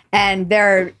 and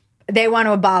they want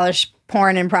to abolish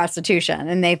porn and prostitution,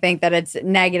 and they think that it's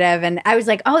negative. And I was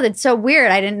like, oh, that's so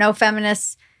weird. I didn't know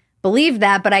feminists believe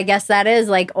that, but I guess that is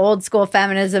like old school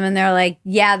feminism. And they're like,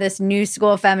 yeah, this new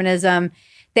school feminism.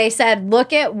 They said,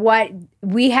 look at what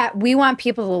we want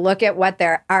people to look at what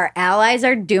our allies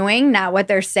are doing, not what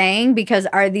they're saying, because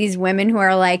are these women who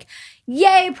are like,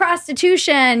 yay,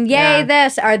 prostitution, yay,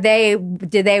 this,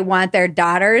 do they want their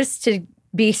daughters to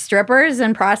be strippers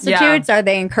and prostitutes? Yeah. Are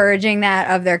they encouraging that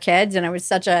of their kids? And it was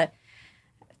such I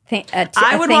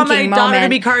would want my daughter to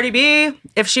be Cardi B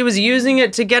if she was using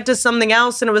it to get to something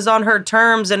else and it was on her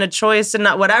terms and a choice and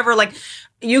not whatever. Like,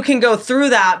 you can go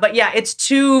through that, but yeah, it's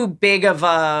too big of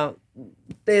a.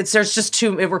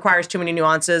 It requires too many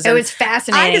nuances. It was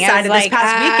fascinating. I decided this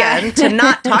past weekend to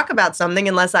not talk about something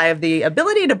unless I have the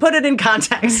ability to put it in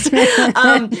context. But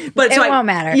it won't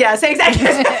matter. Yes, exactly.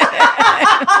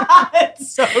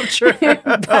 It's so true.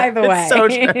 By the way. It's so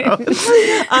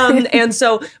true. And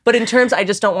so, but in terms, I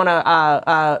just don't want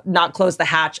to not close the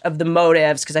hatch of the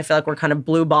motives because I feel like we're kind of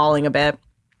blue balling a bit.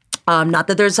 Not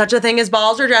that there's such a thing as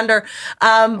balls or gender.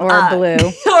 Or blue.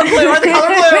 Or blue, or the color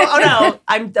blue. Oh no,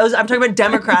 I'm talking about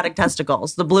democratic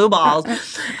testicles, the blue balls.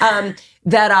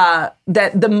 That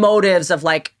the motives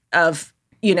of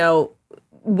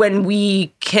when we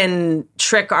can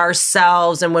trick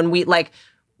ourselves and when we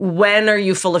when are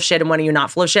you full of shit and when are you not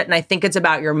full of shit? And I think it's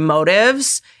about your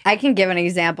motives. I can give an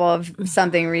example of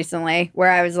something recently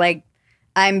where I was like,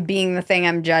 I'm being the thing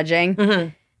I'm judging. Mm-hmm.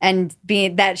 And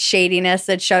being that shadiness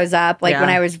that shows up, when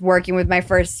I was working with my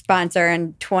first sponsor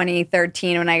in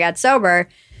 2013 when I got sober,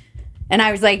 and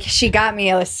I was like, she got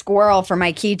me a squirrel for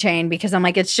my keychain because I'm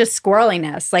like, it's just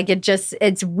squirreliness. Like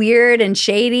it's weird and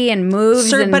shady and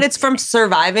moves. But it's from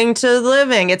surviving to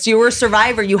living. You were a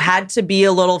survivor. You had to be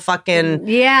a little fucking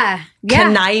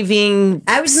conniving.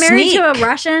 I was married to a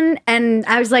Russian, and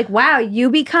I was like, wow,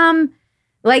 you become.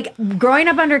 Like, growing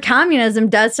up under communism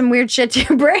does some weird shit to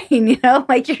your brain,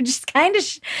 Like, you're just kind of...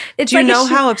 Do you know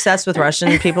how obsessed with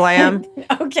Russian people I am?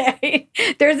 Okay.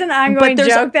 There's an ongoing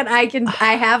joke that I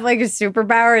have, like, a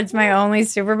superpower. It's my only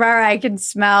superpower. I can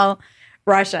smell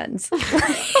Russians.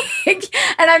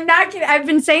 And I'm not kidding. I've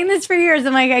been saying this for years.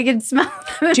 I'm like, I can smell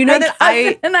them. Do you know that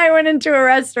And I went into a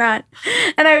restaurant,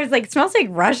 and I was like, it smells like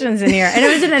Russians in here. And it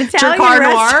was an Italian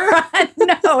restaurant.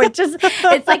 No,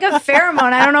 it's like a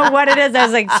pheromone. I don't know what it is. I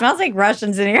was like, it smells like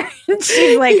Russians in here. And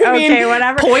she's like, okay,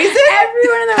 whatever. Poison?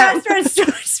 Everyone in the restaurant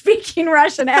started speaking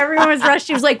Russian. Everyone was Russian.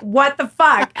 She was like, what the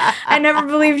fuck? I never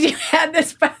believed you had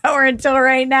this power until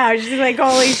right now. She's like,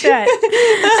 holy shit.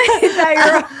 I thought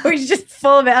you were always just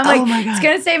full of it. I'm like, it's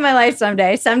going to save my my life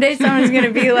someday. Someday someone's going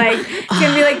to be like, it's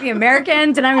going to be like the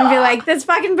Americans, and I'm going to be like, this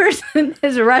fucking person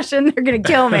is Russian. They're going to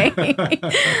kill me.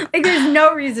 Like, there's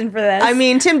no reason for this. I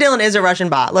mean, Tim Dillon is a Russian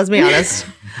bot. Let's be honest.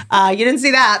 You didn't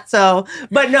see that. So,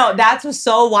 but no, that's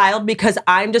so wild because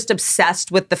I'm just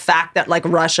obsessed with the fact that like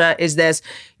Russia is this,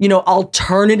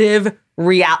 alternative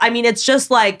reality. I mean, it's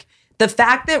just like, the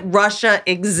fact that Russia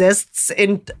exists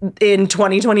in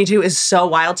 2022 is so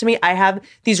wild to me. I have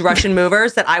these Russian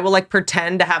movers that I will like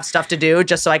pretend to have stuff to do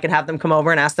just so I can have them come over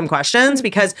and ask them questions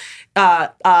because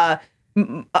I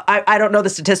don't know the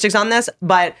statistics on this,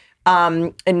 but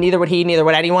and neither would he, neither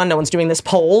would anyone. No one's doing this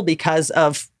poll because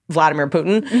of Vladimir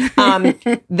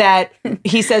Putin, that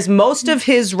he says most of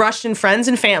his Russian friends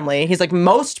and family, he's like,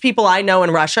 most people I know in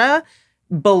Russia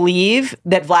believe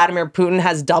that Vladimir Putin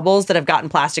has doubles that have gotten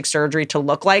plastic surgery to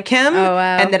look like him. Oh,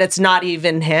 wow. And that it's not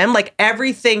even him. Like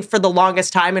everything for the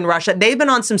longest time in Russia, they've been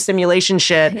on some simulation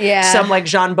shit. Yeah. Some like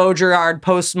Jean Baudrillard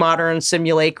postmodern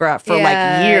simulacra for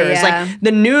like years. Yeah. Like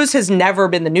the news has never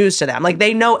been the news to them. Like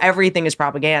they know everything is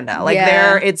propaganda. Like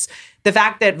it's the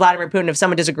fact that Vladimir Putin, if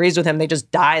someone disagrees with him, they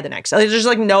just die the next day. There's just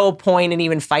like no point in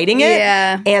even fighting it.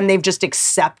 Yeah. And they've just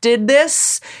accepted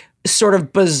this sort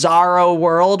of bizarro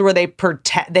world where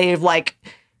they've like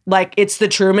it's the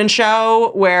Truman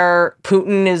Show where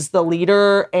Putin is the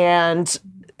leader and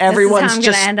everyone's I'm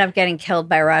going to end up getting killed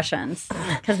by Russians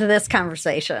because of this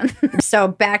conversation. So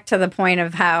back to the point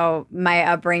of how my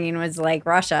upbringing was like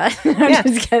Russia.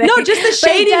 Just kidding. No, just the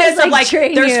shadiness of like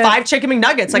there's 5 chicken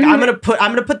McNuggets. Like I'm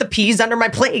gonna put the peas under my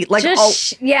plate. Like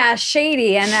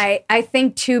shady. And I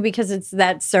think too because it's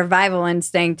that survival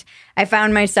instinct. I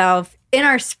found myself in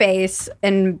our space,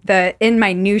 in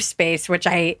my new space, which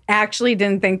I actually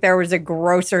didn't think there was a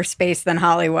grosser space than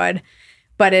Hollywood,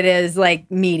 but it is like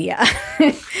media.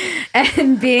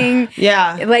 And being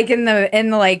like in the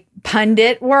like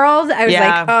pundit world, I was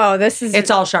like, oh,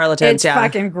 it's all charlatans. It's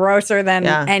fucking grosser than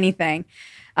anything.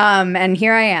 And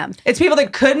here I am. It's people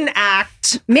that couldn't act.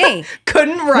 Me.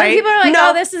 Couldn't write. When people are like,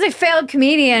 oh, this is a failed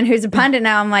comedian who's a pundit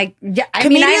now. I'm like, I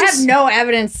mean, I have no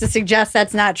evidence to suggest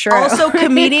that's not true. Also,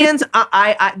 comedians,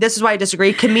 I this is why I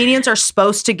disagree. Comedians are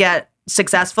supposed to get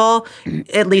successful,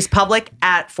 at least public,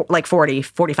 at like 40,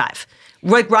 45.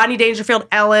 Like Rodney Dangerfield,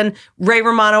 Ellen, Ray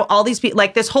Romano, all these people,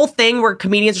 like this whole thing where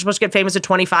comedians are supposed to get famous at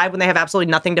 25 when they have absolutely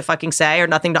nothing to fucking say or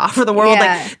nothing to offer the world.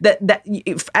 Like that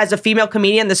as a female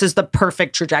comedian, this is the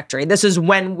perfect trajectory. This is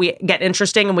when we get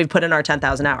interesting and we've put in our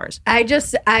 10,000 hours.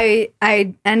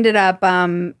 I ended up,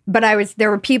 but there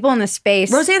were people in the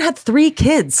space. Roseanne had 3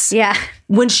 kids. Yeah.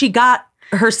 When she got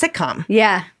her sitcom.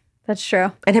 Yeah. That's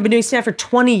true. And had been doing stand-up for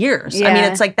 20 years. Yeah. I mean,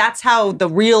 it's like, that's how the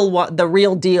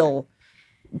real deal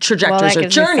trajectories or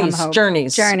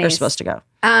journeys are supposed to go.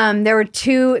 There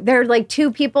were like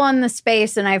 2 people in the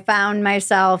space, and I found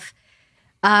myself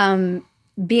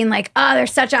being like, oh, they're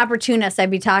such opportunists.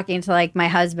 I'd be talking to like my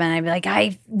husband. I'd be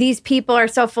like, these people are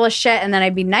so full of shit. And then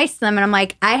I'd be nice to them. And I'm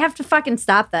like, I have to fucking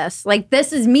stop this. Like,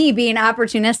 this is me being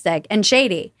opportunistic and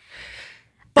shady.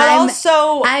 But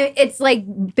it's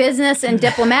like business and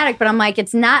diplomatic, but I'm like,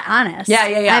 it's not honest.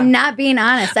 Yeah. I'm not being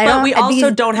honest. But we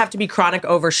also don't have to be chronic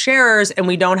oversharers, and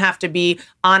we don't have to be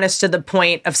honest to the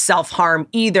point of self-harm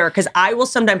either, because I will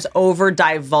sometimes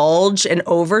over-divulge and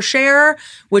overshare,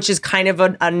 which is kind of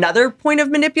another point of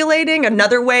manipulating,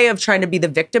 another way of trying to be the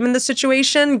victim in the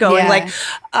situation, going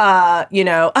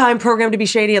I'm programmed to be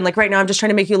shady, and like right now I'm just trying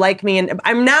to make you like me, and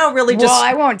I'm now really just... Well,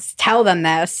 I won't tell them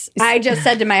this. I just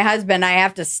said to my husband, I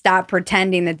have to stop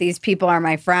pretending that these people are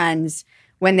my friends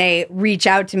when they reach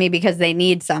out to me because they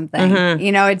need something.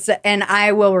 Mm-hmm. And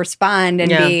I will respond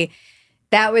and it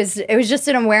was just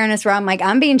an awareness where I'm like,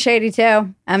 I'm being shady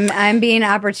too. I'm being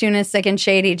opportunistic and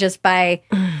shady just by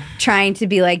trying to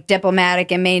be like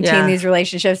diplomatic and maintain these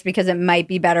relationships because it might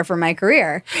be better for my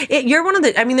career. You're one of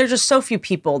the, I mean, there's just so few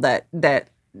people that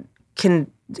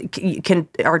can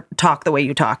talk the way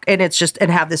you talk. And it's just, and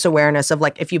have this awareness of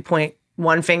like, if you point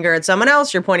one finger at someone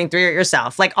else, you're pointing 3 at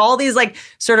yourself. Like all these like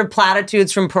sort of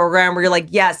platitudes from program where you're like,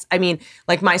 yes, I mean,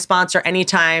 like my sponsor,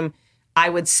 anytime I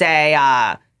would say,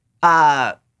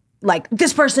 like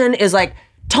this person is like,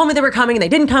 told me they were coming and they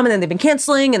didn't come and then they've been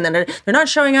canceling and then they're not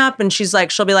showing up. And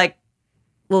she'll be like,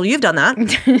 well, you've done that.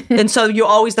 And so you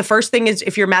always, the first thing is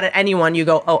if you're mad at anyone, you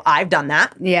go, oh, I've done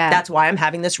that. Yeah. That's why I'm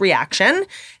having this reaction.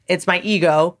 It's my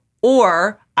ego.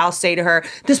 Or I'll say to her,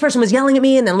 this person was yelling at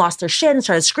me and then lost their shit and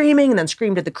started screaming and then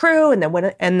screamed at the crew. And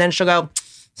then she'll go,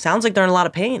 sounds like they're in a lot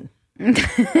of pain. And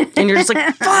you're just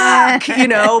like, fuck,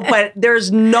 but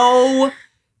there's no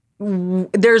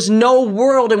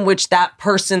world in which that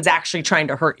person's actually trying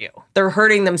to hurt you. They're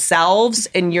hurting themselves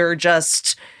and you're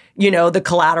just, the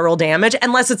collateral damage,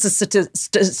 unless it's a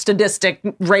sadistic,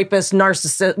 rapist,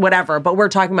 narcissist, whatever. But we're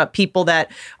talking about people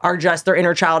that are just, their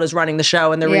inner child is running the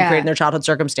show and they're recreating their childhood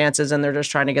circumstances and they're just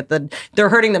trying to they're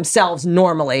hurting themselves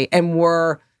normally. And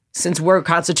since we're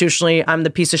constitutionally, I'm the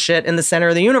piece of shit in the center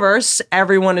of the universe,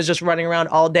 everyone is just running around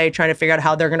all day trying to figure out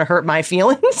how they're going to hurt my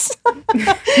feelings.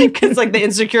 Because like the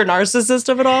insecure narcissist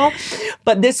of it all.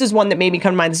 But this is one that made me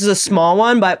come to mind. This is a small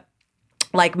one, but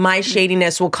like my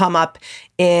shadiness will come up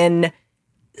in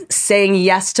saying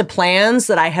yes to plans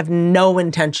that I have no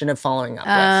intention of following up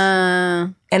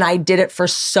with. And I did it for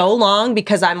so long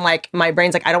because I'm like, my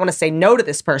brain's like, I don't want to say no to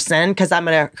this person because I'm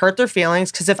going to hurt their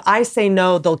feelings. Because if I say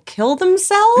no, they'll kill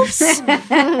themselves.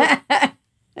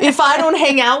 If I don't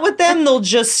hang out with them, they'll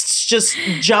just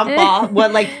jump off.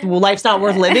 Life's not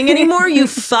worth living anymore, you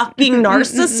fucking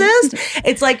narcissist.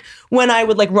 It's like when I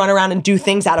would like run around and do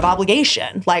things out of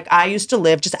obligation. Like I used to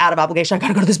live just out of obligation. I got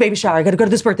to go to this baby shower. I got to go to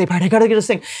this birthday party. I got to get this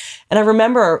thing. And I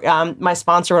remember my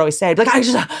sponsor would always say, like,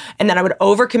 and then I would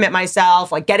overcommit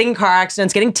myself, like getting in car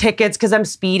accidents, getting tickets because I'm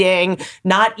speeding,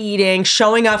 not eating,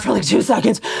 showing up for like 2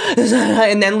 seconds,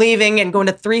 and then leaving and going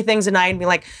to 3 things a night and be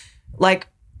like,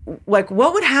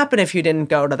 what would happen if you didn't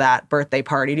go to that birthday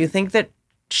party? Do you think that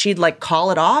she'd like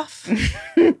call it off?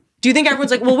 Do you think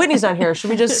everyone's like, well, Whitney's not here. Should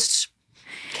we just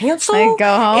cancel? Like,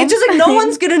 go home? It's just like no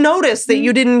one's going to notice that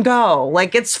you didn't go.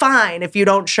 Like it's fine if you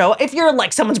don't show. If you're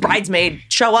like someone's bridesmaid,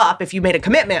 show up if you made a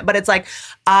commitment. But it's like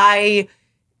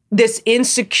this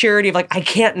insecurity of like, I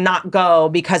can't not go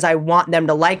because I want them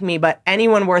to like me. But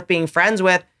anyone worth being friends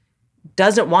with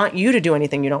doesn't want you to do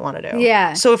anything you don't want to do.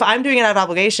 Yeah. So if I'm doing it out of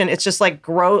obligation, it's just like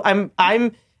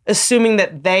I'm assuming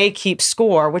that they keep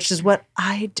score, which is what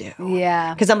I do.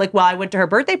 Yeah. Because I'm like, well, I went to her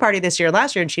birthday party this year,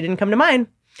 last year, and she didn't come to mine.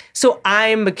 So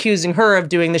I'm accusing her of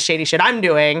doing the shady shit I'm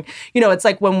doing. It's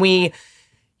like when we,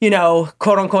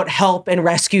 quote unquote, help and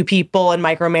rescue people and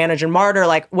micromanage and martyr,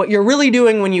 like what you're really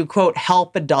doing when you quote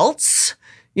help adults,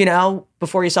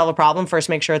 before you solve a problem, first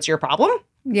make sure it's your problem.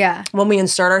 Yeah. When we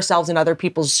insert ourselves in other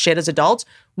people's shit as adults,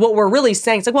 what we're really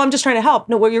saying is like, well, I'm just trying to help.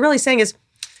 No, what you're really saying is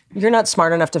you're not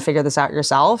smart enough to figure this out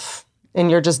yourself and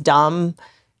you're just dumb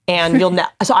and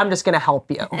so I'm just going to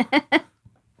help you.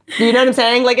 You know what I'm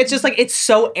saying? Like, it's just like, it's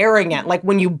so arrogant. Like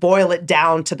when you boil it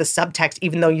down to the subtext,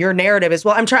 even though your narrative is,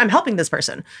 well, I'm helping this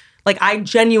person. Like I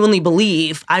genuinely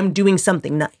believe I'm doing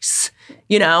something nice,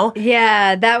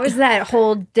 Yeah. That was that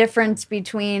whole difference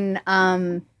between,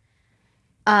 oh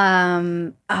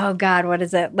God, what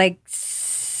is it? Like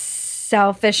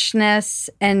selfishness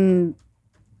and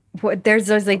there's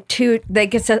those like two,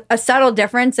 like it's a subtle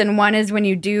difference. And one is when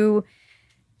you do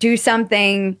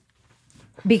something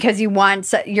because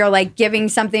you're like giving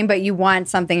something, but you want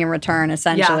something in return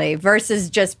essentially versus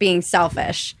just being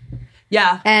selfish.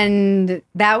 Yeah. And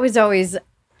that was always,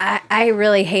 I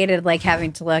really hated like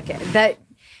having to look at that,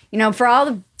 for all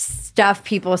the stuff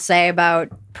people say about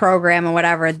program and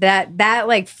whatever, that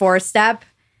like 4-step,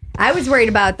 I was worried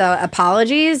about the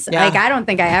apologies. Yeah. Like I don't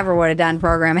think I ever would have done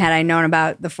program had I known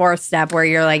about the 4th step where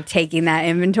you're like taking that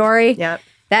inventory. Yep.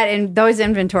 Those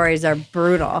inventories are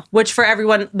brutal. Which for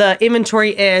everyone, the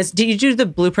inventory is, did you do the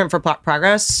blueprint for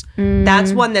progress?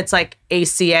 That's one that's like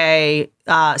ACA,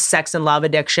 sex and love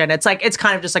addiction. It's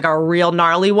kind of just like a real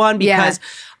gnarly one because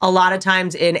a lot of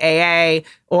times in AA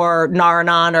or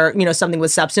Nar-Anon or, something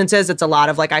with substances, it's a lot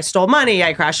of like, I stole money,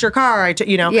 I crashed your car,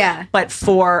 Yeah. But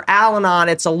for Al-Anon,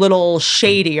 it's a little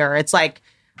shadier. It's like,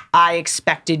 I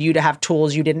expected you to have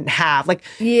tools you didn't have. Like,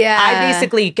 I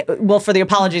basically, for the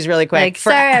apologies really quick. Like,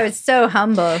 sorry, I was so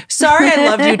humble. Sorry, I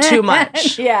loved you too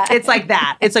much. Yeah. It's like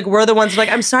that. It's like, we're the ones like,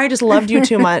 I'm sorry, I just loved you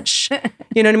too much.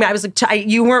 You know what I mean? I was like,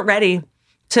 you weren't ready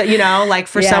to, like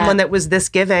for someone that was this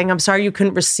giving. I'm sorry you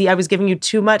couldn't receive, I was giving you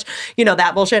too much,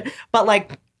 that bullshit. But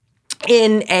like,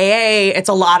 in AA, it's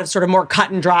a lot of sort of more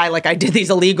cut and dry. Like I did these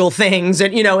illegal things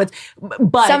and,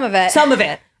 but some of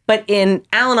it. But in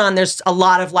Al-Anon, there's a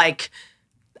lot of like,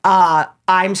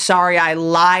 I'm sorry, I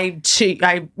lied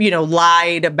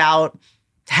about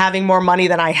having more money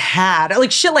than I had.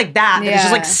 Like shit like that. It's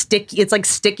just like sticky. It's like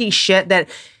sticky shit that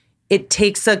it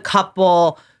takes a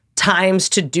couple times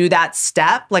to do that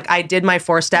step. Like I did my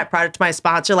 4-step product to my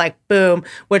sponsor, like boom,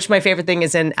 which my favorite thing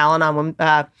is in Al-Anon,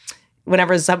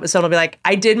 whenever someone will be like,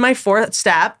 I did my 4th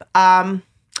step.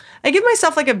 I give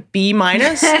myself like a B-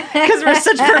 because we're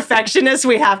such perfectionists.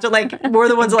 We have to like, we're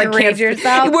the ones that like grade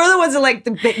yourself. We're the ones that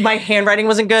like, my handwriting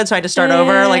wasn't good. So I had to start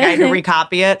over. Like I had to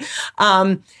recopy it.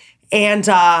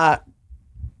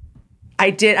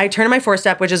 I turned my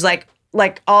 4-step, which is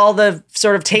like all the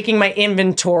sort of taking my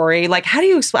inventory. Like, how do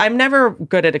you explain? I'm never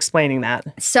good at explaining that.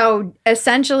 So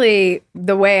essentially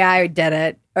the way I did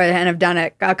it and have done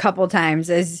it a couple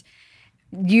times is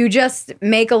you just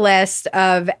make a list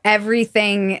of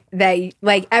everything that,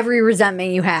 like, every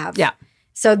resentment you have. Yeah.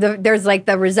 So there's like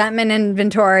the resentment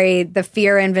inventory, the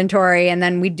fear inventory, and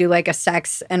then we do like a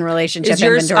sex and relationship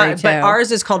inventory too. But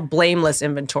ours is called blameless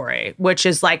inventory, which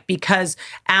is like because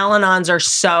Al-Anons are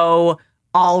so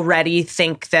already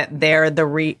think that they're the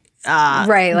right,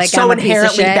 like so I'm a piece of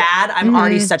inherently shit. bad. I'm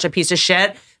already such a piece of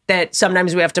shit that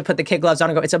sometimes we have to put the kid gloves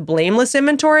on and go, it's a blameless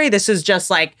inventory. This is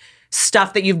just like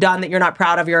stuff that you've done that you're not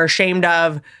proud of, you're ashamed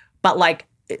of, but like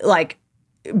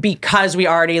because we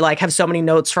already like have so many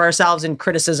notes for ourselves and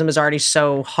criticism is already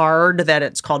so hard that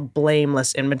it's called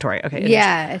blameless inventory. Okay.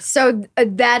 Yeah. So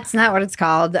that's not what it's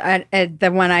called.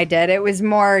 The one I did, it was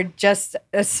more just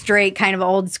a straight kind of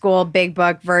old school big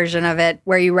book version of it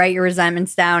where you write your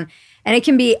resentments down, and it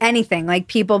can be anything, like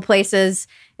people, places.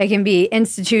 It can be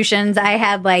institutions. I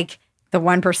had like the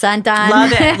 1% on.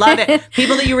 Love it.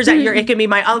 People that you resent. It can be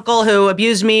my uncle who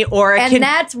abused me, or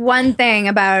that's one thing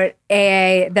about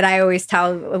AA that I always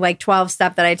tell, like 12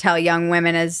 step that I tell young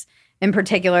women is, in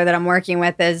particular, that I'm working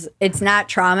with, is it's not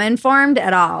trauma informed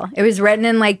at all. It was written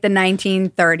in like the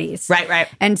 1930s. Right.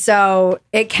 And so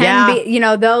it can be,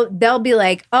 they'll be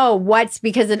like, oh,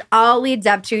 because it all leads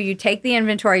up to, you take the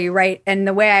inventory, you write, and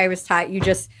the way I was taught, you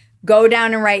just go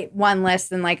down and write one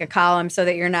list in like a column so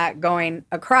that you're not going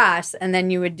across. And then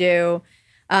you would do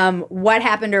what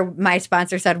happened, or my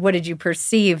sponsor said, what did you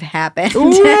perceive happened?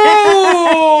 Which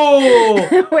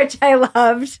I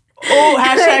loved. Oh,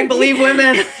 hashtag believe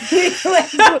women.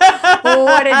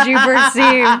 What did you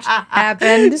perceive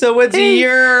happened? So what's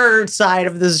your side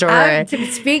of the story?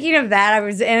 Speaking of that, I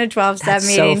was in a 12-step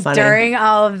meeting during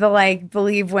all of the like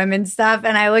believe women stuff.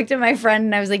 And I looked at my friend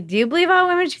and I was like, do you believe all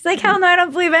women? She's like, hell no, I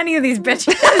don't believe any of these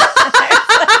bitches.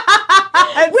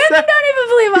 Women don't even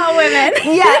believe all women.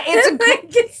 Yeah,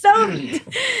 it's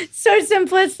so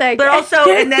simplistic. But also,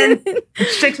 and then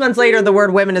 6 months later, the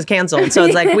word women is canceled. So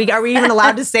it's like, are we even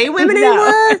allowed to say women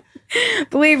anymore?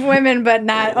 Believe women, but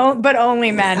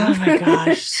only men. Oh my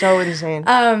gosh, so insane.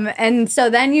 And so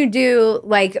then you do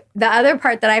like the other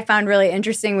part that I found really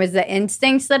interesting was the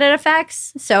instincts that it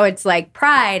affects. So it's like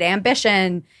pride,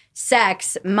 ambition,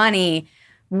 sex, money.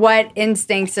 What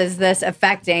instincts is this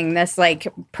affecting, this like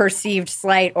perceived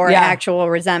slight or actual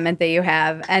resentment that you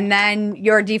have? And then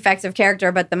your defects of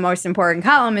character, but the most important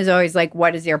column is always like,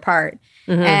 what is your part?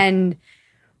 Mm-hmm. And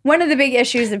one of the big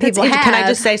issues that people have... Can I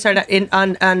just say,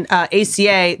 on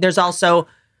ACA, there's also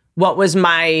what was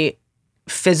my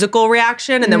physical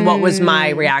reaction and then what was my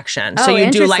reaction. So you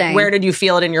do like, where did you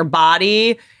feel it in your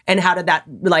body? And how did that,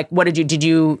 like, what did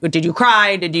you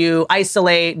cry? Did you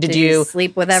isolate? Did you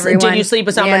sleep with everyone? Did you sleep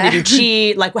with someone? Yeah. Did you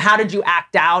cheat? Like, how did you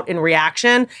act out in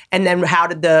reaction? And then how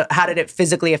did it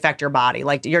physically affect your body?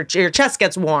 Like your chest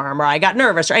gets warm, or I got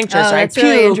nervous or anxious, or I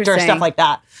puked, or stuff like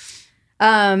that.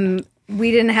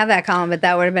 We didn't have that column, but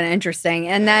that would have been interesting.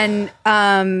 And then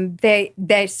the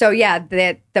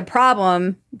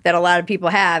problem that a lot of people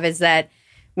have is that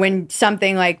when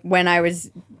something like when I was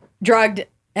drugged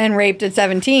and raped at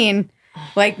 17,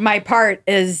 like my part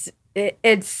is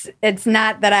it's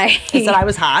not that it's that I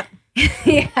was hot.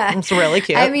 Yeah, it's really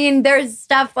cute. I mean, there's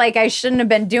stuff like I shouldn't have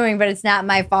been doing, but it's not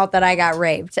my fault that I got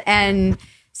raped. And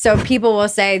so people will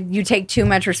say you take too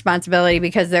much responsibility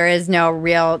because there is no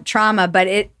real trauma. But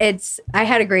it's I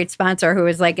had a great sponsor who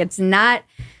was like, it's not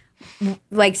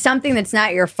like something that's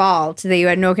not your fault that you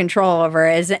had no control over.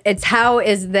 It's how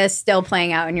is this still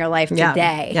playing out in your life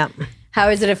today? Yeah. How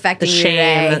is it affecting you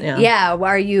today? Yeah.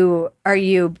 Are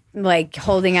you like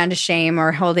holding on to shame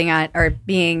or holding on or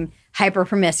being hyper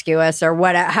promiscuous or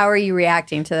what? How are you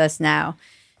reacting to this now?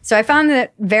 So I found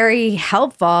that very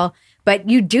helpful. But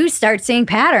you do start seeing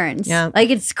patterns. Yeah.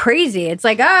 Like, it's crazy. It's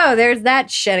like, oh, there's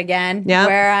that shit again. Yeah.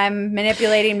 Where I'm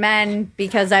manipulating men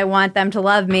because I want them to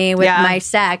love me with my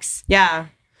sex. Yeah.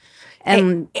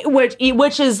 And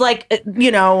which is like,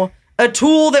 a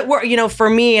tool that for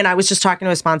me, and I was just talking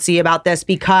to a sponsee about this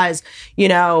because,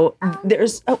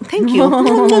 there's, thank you.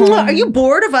 Are you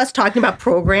bored of us talking about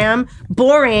program?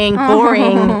 Boring.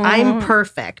 I'm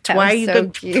perfect. Why are you so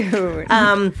cute?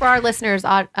 For our listeners,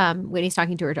 Whitney's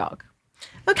talking to her dog.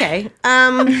 Okay.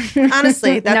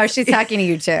 Honestly, no, she's talking to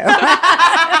you too. They're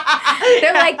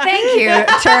like, thank you.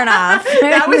 Turn off.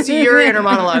 That was your inner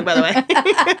monologue, by the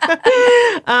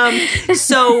way.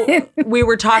 So we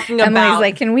were talking about. Emily's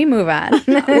like, can we move on?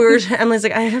 Emily's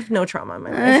like, I have no trauma in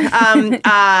my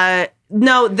life.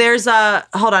 No, there's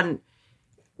hold on.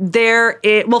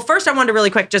 Well, first I wanted to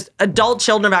really quick, just adult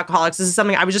children of alcoholics. This is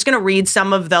something I was just going to read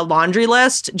some of the laundry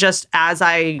list just as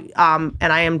and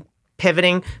I am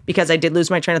pivoting because I did lose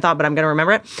my train of thought, but I'm going to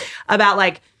remember it, about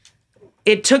like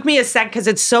it took me a sec because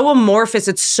it's so amorphous.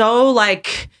 It's so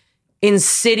like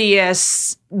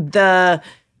insidious, a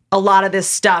lot of this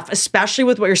stuff, especially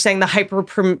with what you're saying, the hyper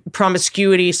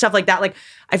promiscuity, stuff like that. Like,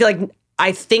 I feel like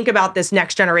I think about this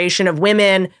next generation of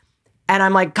women and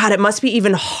I'm like, God, it must be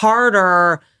even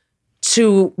harder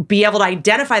to be able to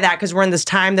identify that because we're in this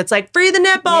time that's like free the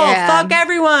nipple, fuck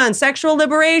everyone, sexual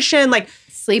liberation, like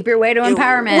sleep your way to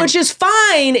empowerment. Which is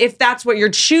fine if that's what you're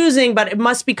choosing, but it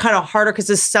must be kind of harder because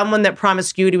as someone that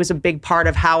promiscuity was a big part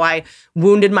of how I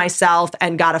wounded myself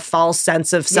and got a false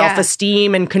sense of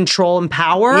self-esteem and control and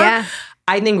power. Yeah.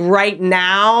 I think right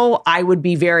now I would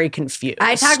be very confused.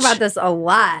 I talk about this a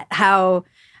lot, how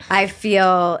I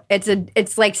feel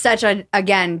it's like such a,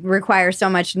 again, requires so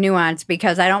much nuance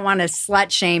because I don't want to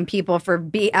slut shame people for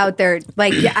be out there.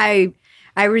 Like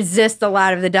I resist a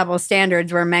lot of the double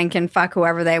standards where men can fuck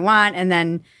whoever they want and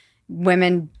then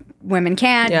women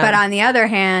can't. Yeah. But on the other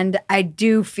hand, I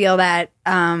do feel that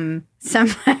I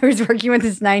was working with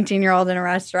this 19-year-old in a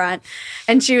restaurant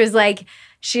and she was like,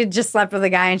 she had just slept with a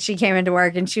guy and she came into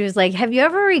work and she was like, have you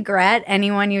ever regret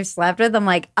anyone you've slept with? I'm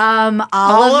like, all of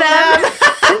them.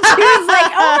 And she was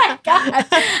like, oh my God.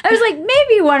 I was like,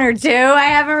 maybe one or two I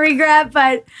haven't regret,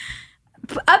 but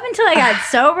up until I got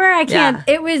sober, I can't.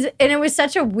 Yeah. It was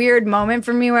such a weird moment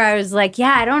for me where I was like,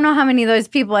 I don't know how many of those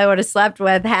people I would have slept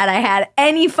with had I had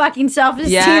any fucking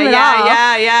self-esteem at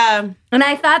all. Yeah. And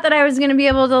I thought that I was going to be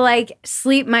able to like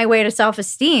sleep my way to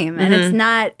self-esteem. And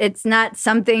it's not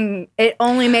something, it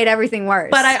only made everything worse.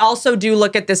 But I also do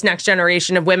look at this next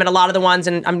generation of women, a lot of the ones,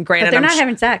 and I'm granted, but they're not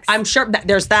having sex. I'm sure that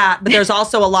there's that, but there's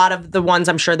also a lot of the ones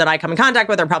I'm sure that I come in contact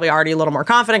with are probably already a little more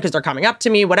confident because they're coming up to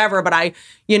me, whatever. But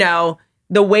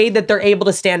the way that they're able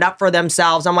to stand up for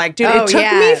themselves, I'm like, dude, it took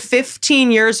me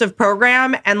 15 years of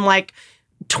program and like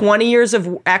 20 years of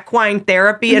equine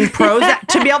therapy and Prozac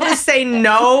to be able to say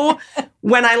no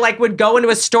when I like would go into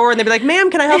a store and they'd be like, ma'am,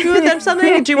 can I help you with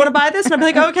something? Do you want to buy this? And I'd be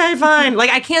like, okay, fine. Like,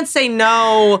 I can't say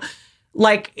no.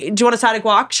 Like, do you want a side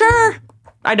guac? Sure.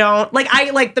 I don't. Like,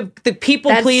 I like the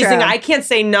people pleasing. True. I can't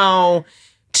say no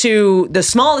to the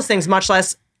smallest things, much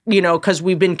less, because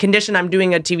we've been conditioned. I'm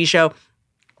doing a TV show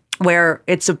where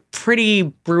it's a pretty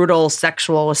brutal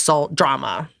sexual assault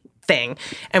drama thing.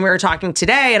 And we were talking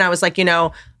today and I was like,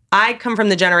 I come from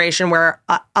the generation where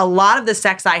a lot of the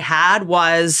sex I had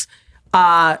was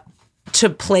to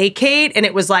placate. And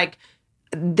it was like,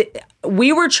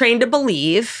 we were trained to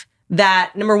believe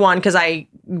that, number one, because I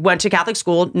went to Catholic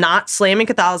school, not slamming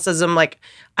Catholicism. Like,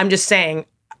 I'm just saying,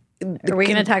 are we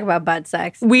going to talk about butt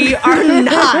sex? We are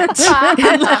not.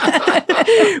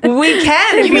 We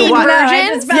can if you want.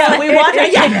 Virgins? Yeah, we want.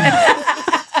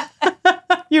 Yeah.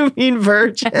 You mean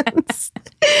virgins?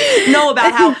 No,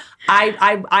 about how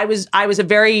I was a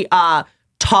very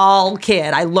tall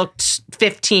kid. I looked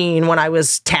 15 when I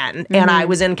was 10, and I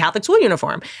was in Catholic school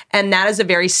uniform, and that is a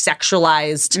very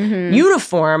sexualized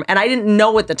uniform. And I didn't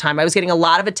know at the time. I was getting a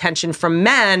lot of attention from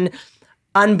men.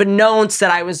 Unbeknownst that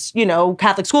I was,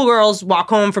 Catholic schoolgirls walk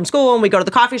home from school and we go to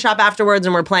the coffee shop afterwards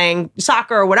and we're playing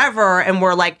soccer or whatever. And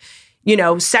we're like,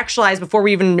 sexualized before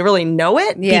we even really know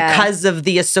it because of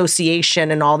the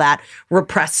association and all that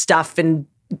repressed stuff and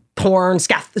porn.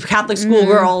 Catholic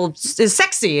schoolgirl is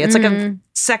sexy. It's like a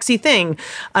sexy thing,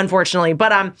 unfortunately.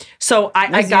 But so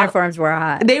I got uniforms were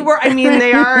hot. They were. I mean,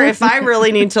 they are. If I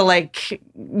really need to like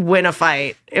win a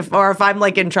fight, if I'm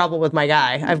like in trouble with my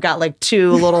guy, I've got like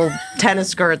 2 little tennis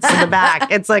skirts in the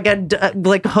back. It's like a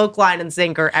like hook, line, and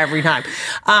sinker every time.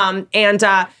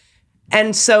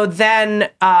 And so then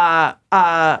why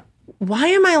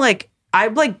am I like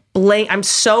I'm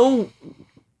so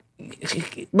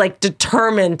like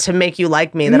determined to make you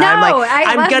like me that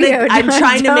I'm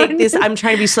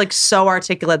trying to be like so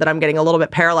articulate that I'm getting a little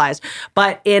bit paralyzed.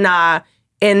 But in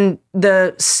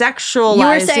the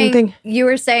sexualizing thing, you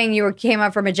were saying you came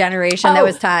up from a generation that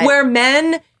was tied where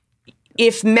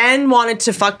if men wanted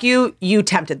to fuck you, you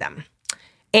tempted them,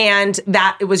 and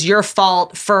that it was your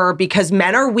fault because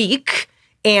men are weak.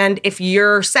 And if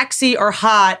you're sexy or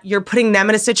hot, you're putting them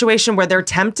in a situation where they're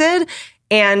tempted.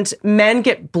 And men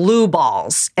get blue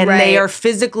balls and they are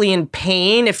physically in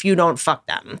pain if you don't fuck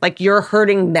them. Like, you're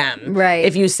hurting them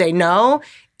if you say no.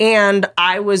 And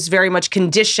I was very much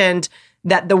conditioned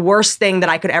that the worst thing that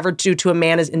I could ever do to a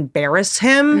man is embarrass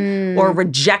him or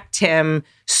reject him.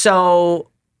 So,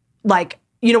 like,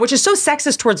 which is so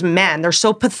sexist towards men. They're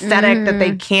so pathetic that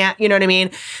they can't,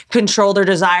 control their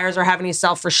desires or have any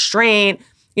self-restraint.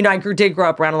 I did grow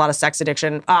up around a lot of sex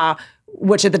addiction.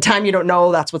 Which at the time you don't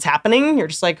know that's what's happening. You're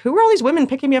just like, who are all these women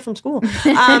picking me up from school?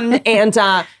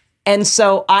 And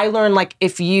so I learned, like,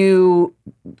 if you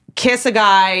kiss a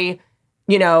guy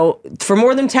for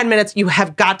more than 10 minutes, you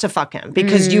have got to fuck him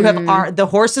because you have the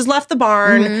horse has left the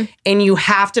barn and you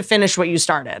have to finish what you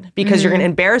started because you're going to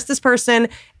embarrass this person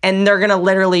and they're going to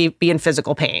literally be in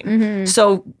physical pain.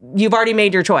 So you've already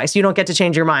made your choice. You don't get to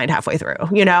change your mind halfway through,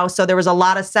 So there was a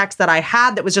lot of sex that I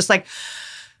had that was just like,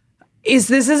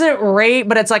 this isn't rape,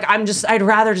 but it's like, I'd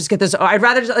rather just get this. I'd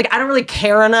rather just I don't really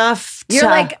care enough. You're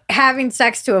like having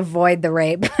sex to avoid the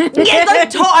rape. Yeah,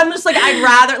 I'm just like, I'd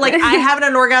rather, I haven't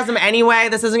had an orgasm anyway.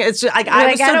 This isn't, it's just, I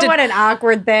don't want an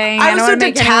awkward thing. I was so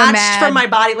detached from my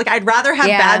body. I'd rather have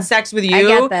bad sex with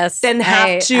you than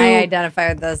have to. I identify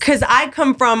with this. Because I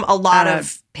come from a lot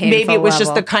of, maybe it was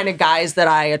just the kind of guys that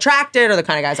I attracted or the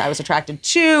kind of guys I was attracted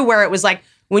to, where it was like,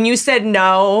 when you said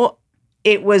no,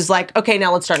 it was like, okay,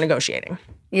 now let's start negotiating.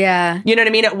 Yeah. You know what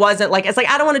I mean? It wasn't like, it's like,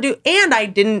 I don't want to do, and I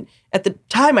didn't, at the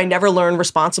time, I never learned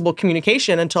responsible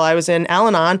communication until I was in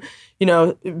Al-Anon,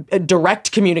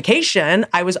 direct communication.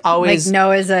 I was always. Like,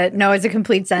 no is a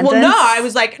complete sentence. Well, no, I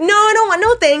was like, no, I don't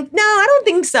want, no, I don't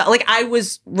think so. I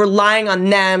was relying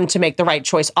on them to make the right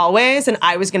choice always, and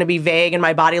I was going to be vague in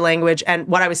my body language, and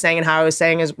what I was saying and how I was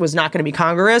saying was not going to be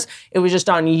congruous. It was just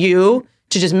on you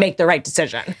to just make the right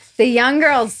decision. The young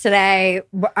girls today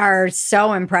are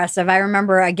so impressive. I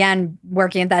remember, again,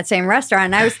 working at that same restaurant,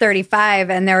 and I was 35,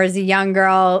 and there was a young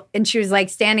girl, and she was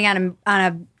standing on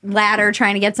a ladder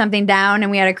trying to get something down, and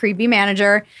we had a creepy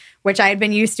manager, which I had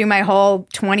been used to my whole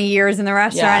 20 years in the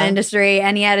restaurant industry,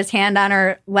 and he had his hand on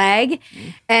her leg,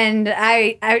 and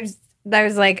I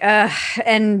was like, ugh,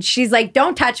 and she's like,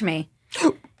 don't touch me.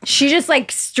 She just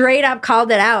straight up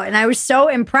called it out, and I was so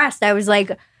impressed. I was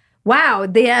like, wow,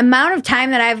 the amount of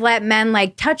time that I've let men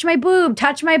touch my boob,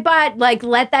 touch my butt,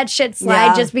 let that shit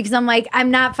slide just because I'm like, I'm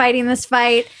not fighting this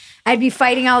fight. I'd be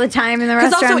fighting all the time in the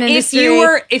restaurant industry.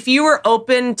 If you were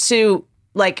open to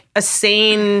a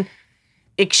sane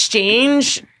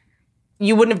exchange,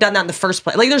 you wouldn't have done that in the first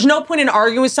place. There's no point in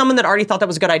arguing with someone that already thought that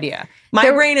was a good idea. My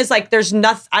brain is there's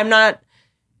nothing,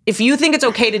 if you think it's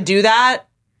okay to do that,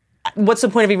 what's the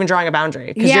point of even drawing a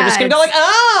boundary? Because you're just gonna go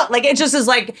it just is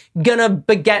gonna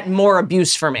beget more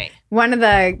abuse for me. One of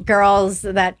the girls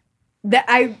that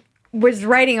I was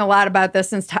writing a lot about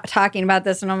this and talking about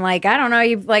this, and I'm like, I don't know,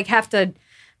 you have to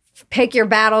pick your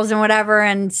battles and whatever.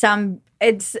 And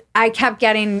I kept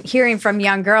hearing from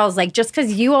young girls just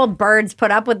because you old birds put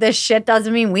up with this shit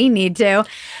doesn't mean we need to,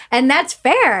 and that's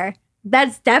fair.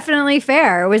 That's definitely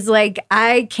fair. It was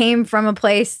I came from a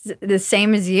place the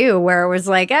same as you where it was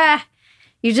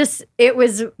it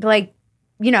was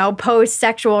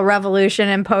post-sexual revolution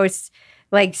and post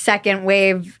second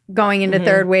wave going into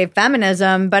third wave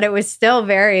feminism, but it was still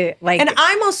very And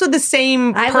I'm also the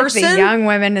same person. I look at young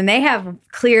women and they have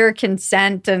clear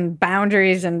consent and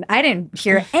boundaries, and I didn't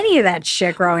hear any of that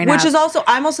shit growing up. Which is also,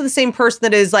 I'm also the same person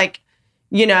that is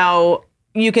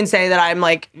you can say that I'm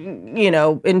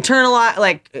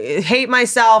internalize, hate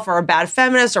myself or a bad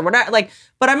feminist or whatever.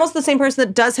 But I'm also the same person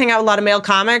that does hang out with a lot of male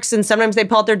comics, and sometimes they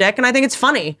pull out their dick, and I think it's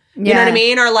funny. You know what I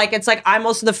mean? Or I'm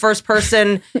also the first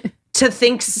person to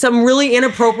think some really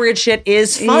inappropriate shit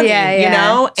is funny.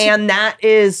 And that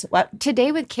is what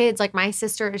today with kids. My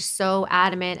sister is so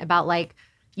adamant about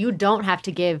you don't have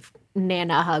to give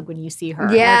Nana a hug when you see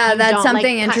her. Yeah, that's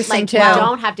something interesting too. You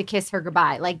don't have to kiss her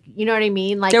goodbye. You know what I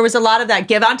mean? There was a lot of that.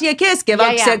 Give auntie a kiss. Come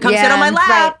sit on my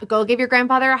lap. Right. Go give your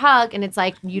grandfather a hug. And it's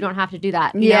you don't have to do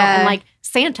that. You know? And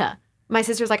Santa. My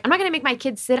sister's like, I'm not going to make my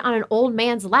kids sit on an old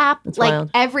man's lap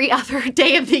wild. Every other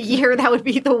day of the year. That would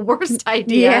be the worst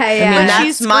idea. Yeah. I mean,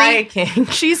 that's my king.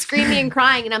 She's screaming and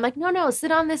crying. And I'm like, no, sit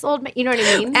on this old man. You know what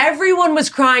I mean? Everyone was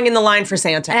crying in the line for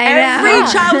Santa. Every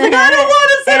child was I don't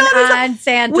want to sit on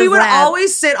Santa's We would lap.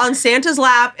 always sit on Santa's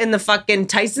lap in the fucking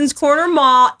Tyson's Corner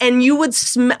Mall, and you would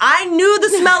I knew the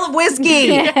smell of whiskey.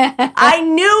 I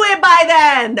knew it by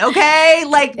then, okay?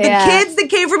 The kids that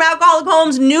came from alcoholic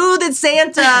homes knew that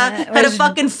Santa had a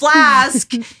fucking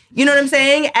flask. You know what I'm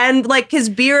saying? And his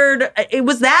beard, it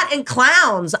was that and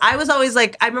clowns. I was always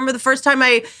I remember the first time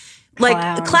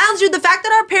clowns, dude, the fact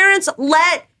that our parents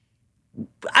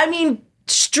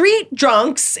street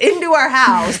drunks into our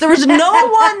house. There was no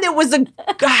one that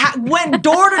went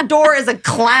door to door as a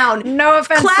clown. No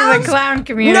offense to the clown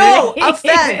community. No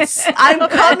offense. I'm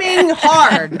coming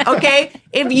hard, okay?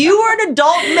 If you were an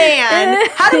adult man,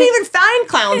 how did you even find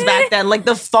clowns back then?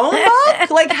 The phone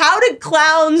book? How did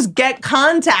clowns get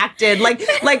contacted? Like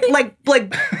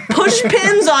push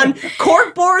pins on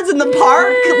cork boards in the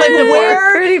park?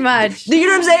 Where? Pretty much. You know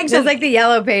what I'm saying? So it's the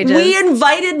Yellow Pages. We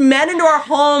invited men into our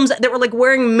homes that were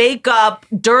wearing makeup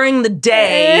during the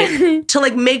day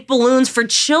to make balloons for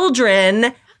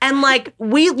children. And like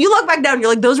you look back down, you're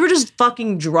like, those were just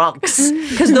fucking drunks.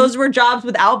 Because those were jobs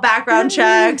without background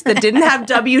checks that didn't have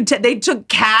W-10. They took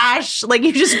cash. Like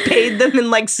you just paid them in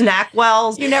like snack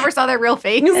wells. You never saw their real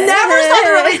face. You never saw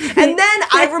their real face. And then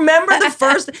I remember the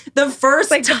first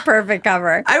like the perfect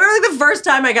cover. I remember like the first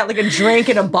time I got like a drink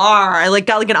in a bar. I like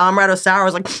got like an Amaretto sour. I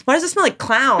was like, why does it smell like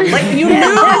clown? Like you knew.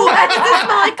 Why does it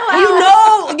smell like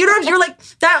clown? You're like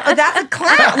that's a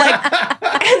clown. Like,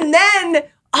 and then,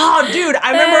 oh, dude,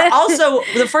 I remember also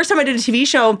the first time I did a TV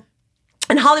show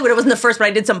in Hollywood. It wasn't the first, but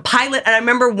I did some pilot, and I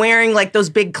remember wearing like those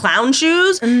big clown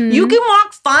shoes. Mm-hmm. You can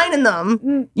walk fine in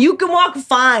them. You can walk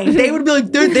fine. They would be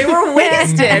like, dude, they were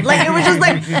wasted. Like it was just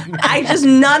like,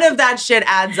 none of that shit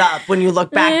adds up when you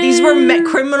look back. These were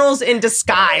criminals in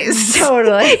disguise.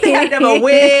 Totally. They had to have a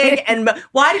wig, and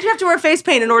why did you have to wear face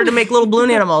paint in order to make little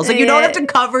balloon animals? Like you don't have to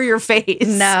cover your face.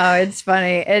 No, it's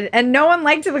funny, and no one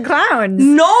liked the clowns.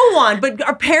 No one, but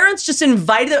our parents just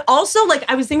invited them. Also, like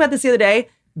I was thinking about this the other day.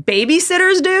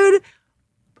 Babysitters, dude,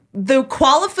 the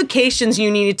qualifications you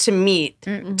needed to meet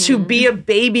to be a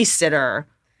babysitter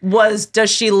was, does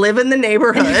she live in the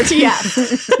neighborhood? Yeah.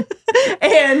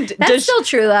 And that's still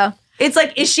true, though. It's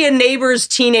like, is she a neighbor's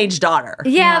teenage daughter?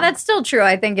 Yeah, that's still true.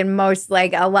 I think in most,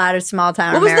 like a lot of small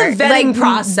town America. What was the vetting like,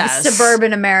 process?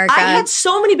 Suburban America. I had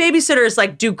so many babysitters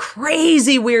like do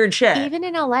crazy weird shit. Even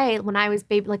in LA, when I was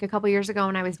like a couple years ago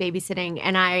when I was babysitting,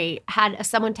 and I had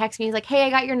someone text me, he's like, "Hey,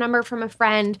 I got your number from a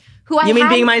friend who I." You mean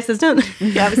being my assistant?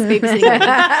 Yeah, I was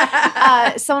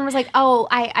babysitting. Someone was like, "Oh,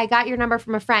 I got your number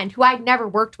from a friend who I'd never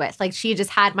worked with. Like she just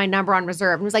had my number on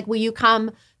reserve and was like, will you come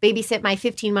babysit my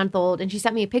 15-month-old?" And she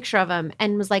sent me a picture of him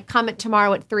and was like, "Come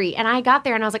tomorrow at 3." And I got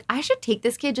there and I was like, I should take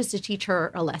this kid just to teach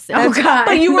her a lesson. Oh God!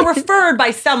 But you were referred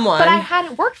by someone. But I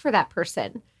hadn't worked for that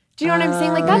person. Do you know what I'm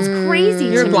saying? Like that's crazy.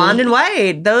 You're blonde and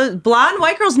white. Those blonde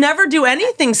white girls never do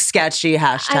anything sketchy.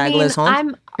 Hashtag Liz Holmes.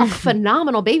 I'm a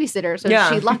phenomenal babysitter, so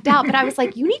she lucked out. But I was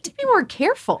like, you need to be more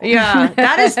careful. Yeah,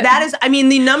 that is. I mean,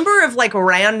 the number of like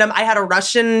random. I had a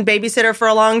Russian babysitter for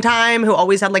a long time who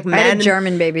always had like men. I had a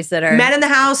German babysitter. Men in the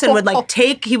house and would like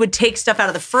he would take stuff out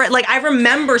of the fridge. Like I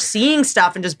remember seeing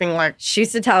stuff and just being like. She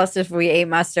used to tell us if we ate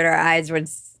mustard, our eyes would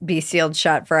be sealed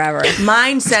shut forever.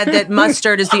 Mine said that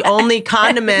mustard is the only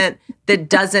condiment that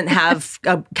doesn't have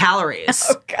calories.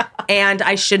 Oh, God. And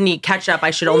I shouldn't eat ketchup.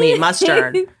 I should only eat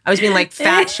mustard. I was being like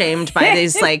fat shamed by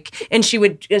these like, and she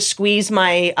would squeeze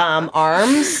my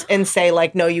arms and say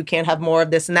like, no, you can't have more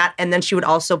of this and that. And then she would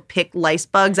also pick lice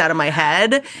bugs out of my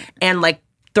head and like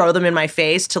throw them in my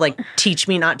face to like teach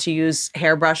me not to use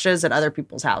hairbrushes at other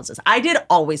people's houses. I did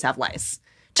always have lice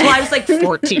till I was like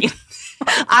 14.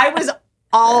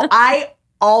 I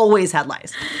always had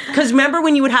lice. Because remember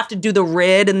when you would have to do the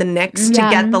rid and the nicks to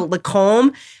get the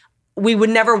comb? We would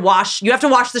never wash. You have to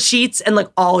wash the sheets and like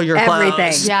all your clothes.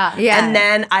 Everything. Yeah. And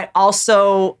then I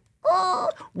also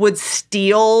would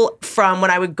steal from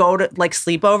when I would go to like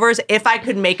sleepovers. If I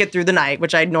could make it through the night,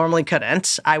 which I normally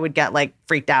couldn't, I would get like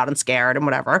freaked out and scared and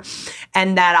whatever.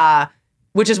 And that,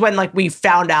 which is when like we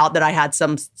found out that I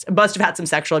must have had some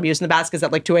sexual abuse in the past, because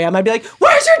at like 2 a.m. I'd be like,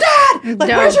 "Where's your dad? Like,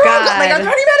 where's your uncle? Like, are there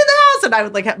any men in the house?" And I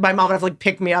would like, my mom would have to like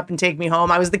pick me up and take me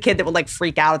home. I was the kid that would like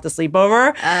freak out at the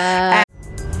sleepover.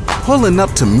 Pulling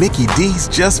up to Mickey D's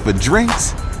just for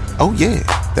drinks? Oh yeah,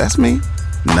 that's me.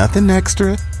 Nothing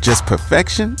extra, just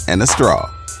perfection and a straw.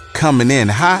 Coming in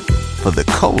hot for the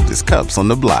coldest cups on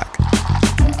the block.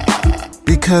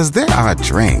 Because there are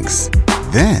drinks.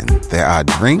 Then there are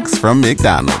drinks from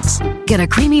McDonald's. Get a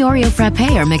creamy Oreo frappe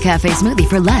or McCafe smoothie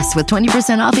for less with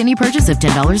 20% off any purchase of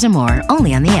 $10 or more.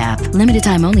 Only on the app. Limited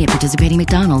time only at participating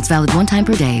McDonald's. Valid one time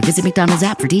per day. Visit McDonald's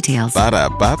app for details.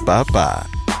 Ba-da-ba-ba-ba.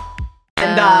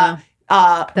 And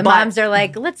the moms are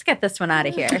like, let's get this one out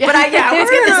of here. But let's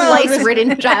get this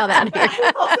lice-ridden child out of here.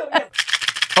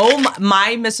 Oh,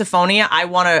 my misophonia!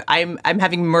 I'm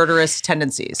having murderous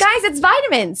tendencies. Guys, it's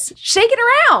vitamins. Shake it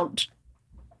around.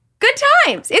 Good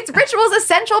times. It's Ritual's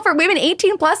Essential for Women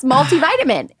 18 Plus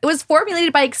multivitamin. It was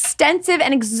formulated by extensive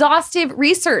and exhaustive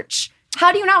research.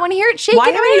 How do you not want to hear it? Shake it around.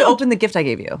 Why haven't you opened the gift I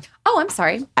gave you? Oh, I'm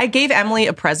sorry. I gave Emily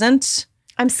a present.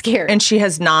 I'm scared. And she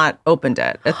has not opened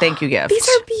it. A thank you gift. These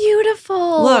are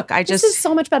beautiful. Look, This is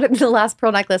so much better than the last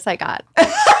pearl necklace I got.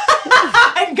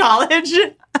 In college?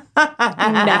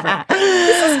 Never.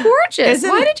 This is gorgeous.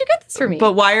 Why did you get this for me?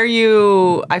 But why are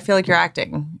you... I feel like you're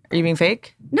acting. Are you being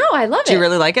fake? No, I love it. Do you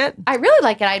really like it? I really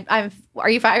like it. Are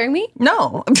you firing me?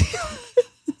 No.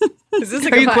 Is this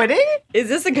Are you quitting? Is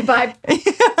this a goodbye? Is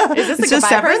this a goodbye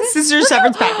severance? This is your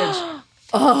severance package.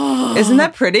 Oh. Isn't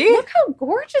that pretty? Look how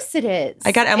gorgeous it is.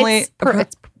 I got Emily...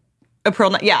 It's A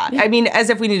pearl necklace. Yeah. I mean, as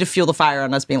if we need to fuel the fire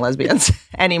on us being lesbians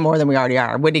any more than we already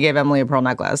are. Whitney gave Emily a pearl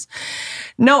necklace.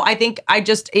 No, I think I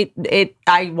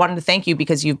wanted to thank you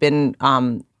because you've been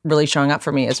really showing up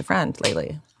for me as a friend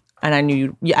lately. And I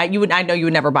knew I know you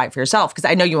would never buy it for yourself because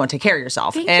I know you want to take care of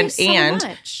yourself. Thank you so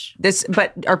much.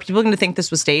 But are people going to think this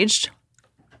was staged?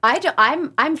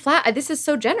 I'm flat. This is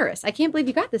so generous. I can't believe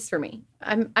you got this for me.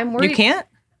 I'm worried. You can't?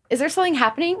 Is there something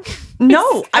happening?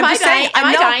 No. Am I dying? Am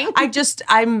I dying?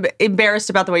 I'm embarrassed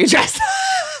about the way you dress.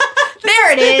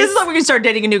 There it is. This is like when you start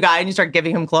dating a new guy and you start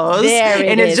giving him clothes. There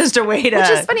it is. It's is. just a way to... Which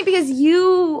is funny because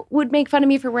you would make fun of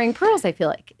me for wearing pearls, I feel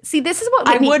like. See, this is what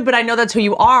Whitney... I would, but I know that's who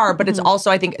you are. But it's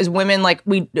also, I think, as women, like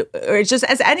it's just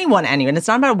as anyone. It's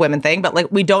not about a women thing, but like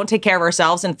we don't take care of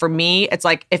ourselves. And for me, it's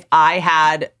like if I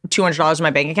had $200 in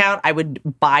my bank account, I would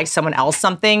buy someone else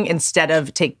something instead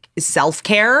of take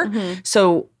self-care.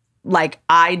 So like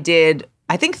I did...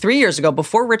 I think 3 years ago,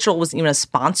 before Ritual was even a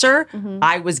sponsor,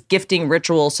 I was gifting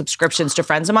Ritual subscriptions to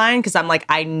friends of mine because I'm like,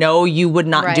 I know you would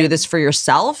not do this for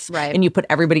yourself and you put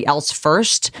everybody else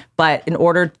first. But in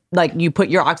order, like you put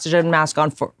your oxygen mask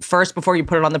on first before you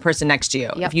put it on the person next to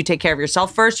you. Yep. If you take care of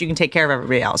yourself first, you can take care of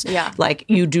everybody else. Yeah. Like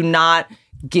you do not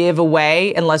give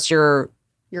away unless your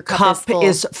cup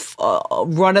is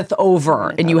runneth over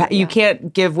and you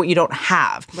can't give what you don't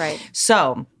have. Right.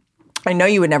 So... I know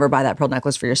you would never buy that pearl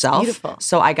necklace for yourself. Beautiful.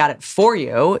 So I got it for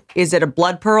you. Is it a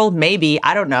blood pearl? Maybe.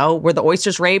 I don't know. Were the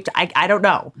oysters raped? I don't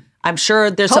know. I'm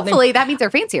sure there's something. Hopefully that means they're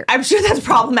fancier. I'm sure that's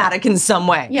problematic in some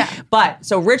way. Yeah. But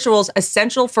so Ritual's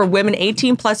essential for women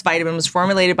 18 plus vitamin was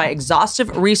formulated by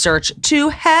exhaustive research to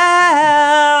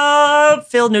help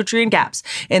fill nutrient gaps.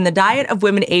 In the diet of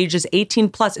women ages 18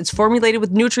 plus, it's formulated with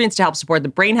nutrients to help support the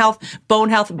brain health, bone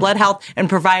health, blood health, and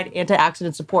provide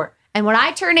antioxidant support. And when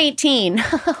I turn 18,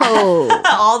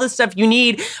 all the stuff you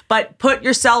need, but put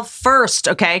yourself first,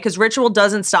 okay? Because Ritual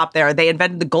doesn't stop there. They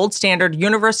invented the gold standard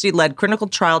university-led clinical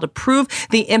trial to prove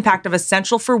the impact of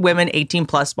essential for women 18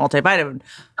 plus multivitamin.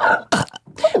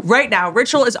 Right now,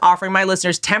 Ritual is offering my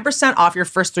listeners 10% off your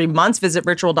first 3 months. Visit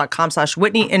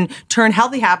ritual.com/Whitney and turn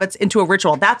healthy habits into a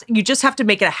ritual. You just have to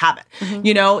make it a habit.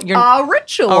 You know, a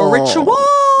ritual. A ritual.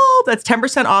 That's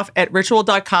 10% off at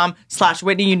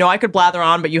ritual.com/Whitney. You know I could blather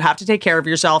on, but you have to take care of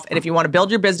yourself. And if you want to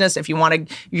build your business, if you want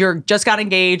to, you're just got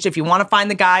engaged, if you want to find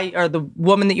the guy or the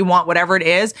woman that you want, whatever it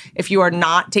is, if you are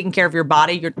not taking care of your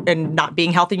body and not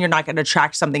being healthy, you're not going to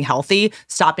attract something healthy.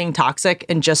 Stop being toxic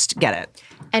and just get it.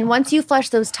 And once you flush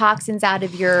those toxins out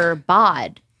of your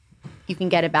bod, you can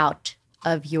get out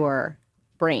of your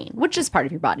brain, which is part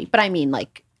of your body. But I mean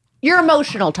like your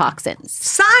emotional toxins.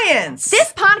 Science!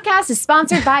 This podcast is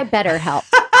sponsored by BetterHelp.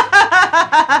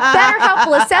 BetterHelp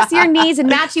will assess your needs and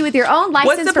match you with your own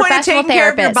licensed professional therapist. What's the point of taking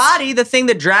care of your body, the thing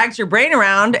that drags your brain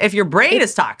around, if your brain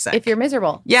is toxic? If you're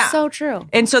miserable. Yeah. So true.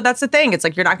 And so that's the thing. It's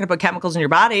like you're not going to put chemicals in your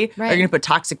body. Right. You're going to put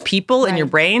toxic people in your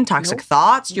brain, toxic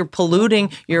thoughts. You're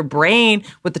polluting your brain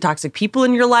with the toxic people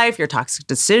in your life, your toxic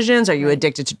decisions. Are you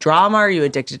addicted to drama? Are you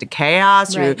addicted to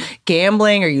chaos? Are you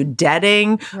gambling? Are you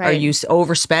debting? Are you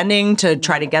overspending to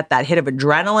try to get that hit of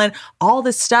adrenaline? All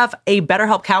this stuff, a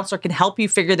BetterHelp counselor can help you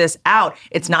figure this out.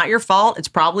 It's not your fault. It's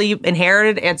probably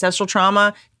inherited ancestral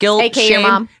trauma, guilt, AKA shame. Your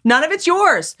mom. None of it's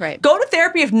yours. Right. Go to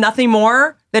therapy if nothing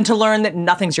more than to learn that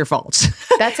nothing's your fault.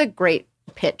 That's a great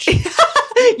pitch.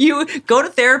 You go to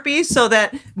therapy so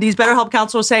that these BetterHelp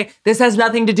counselors say, this has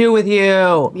nothing to do with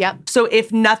you. Yep. So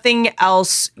if nothing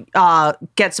else,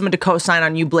 get someone to co-sign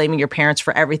on you blaming your parents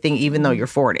for everything, even though you're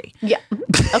 40. Yeah.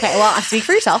 Okay, well, speak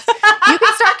for yourself. You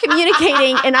can start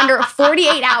communicating in under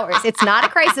 48 hours. It's not a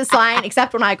crisis line,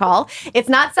 except when I call. It's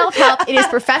not self-help. It is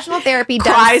professional therapy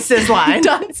Crisis line.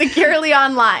 done securely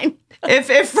online.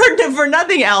 If for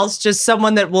nothing else, just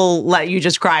someone that will let you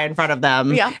just cry in front of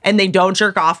them and they don't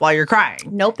jerk off while you're crying.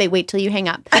 Nope, they wait till you hang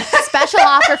up. Special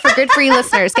offer for Good For You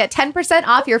listeners. Get 10%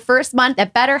 off your first month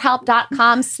at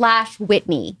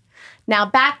betterhelp.com/Whitney. Now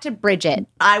back to Bridget.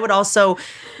 I would also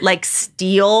like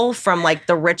steal from like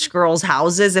the rich girls'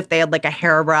 houses if they had like a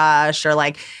hairbrush or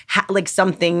like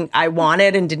something I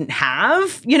wanted and didn't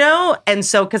have, you know? And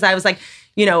so, because I was like,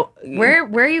 you know, where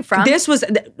are you from? This was,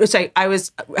 I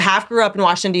was half grew up in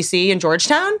Washington, D.C. in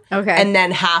Georgetown. Okay. And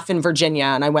then half in Virginia.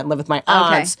 And I went and lived with my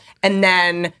aunts. Okay. And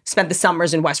then spent the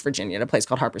summers in West Virginia at a place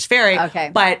called Harper's Ferry.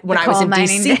 Okay. But when I was in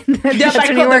D.C. That's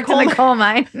when you worked in the coal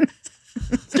mine.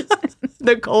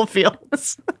 The coal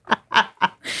fields.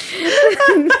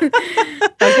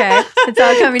 Okay. It's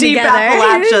all coming together.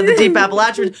 Appalachia, the deep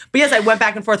Appalachia. But yes, I went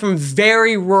back and forth from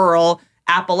very rural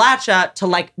Appalachia to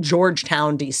like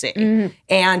Georgetown, DC. Mm-hmm.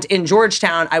 And in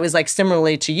Georgetown, I was like,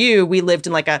 similarly to you, we lived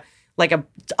in like a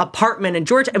apartment in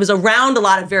Georgia. It was around a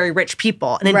lot of very rich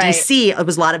people. And in DC, it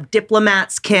was a lot of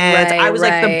diplomats' kids. I was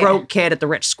like the broke kid at the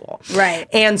rich school. Right.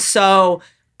 And so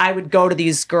I would go to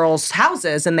these girls'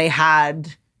 houses and they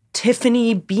had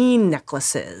Tiffany bean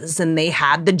necklaces and they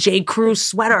had the J. Crew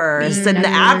sweaters and the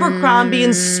Abercrombie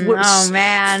and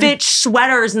Fitch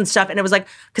sweaters and stuff. And it was like,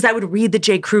 because I would read the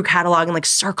J. Crew catalog and like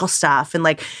circle stuff. And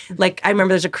like I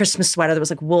remember there's a Christmas sweater that was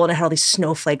like wool and it had all these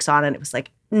snowflakes on it. And it was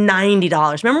like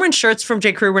 $90. Remember when shirts from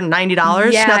J. Crew were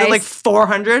 $90? Yes. Now they're like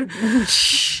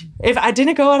 $400. If I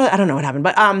didn't go out, I don't know what happened,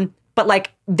 but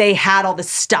like they had all this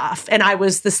stuff and I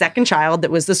was the second child that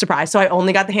was the surprise. So I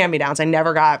only got the hand-me-downs. I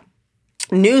never got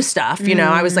new stuff, you know.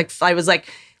 I was like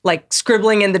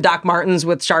scribbling in the Doc Martens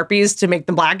with Sharpies to make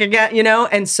them black again, you know.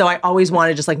 And so I always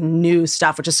wanted just like new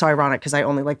stuff, which is so ironic because I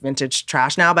only like vintage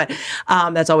trash now. But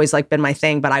that's always like been my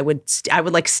thing. But I would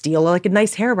like steal like a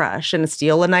nice hairbrush and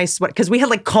steal a nice because we had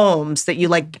like combs that you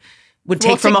like would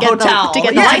take from a hotel to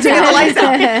get the lights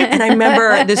out. And I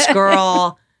remember this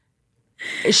girl.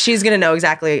 She's gonna know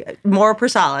exactly more per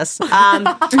solace.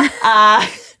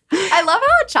 I love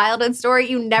how a childhood story,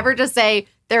 you never just say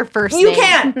their first name. You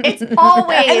can't. It's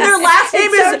always. And their last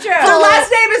name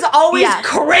is always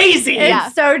crazy.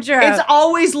 It's so true. It's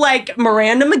always like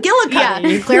Miranda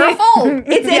McGillicuddy. Yeah. Clara Fold.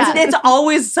 It's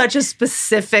always such a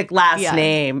specific last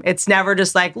name. It's never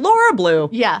just like Laura Blue.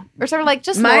 Yeah. Or sort of like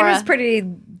just Mine Laura. was pretty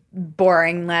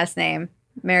boring last name.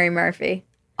 Mary Murphy.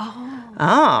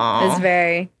 Oh. It's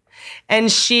very... And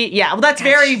that's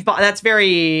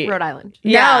very Rhode Island.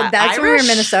 No, that's when we were in Irish?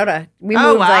 Minnesota. We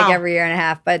moved like every year and a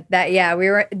half, but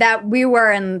we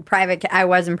were in private. I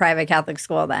was in private Catholic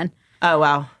school then. Oh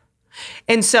wow.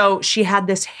 And so she had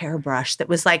this hairbrush that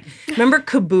was like, remember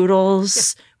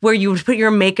caboodles where you would put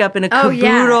your makeup in a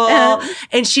caboodle?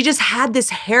 And she just had this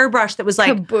hairbrush that was like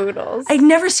caboodles. I'd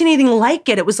never seen anything like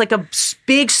it. It was like a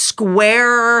big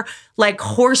square like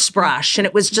horse brush, and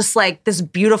it was just like this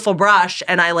beautiful brush.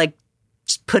 And I like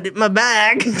just put it in my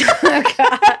bag.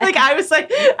 Like I was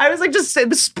like just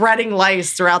spreading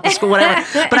lice throughout the school, whatever.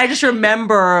 But I just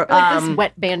remember like this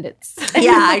wet bandits.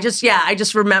 I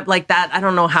just remember like that. I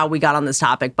don't know how we got on this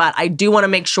topic, but I do want to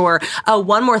make sure.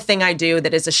 One more thing I do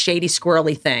that is a shady,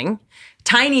 squirrely thing,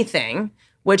 tiny thing,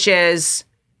 which is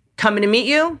coming to meet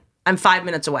you. I'm 5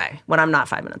 minutes away when I'm not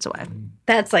 5 minutes away.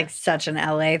 That's like such an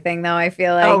LA thing, though. I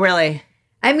feel like. Oh, really?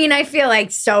 I mean, I feel like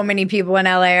so many people in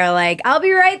LA are like, I'll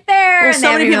be right there. Well,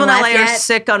 so many people in LA are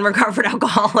sick, unrecovered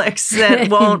alcoholics that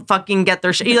won't fucking get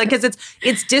their shit. Like, because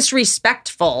it's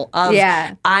disrespectful.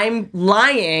 I'm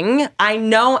lying. I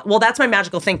know. Well, that's my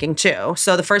magical thinking too.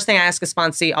 So the first thing I ask a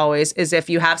sponsee always is if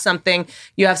you have something at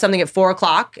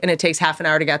 4:00 and it takes half an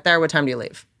hour to get there. What time do you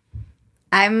leave?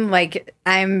 I'm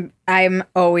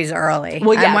always early.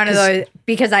 Well, yeah, I'm one of those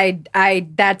because I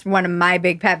that's one of my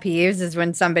big pet peeves is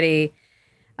when somebody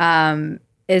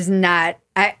is not.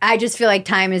 I just feel like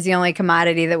time is the only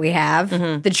commodity that we have,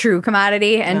 the true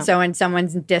commodity. And so when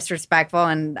someone's disrespectful,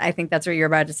 and I think that's what you're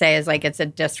about to say is like it's a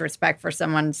disrespect for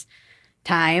someone's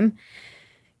time.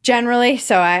 Generally,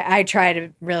 so I try to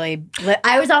really.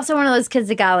 I was also one of those kids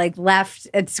that got like left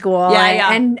at school,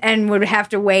 and would have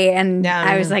to wait. And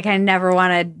I was like, I never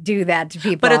want to do that to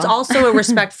people. But it's also a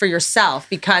respect for yourself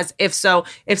because if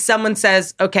someone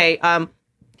says, okay,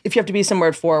 if you have to be somewhere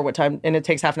at 4, what time? And it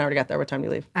takes half an hour to get there. What time do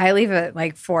you leave? I leave at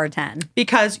like 4:10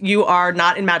 because you are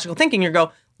not in magical thinking. You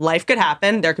go. Life could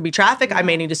happen. There could be traffic. I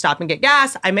may need to stop and get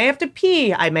gas. I may have to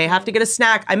pee. I may have to get a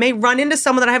snack. I may run into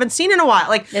someone that I haven't seen in a while.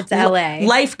 Like it's LA.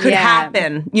 Life could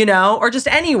happen, you know, or just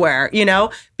anywhere, you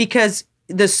know, because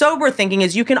the sober thinking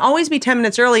is you can always be 10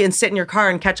 minutes early and sit in your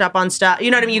car and catch up on stuff. You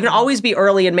know what I mean? You can always be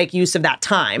early and make use of that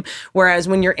time. Whereas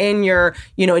when you're in your,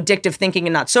 you know, addictive thinking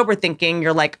and not sober thinking,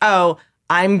 you're like, oh,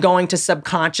 I'm going to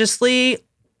subconsciously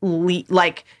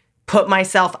like put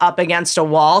myself up against a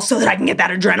wall so that I can get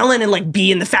that adrenaline and like be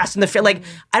in the fast and the fit. Like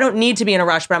I don't need to be in a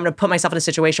rush, but I'm going to put myself in a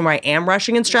situation where I am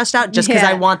rushing and stressed out just because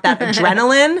I want that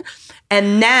adrenaline.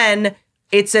 And then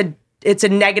it's a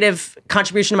negative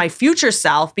contribution to my future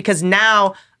self because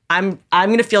now I'm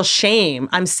going to feel shame.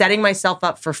 I'm setting myself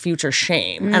up for future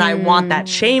shame. And I want that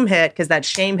shame hit because that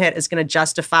shame hit is going to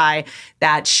justify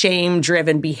that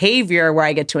shame-driven behavior where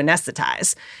I get to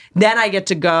anesthetize. Then I get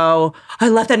to go, I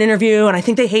left that interview and I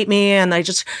think they hate me and there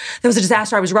was a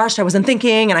disaster. I was rushed. I wasn't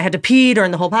thinking and I had to pee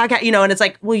during the whole podcast, you know, and it's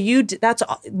like, well,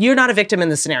 you're not a victim in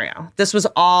this scenario. This was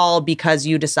all because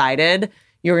you decided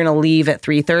you were going to leave at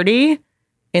 3:30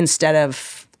 instead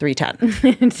of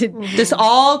 3:10. This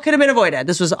all could have been avoided.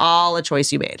 This was all a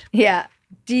choice you made. Yeah.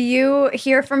 Do you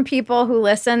hear from people who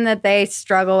listen that they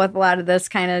struggle with a lot of this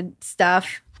kind of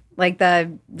stuff? like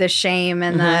the shame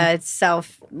and the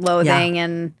self-loathing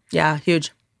and yeah,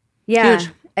 huge. Yeah.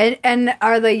 Huge. And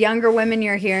are the younger women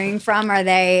you're hearing from, are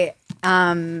they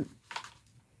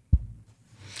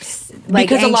like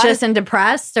Because a lot anxious of- and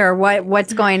depressed, or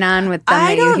what's going on with them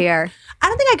that you hear? I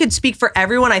don't think I could speak for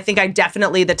everyone. I think I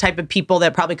definitely, the type of people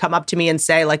that probably come up to me and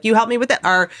say, like, you help me with it,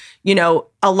 are, you know,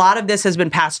 a lot of this has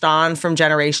been passed on from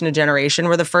generation to generation.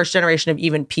 We're the first generation of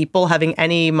even people having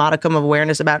any modicum of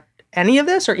awareness about any of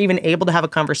this, or even able to have a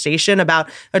conversation about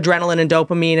adrenaline and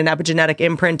dopamine and epigenetic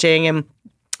imprinting and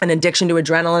an addiction to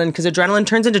adrenaline, because adrenaline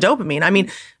turns into dopamine. I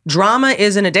mean, drama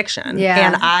is an addiction. Yeah.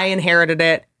 And I inherited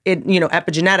it, you know,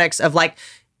 epigenetics of like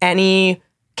any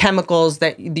chemicals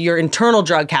that your internal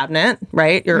drug cabinet,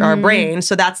 right? Our brain.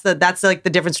 So that's like the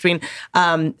difference between,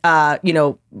 you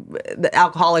know, the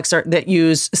alcoholics that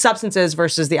use substances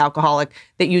versus the alcoholic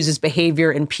that uses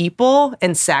behavior in people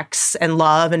and sex and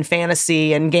love and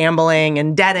fantasy and gambling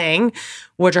and debting,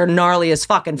 which are gnarly as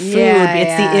fucking food.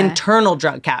 It's the internal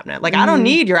drug cabinet. Like, I don't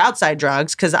need your outside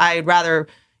drugs because I'd rather,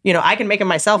 you know, I can make them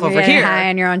myself over here. High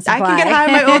on your own supply. I can get high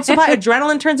on my own supply.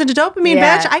 Adrenaline turns into dopamine,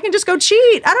 bitch. I can just go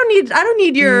cheat. I don't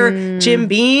need your Jim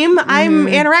Beam. I'm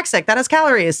anorexic. That has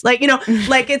calories. Like, you know,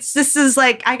 like this is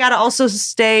like, I gotta also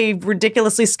stay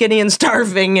ridiculously skinny and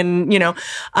starving and, you know,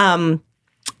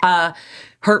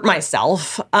 hurt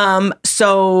myself.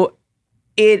 So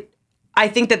I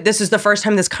think that this is the first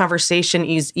time this conversation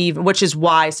is even, which is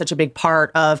why such a big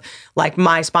part of like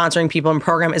my sponsoring people and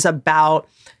program is about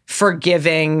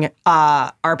forgiving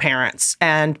our parents,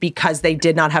 and because they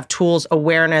did not have tools,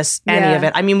 awareness, any of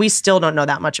it. I mean, we still don't know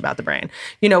that much about the brain.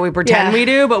 You know, we pretend we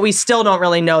do, but we still don't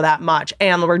really know that much.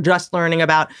 And we're just learning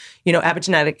about, you know,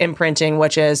 epigenetic imprinting,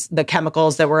 which is the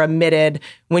chemicals that were emitted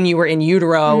when you were in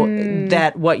utero,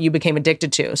 that what you became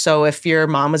addicted to. So if your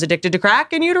mom was addicted to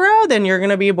crack in utero, then you're going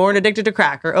to be born addicted to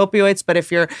crack or opioids. But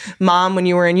if your mom, when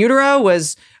you were in utero,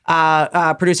 was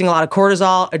producing a lot of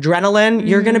cortisol, adrenaline,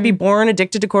 you're going to be born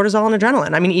addicted to cortisol and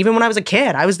adrenaline. I mean, even when I was a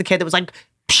kid, I was the kid that was like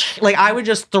I would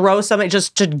just throw something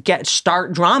just to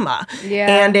start drama.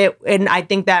 Yeah. And I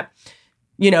think that,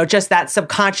 you know, just that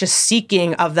subconscious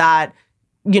seeking of that,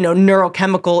 you know,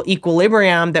 neurochemical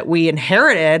equilibrium that we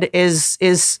inherited is,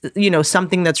 you know,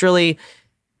 something that's really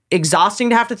exhausting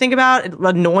to have to think about,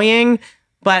 annoying,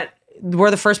 but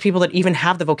we're the first people that even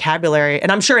have the vocabulary.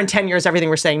 And I'm sure in 10 years, everything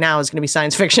we're saying now is going to be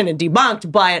science fiction and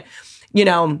debunked. But, you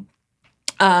know,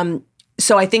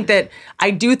 so I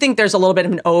do think there's a little bit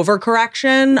of an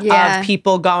overcorrection of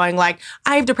people going like,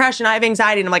 I have depression, I have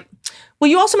anxiety. And I'm like, well,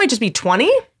 you also might just be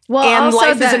 20. Well, and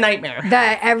life is a nightmare.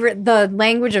 The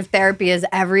language of therapy is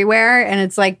everywhere. And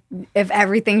it's like, if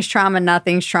everything's trauma,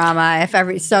 nothing's trauma.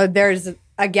 So there's,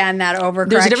 again, that overcorrection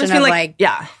there's a difference between like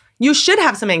you should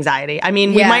have some anxiety. I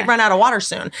mean, we might run out of water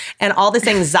soon. And all this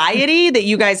anxiety that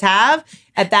you guys have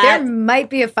at that. There might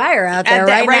be a fire out there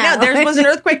right now. There was an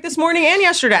earthquake this morning and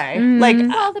yesterday. Like,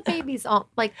 all the babies all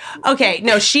like. Okay,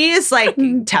 no, she is like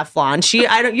Teflon. She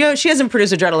hasn't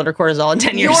produced adrenaline or cortisol in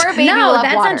 10 years. Your baby will have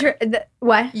that's water. not true.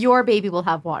 What? Your baby will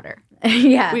have water.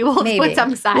 Yeah, we will put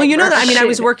some aside. Well, you know that. I mean, I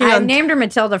was working on. I named her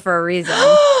Matilda for a reason.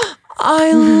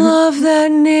 I love that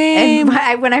name.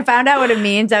 And when I found out what it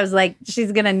means, I was like,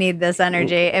 she's going to need this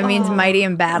energy. It means mighty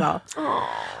in battle.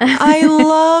 I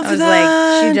love I was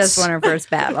that. like, she just won her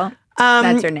first battle.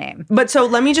 That's her name. But so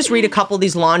let me just read a couple of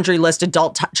these laundry list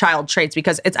adult-child traits,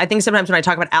 because I think sometimes when I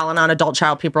talk about Al-Anon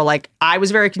adult-child, people are like, I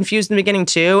was very confused in the beginning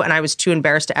too, and I was too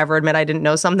embarrassed to ever admit I didn't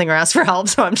know something or ask for help.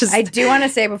 So I do want to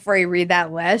say before you read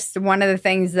that list, one of the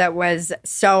things that was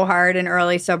so hard in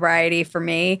early sobriety for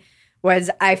me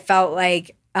was I felt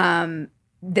like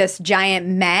this giant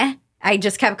meh. I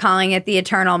just kept calling it the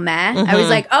eternal meh. I was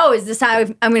like, oh, is this how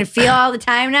I'm going to feel all the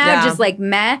time now? Yeah. Just like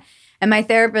meh. And my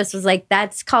therapist was like,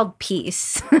 that's called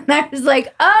peace. And I was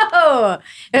like, oh,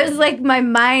 it was like my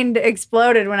mind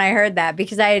exploded when I heard that,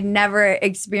 because I had never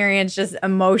experienced just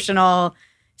emotional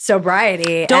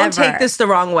sobriety. Don't take this the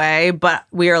wrong way, but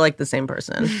we are like the same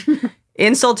person.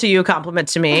 Insult to you, compliment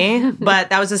to me. But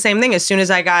that was the same thing. As soon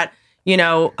as I got, you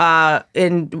know,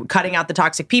 in cutting out the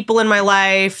toxic people in my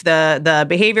life, the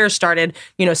behavior started,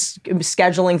 you know,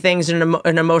 scheduling things in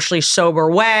an emotionally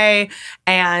sober way,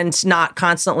 and not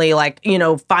constantly like, you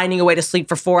know, finding a way to sleep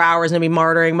for 4 hours and be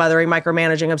mothering,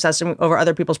 micromanaging, obsessing over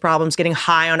other people's problems, getting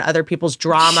high on other people's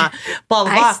drama, blah,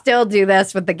 blah, blah. I still do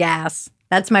this with the gas.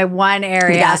 That's my one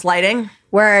area. Gaslighting?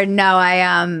 Where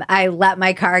I let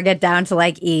my car get down to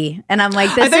like E, and I'm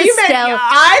like, this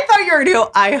I thought you were doing,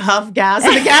 I huff gas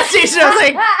at the gas station. I was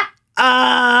like,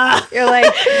 You're like,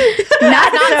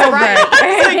 not so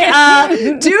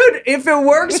bright. Dude, if it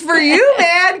works for you,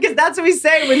 man, because that's what we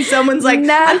say when someone's like,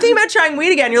 I'm thinking about trying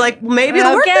weed again. You're like, well, maybe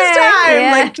it'll work this time.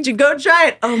 Yeah. Like, go try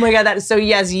it. Oh my God, that is so,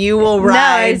 yes, you will ride.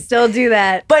 No, I still do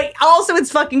that. But also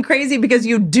it's fucking crazy because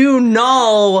you do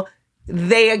know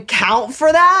they account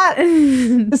for that.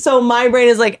 So my brain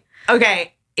is like,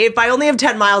 okay, if I only have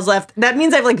 10 miles left, that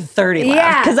means I have like 30 left.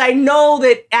 Yeah. Because I know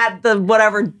that at the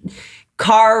whatever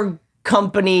car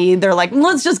company, they're like,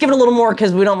 let's just give it a little more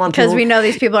because we don't want people. Because we know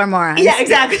these people are morons. Yeah,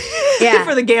 exactly. Yeah.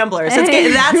 For the gamblers. That's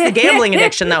the gambling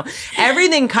addiction, though.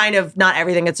 Everything kind of, not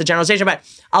everything, it's a generalization, but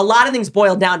a lot of things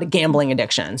boil down to gambling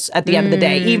addictions at the end of the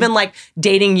day. Even like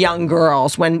dating young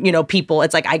girls when, people,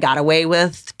 it's like, I got away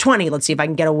with 20. Let's see if I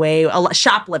can get away.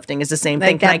 Shoplifting is the same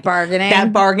thing. That bargaining.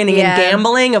 That bargaining and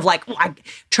gambling of like, I'm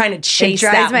trying to chase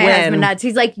that drives my win. husband nuts.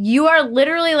 He's like, you are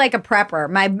literally like a prepper.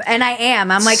 And I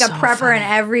am. I'm like So a prepper funny. in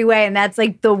every way. And that's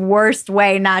like the worst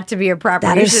way not to be a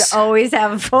prepper. You should always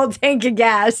have a full tank of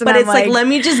gas. And But I'm it's like, let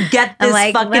me just get this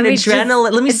fucking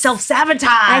adrenaline. Let me self-sabotage.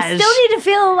 I still need to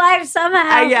feel alive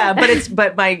somehow.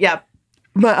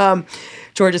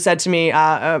 Georgia said to me,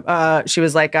 she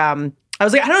was like, I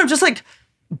was like, I don't know, I'm just like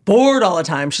bored all the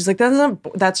time. She's like,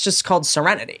 that's just called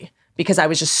serenity. Because I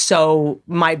was just so,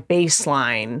 my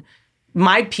baseline,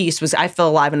 my piece was I feel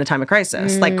alive in a time of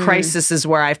crisis. Like crisis is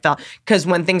where I felt, because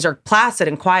when things are placid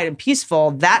and quiet and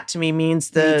peaceful, that to me means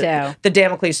the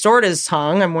Damocles sword is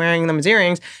hung. I'm wearing them as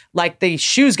earrings. Like the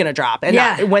shoe's gonna drop.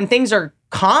 And when things are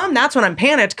calm, that's when I'm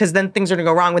panicked because then things are gonna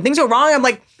go wrong. When things go wrong, I'm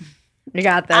like, you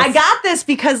got this. I got this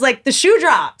because like the shoe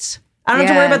dropped. I don't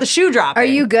have to worry about the shoe dropping. Are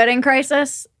you good in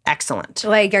crisis? Excellent.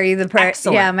 Like, are you the person?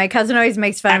 Excellent. Yeah, my cousin always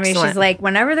makes fun of me. She's like,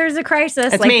 whenever there's a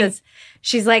crisis, It's like me. this,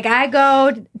 she's like,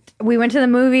 we went to the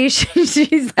movie.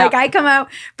 She's like, I come out,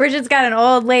 Bridget's got an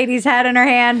old lady's head in her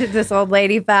hand. This old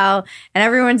lady fell, and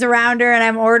everyone's around her, and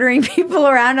I'm ordering people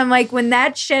around. I'm like, when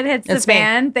that shit hits the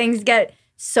fan, things get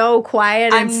so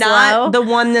quiet and slow. I'm not the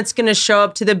one that's going to show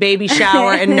up to the baby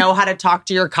shower and know how to talk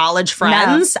to your college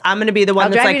friends. I'm going to be the one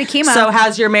that's like, so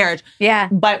how's your marriage? Yeah.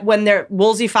 But when there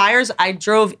Woolsey fires, I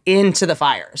drove into the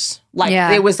fires. Like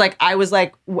it was like, I was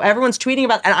like, everyone's tweeting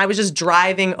about, and I was just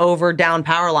driving over down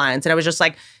power lines. And I was just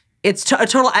like, it's a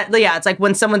total, it's like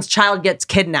when someone's child gets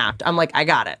kidnapped. I'm like, I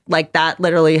got it. Like that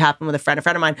literally happened with a friend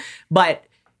of mine. But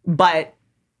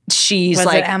she's Was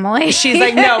like it Emily. She's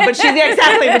like, no, but she's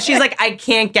exactly. But she's like, I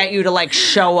can't get you to like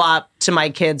show up to my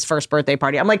kid's first birthday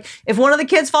party. I'm like, if one of the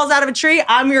kids falls out of a tree,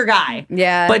 I'm your guy.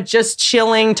 Yeah. But just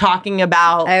chilling, talking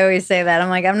about. I always say that. I'm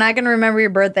like, I'm not going to remember your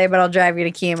birthday, but I'll drive you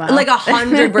to chemo. Like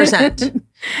 100%.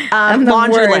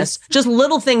 Laundry list, just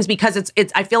little things because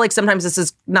it's. I feel like sometimes this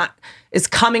is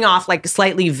coming off like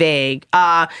slightly vague.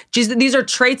 These are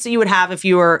traits that you would have if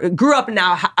you grew up in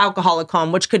an alcoholic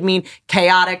home, which could mean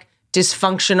chaotic,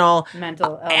 dysfunctional,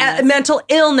 mental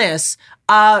illness,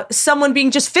 someone being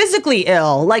just physically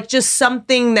ill, like just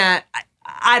something that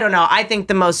I don't know. I think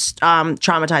the most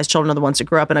traumatized children are the ones that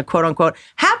grew up in a quote unquote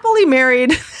happily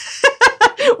married.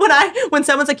 When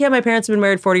someone's like, yeah, my parents have been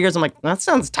married 40 years, I'm like, that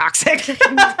sounds toxic.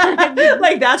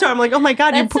 Like that's why I'm like, oh my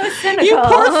God, you poor thing.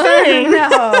 No.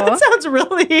 That sounds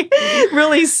really,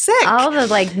 really sick. All the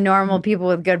like normal people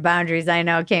with good boundaries I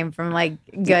know came from like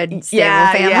good, stable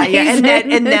families. Yeah.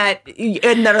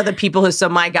 And that are the people who, so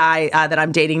my guy that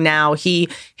I'm dating now,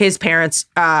 his parents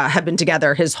have been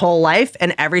together his whole life.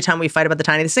 And every time we fight about the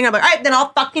tiniest thing, I'm like, all right, then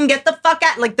I'll fucking get the fuck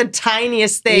out. Like the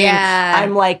tiniest thing. Yeah.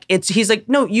 I'm like, he's like,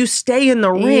 no, you stay in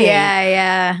the ring.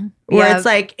 Yeah. Where it's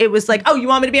like, it was like, oh, you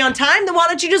want me to be on time? Then why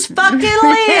don't you just fucking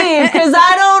leave? Because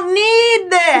I don't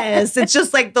need this. It's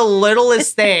just like the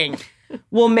littlest thing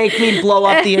will make me blow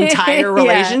up the entire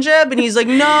relationship. And he's like,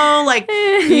 no, like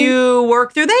you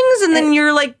work through things and then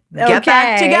you're like, get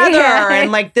back together. Yeah.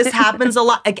 And like, this happens a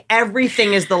lot. Like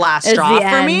everything is the last straw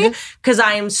for me because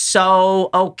I am so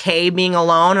okay being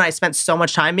alone. And I spent so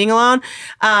much time being alone.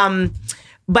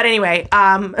 But anyway,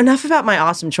 enough about my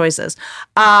awesome choices.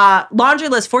 Laundry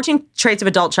list, 14 traits of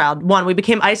adult child. 1, we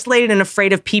became isolated and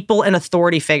afraid of people and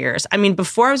authority figures. I mean,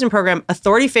 before I was in program,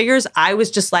 authority figures, I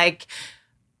was just like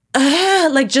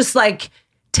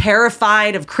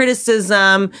terrified of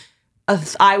criticism.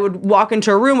 I would walk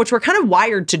into a room, which we're kind of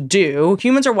wired to do.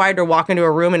 Humans are wired to walk into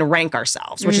a room and rank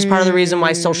ourselves, which is part of the reason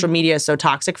why social media is so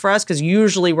toxic for us, because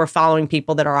usually we're following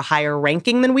people that are a higher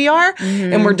ranking than we are.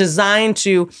 And we're designed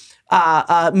to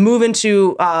move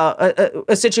into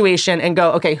a situation and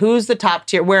go, okay, who's the top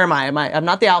tier? Where am I? I'm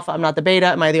not the alpha. I'm not the beta.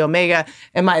 Am I the omega?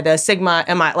 Am I the sigma?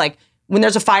 Am I like, when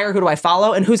there's a fire, who do I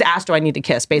follow? And whose ass do I need to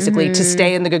kiss, basically, to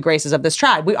stay in the good graces of this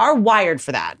tribe? We are wired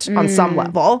for that on some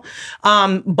level.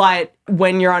 But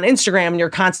when you're on Instagram and you're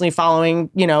constantly following,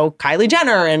 Kylie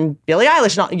Jenner and Billie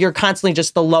Eilish, and all, you're constantly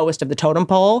just the lowest of the totem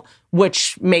pole,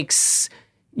 which makes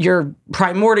your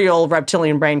primordial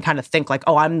reptilian brain kind of think like,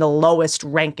 oh, I'm the lowest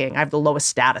ranking. I have the lowest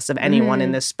status of anyone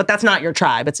in this. But that's not your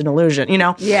tribe. It's an illusion,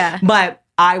 Yeah. But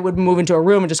I would move into a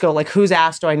room and just go like, whose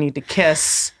ass do I need to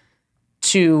kiss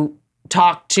to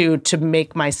talk to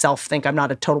make myself think I'm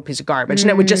not a total piece of garbage? And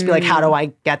it would just be like, how do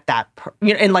I get that?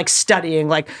 And like studying,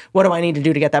 like, what do I need to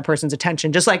do to get that person's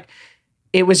attention? Just like,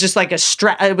 it was just like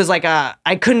it was like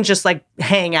I couldn't just like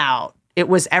hang out. It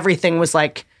was, everything was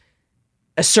like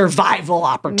a survival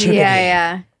opportunity.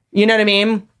 Yeah. You know what I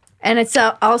mean? And it's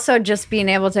also just being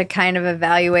able to kind of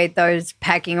evaluate those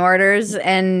pecking orders.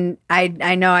 And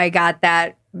I know I got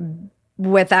that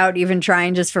without even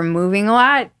trying, just from moving a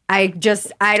lot. I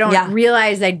don't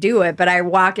realize I do it, but I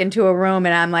walk into a room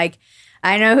and I'm like,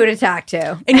 I know who to talk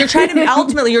to. And you're trying to,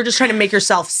 ultimately, you're just trying to make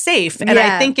yourself safe. And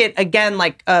I think it, again,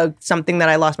 like something that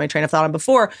I lost my train of thought on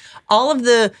before, all of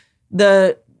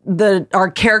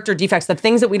our character defects, the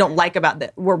things that we don't like about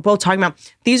that we're both talking about,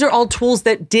 these are all tools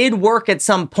that did work at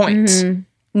some point.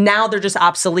 Now they're just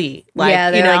obsolete. Like,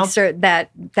 they're like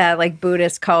that like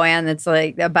Buddhist koan that's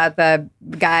like about the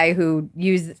guy who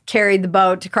carried the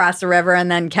boat to cross the river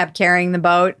and then kept carrying the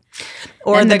boat.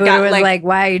 Or and the Buddha guy was like,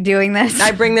 why are you doing this?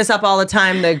 I bring this up all the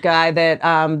time. The guy that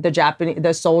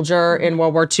the soldier in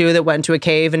World War II that went into a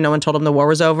cave and no one told him the war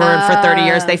was over. And for 30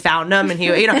 years they found him, and he,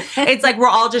 it's like we're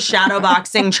all just shadow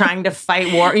boxing, trying to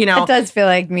fight war. It does feel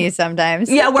like me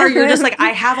sometimes. Yeah, where you're just like, I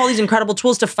have all these incredible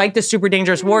tools to fight this super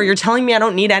dangerous war. You're telling me I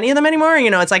don't need any of them anymore.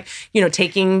 It's like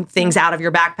taking things out of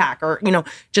your backpack, or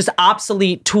just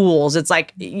obsolete tools. It's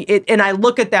like and I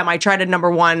look at them. I try to,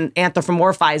 number one,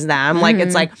 anthropomorphize them. Like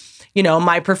it's like,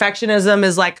 my perfectionism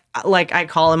is like I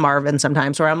call him Marvin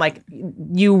sometimes, where I'm like,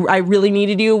 I really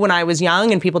needed you when I was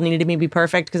young and people needed me to be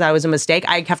perfect because I was a mistake.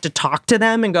 I have to talk to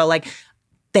them and go like,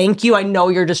 thank you. I know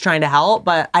you're just trying to help,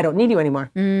 but I don't need you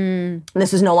anymore.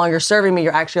 This is no longer serving me.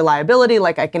 You're actually a liability.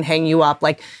 Like, I can hang you up.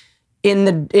 Like,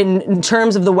 in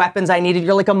terms of the weapons I needed,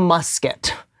 you're like a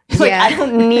musket. Like, I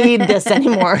don't need this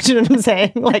anymore. Do you know what I'm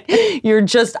saying? Like, you're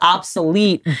just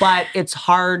obsolete, but it's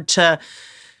hard to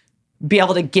be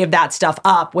able to give that stuff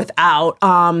up without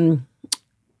having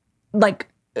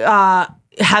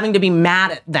to be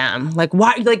mad at them. Like,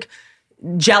 why, like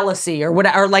jealousy or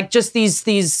whatever, or like just these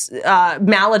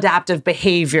maladaptive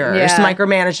behaviors,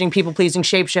 micromanaging, people pleasing,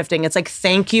 shape-shifting. It's like,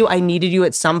 thank you, I needed you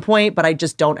at some point, but I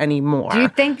just don't anymore. Do you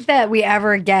think that we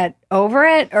ever get over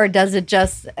it, or does it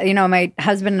just, my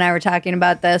husband and I were talking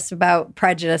about this, about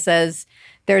prejudices.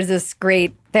 There's this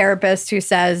great therapist who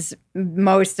says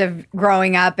most of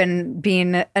growing up and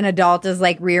being an adult is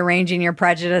like rearranging your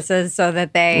prejudices so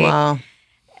that they... Wow.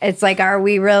 It's like, are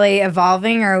we really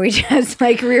evolving, or are we just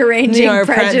like rearranging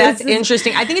prejudices? That's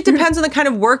interesting. I think it depends on the kind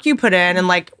of work you put in and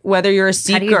like whether you're a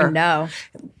seeker. How do you even know?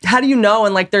 How do you know?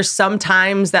 And like, there's some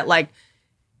times that like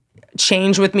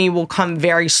change with me will come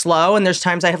very slow. And there's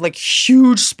times I have like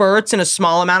huge spurts in a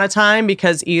small amount of time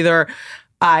because either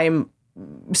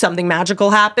something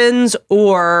magical happens,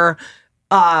 or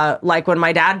like when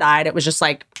my dad died, it was just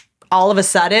like all of a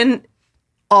sudden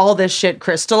all this shit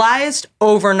crystallized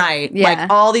overnight. Yeah. Like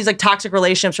all these like toxic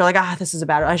relationships are like, this is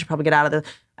bad. I should probably get out of this.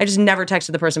 I just never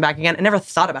texted the person back again. I never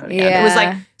thought about it again. Yeah. It was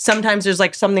like, sometimes there's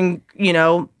like something,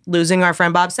 losing our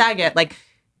friend Bob Saget, like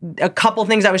a couple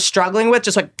things I was struggling with,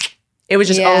 just like, it was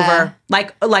just over.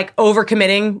 Like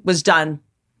overcommitting was done.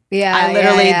 Yeah. I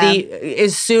literally,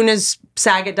 as soon as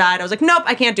Saget died, I was like, nope,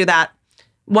 I can't do that.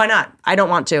 Why not? I don't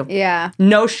want to. Yeah.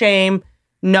 No shame,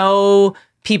 no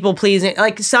people pleasing.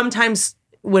 Like sometimes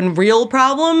when real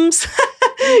problems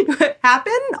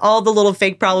happen, all the little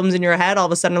fake problems in your head, all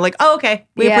of a sudden are like, oh, okay,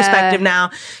 we have perspective now.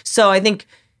 So I think,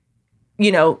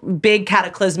 big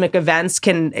cataclysmic events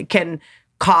can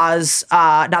cause,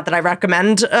 not that I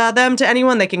recommend them to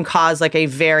anyone, they can cause like a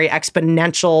very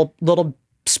exponential little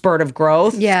spurt of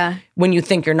growth. Yeah. When you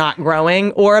think you're not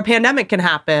growing, or a pandemic can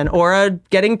happen, or a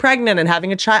getting pregnant and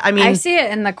having a child. I mean, I see it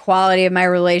in the quality of my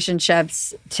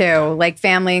relationships too, like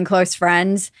family and close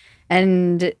friends.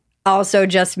 And also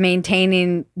just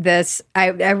maintaining this. I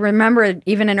remember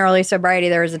even in early sobriety,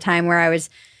 there was a time where I was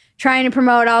trying to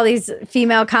promote all these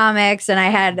female comics, and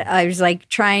I was like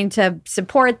trying to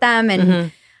support them.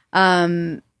 And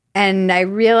and I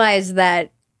realized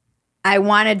that I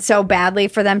wanted so badly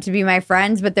for them to be my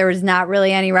friends, but there was not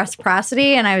really any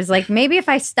reciprocity. And I was like, maybe if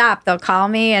I stop, they'll call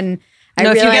me. And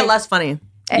if you get less funny.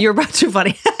 You're about too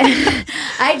funny.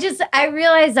 I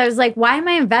realized I was like, why am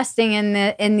I investing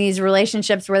in these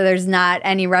relationships where there's not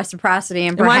any reciprocity?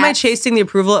 And why am I chasing the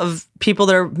approval of people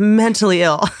that are mentally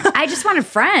ill? I just wanted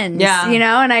friends, you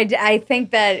know? And I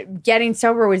think that getting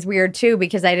sober was weird too,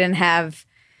 because I didn't have,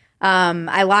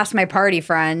 I lost my party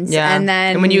friends. Yeah.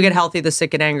 And when you get healthy, the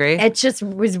sick get angry. It just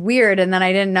was weird. And then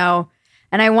I didn't know.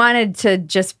 And I wanted to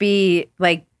just be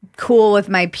like cool with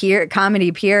my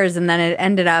comedy peers. And then it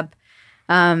ended up,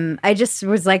 I just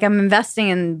was like, I'm investing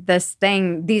in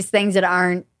these things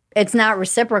that it's not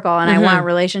reciprocal. And I want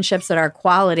relationships that are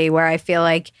quality, where I feel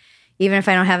like even if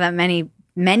I don't have that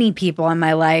many people in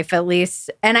my life, at least,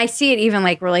 and I see it even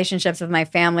like relationships with my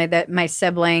family, that my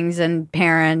siblings and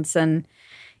parents, and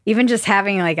even just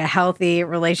having like a healthy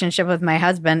relationship with my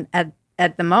husband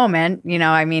at the moment, you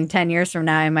know, I mean, 10 years from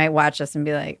now, I might watch this and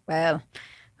be like, well,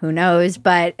 who knows?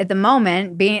 But at the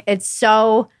moment, it's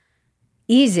so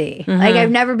easy. Like,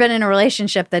 I've never been in a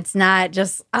relationship that's not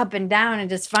just up and down and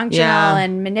dysfunctional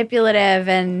and manipulative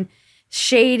and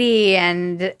shady.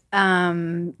 And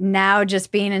now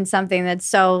just being in something that's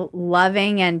so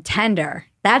loving and tender.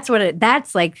 That's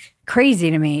like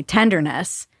crazy to me,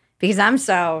 tenderness, because I'm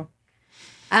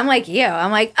like you.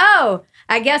 I'm like, oh,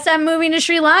 I guess I'm moving to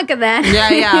Sri Lanka then.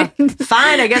 Yeah.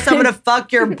 Fine. I guess I'm going to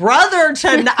fuck your brother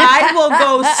tonight. I will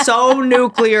go so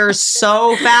nuclear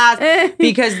so fast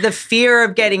because the fear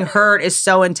of getting hurt is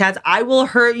so intense. I will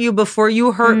hurt you before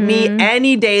you hurt me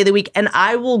any day of the week. And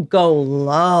I will go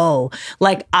low.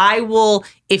 Like,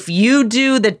 if you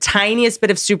do the tiniest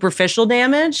bit of superficial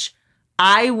damage,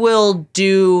 I will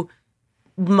do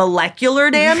molecular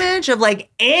damage of like,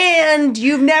 and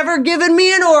you've never given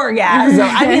me an orgasm.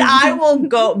 I mean, I will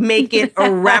go make it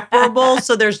irreparable,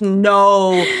 so there's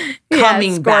no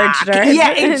coming back. Earth.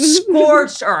 Yeah, it's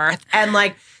scorched earth. And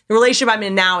like, the relationship I'm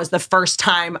in now is the first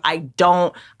time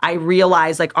I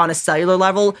realize, like, on a cellular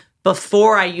level,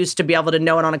 before I used to be able to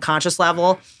know it on a conscious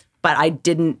level, but I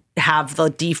didn't have the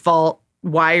default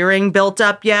wiring built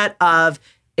up yet of,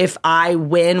 if I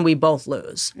win, we both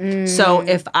lose. So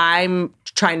if I'm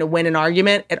trying to win an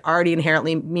argument, it already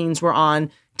inherently means we're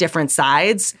on different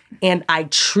sides. And I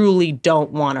truly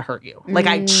don't want to hurt you. Like,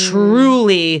 I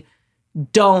truly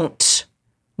don't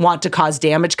want to cause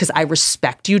damage because I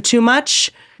respect you too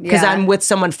much. Because I'm with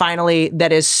someone finally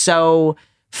that is so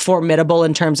formidable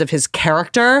in terms of his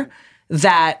character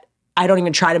that I don't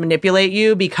even try to manipulate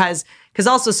you, because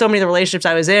also so many of the relationships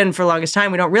I was in for the longest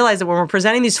time, we don't realize that when we're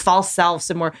presenting these false selves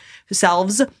and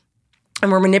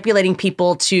we're manipulating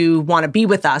people to want to be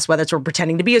with us, whether it's we're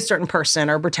pretending to be a certain person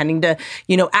or pretending to,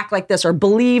 you know, act like this or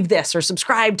believe this or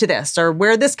subscribe to this or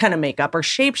wear this kind of makeup or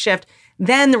shapeshift,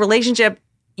 then the relationship,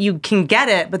 you can get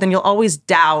it, but then you'll always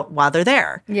doubt while they're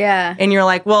there. Yeah. And you're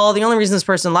like, well, the only reason this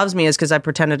person loves me is because I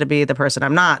pretended to be the person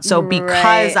I'm not. So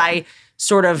because I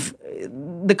sort of,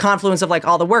 the confluence of like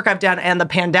all the work I've done and the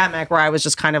pandemic, where I was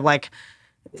just kind of like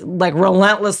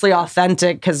relentlessly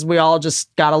authentic because we all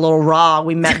just got a little raw.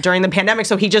 We met during the pandemic.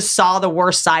 So he just saw the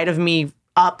worst side of me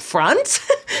up front.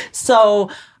 So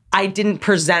I didn't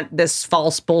present this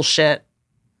false bullshit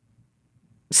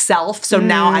self. So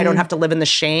now I don't have to live in the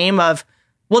shame of,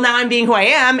 well, now I'm being who I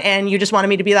am and you just wanted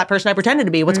me to be that person I pretended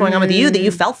to be. What's going on with you that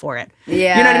you fell for it?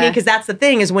 Yeah. You know what I mean? Because that's the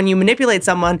thing, is when you manipulate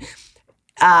someone,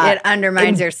 it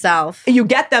undermines yourself. You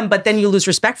get them, but then you lose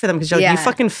respect for them because you're like, you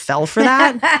fucking fell for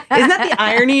that? Isn't that the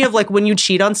irony of like when you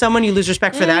cheat on someone, you lose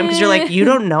respect for them because you're like, you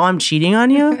don't know I'm cheating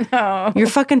on you? No. You're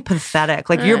fucking pathetic.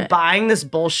 Like, you're buying this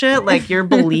bullshit. Like, you're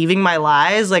believing my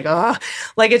lies. Like, ugh.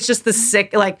 Like, it's just the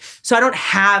sick, like, so I don't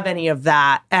have any of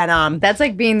that. And that's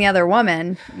like being the other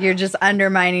woman. You're just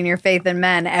undermining your faith in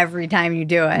men every time you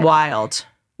do it. Wild.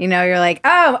 You know, you're like,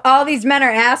 oh, all these men are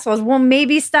assholes. Well,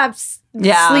 maybe stop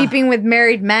sleeping with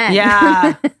married men.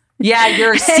 Yeah. Yeah,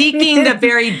 you're seeking the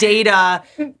very data.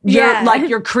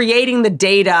 You're creating the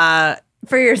data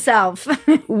for yourself.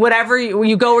 Whatever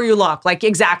you go where you look. Like,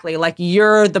 exactly. Like,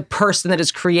 you're the person that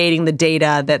is creating the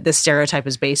data that this stereotype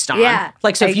is based on. Yeah.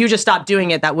 Like, so if you just stopped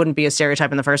doing it, that wouldn't be a stereotype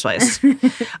in the first place.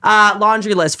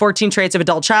 Laundry list: 14 traits of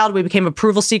adult child. We became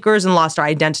approval seekers and lost our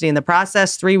identity in the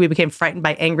process. 3, we became frightened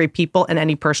by angry people and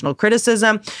any personal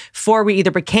criticism. 4, we either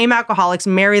became alcoholics,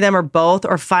 marry them, or both,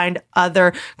 or find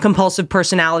other compulsive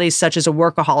personalities such as a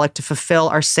workaholic to fulfill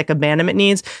our sick abandonment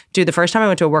needs. Dude, the first time I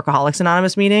went to a Workaholics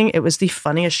Anonymous meeting, it was the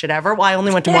funniest shit ever. Well, I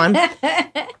only went to one. A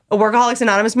Workaholics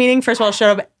Anonymous meeting. First of all, I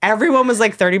showed up. Everyone was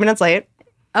like 30 minutes late.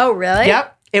 Oh, really?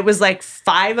 Yep. It was like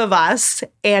 5 of us.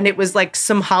 And it was like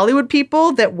some Hollywood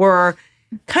people that were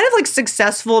kind of like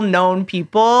successful, known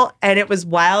people. And it was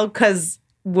wild because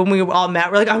when we all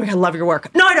met, we're like, oh my God, I love your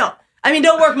work. No, I don't. I mean,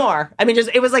 don't work more. I mean, just,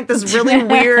 it was like this really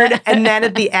weird. And then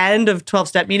at the end of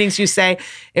 12-step meetings, you say,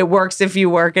 it works if you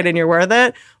work it and you're worth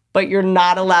it, but you're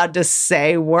not allowed to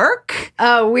say work.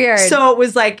 Oh, weird. So it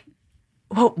was like,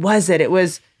 what was it? It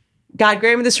was, God,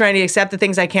 grant me the serenity to accept the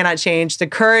things I cannot change, the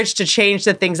courage to change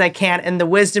the things I can, and the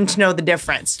wisdom to know the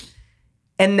difference.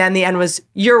 And then the end was,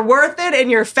 you're worth it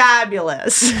and you're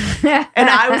fabulous. And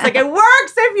I was like, it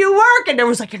works if you work. And everyone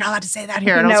was like, you're not allowed to say that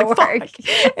here. And I was like,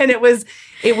 fuck. And it was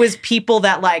people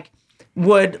that like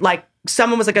would like,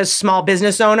 someone was like a small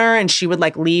business owner and she would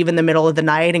like leave in the middle of the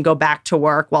night and go back to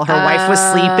work while her wife was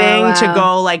sleeping to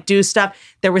go like do stuff.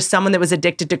 There was someone that was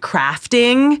addicted to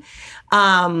crafting.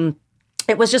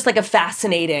 It was just like a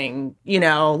fascinating, you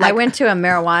know. Like, I went to a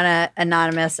Marijuana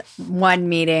Anonymous one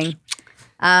meeting.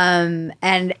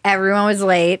 And everyone was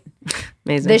late.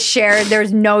 Amazing. There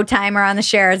was no timer on the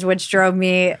shares, which drove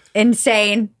me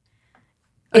insane.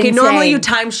 Okay, Insane. normally you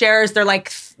time shares, they're like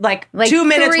 2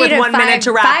 minutes 3 with to 1 minute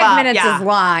to wrap up. 5 minutes is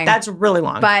long. That's really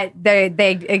long. But they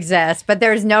exist. But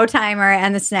there's no timer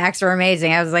and the snacks were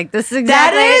amazing. I was like, this is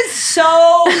exactly... That is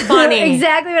so funny.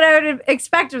 exactly what I would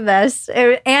expect of this.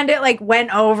 And it like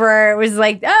went over. It was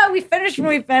like, oh, we finished when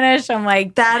we finished. I'm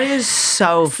like... That is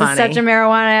so funny. Such a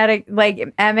marijuana addict, like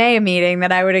MA meeting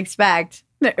that I would expect.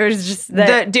 It was just...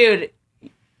 Dude,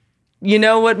 you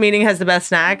know what meeting has the best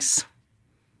snacks?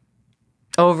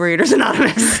 Overeaters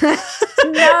Anonymous.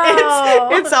 No.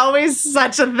 It's always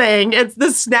such a thing. It's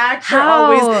the snacks are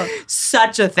always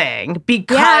such a thing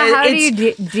because how do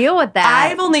you deal with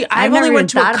that? I've only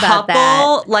went to a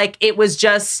couple. Like it was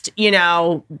just, you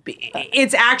know,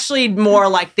 it's actually more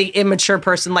like the immature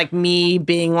person like me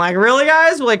being like, really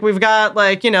guys? Like we've got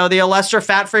like, you know, the Olestra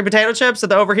fat-free potato chips at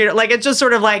the overheater. Like it's just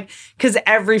sort of like, because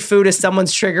every food is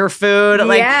someone's trigger food.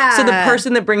 Like so the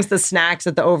person that brings the snacks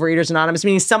at the Overeaters Anonymous,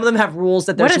 meaning some of them have rules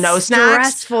that there's no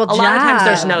snacks. A lot of times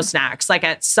there's no snacks, like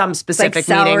at some specific like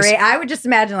celery. meetings. I would just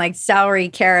imagine like celery,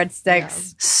 carrot sticks.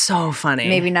 Yeah. So funny.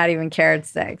 Maybe not even carrot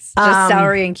sticks, just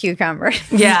celery and cucumber.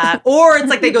 Yeah, or it's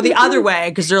like they go the other way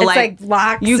because they're like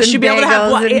lox you should be able to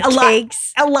have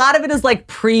cakes. A lot of it is like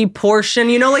pre-portion.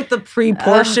 You know, like the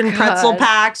pre-portion pretzel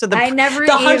packs or the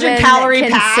 100-calorie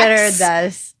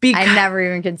packs. I never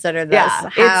even considered this.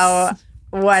 Yeah,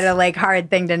 what a like hard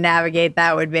thing to navigate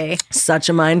that would be. Such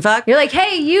a mindfuck. You're like,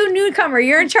 hey, you newcomer,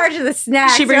 you're in charge of the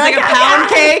snacks. She brings like a pound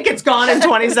cake. It's gone in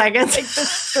 20 seconds. Like the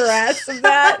stress of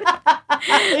that.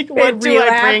 Like, what do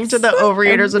I bring to the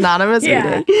Overeaters Anonymous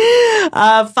meeting?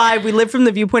 5, we live from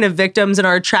the viewpoint of victims and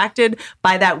are attracted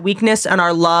by that weakness in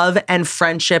our love and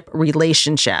friendship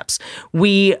relationships.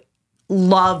 We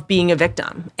love being a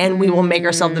victim and we will make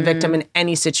ourselves the victim in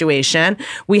any situation.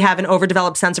 We have an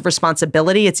overdeveloped sense of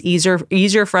responsibility. It's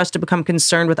easier for us to become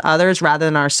concerned with others rather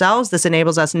than ourselves. This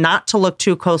enables us not to look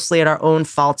too closely at our own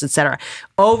faults, etc.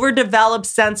 Overdeveloped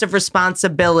sense of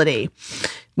responsibility.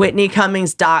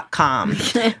 WhitneyCummings.com.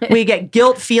 We get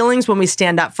guilt feelings when we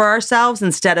stand up for ourselves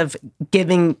instead of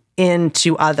giving in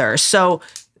to others. So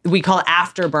we call it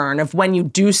afterburn of when you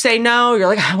do say no, you're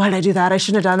like, oh, why did I do that? I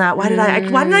shouldn't have done that. Why didn't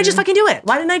I just fucking do it?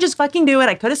 Why didn't I just fucking do it?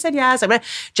 I could have said yes.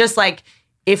 Just like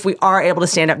if we are able to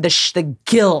stand up, the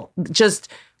guilt,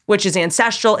 which is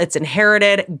ancestral, it's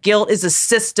inherited. Guilt is a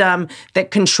system that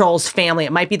controls family.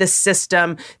 It might be the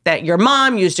system that your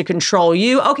mom used to control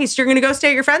you. Okay, so you're going to go stay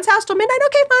at your friend's house till midnight?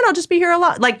 Okay, fine. I'll just be here a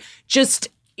lot. Like just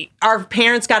our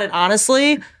parents got it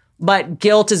honestly. But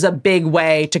guilt is a big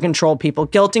way to control people,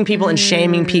 guilting people and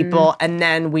shaming people. And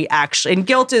then and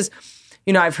guilt is,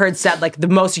 you know, I've heard said like the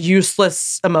most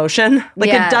useless emotion.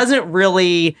 Like it doesn't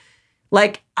really,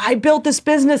 like I built this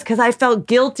business because I felt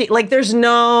guilty. Like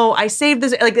I saved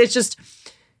this, like it's just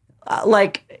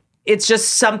like, it's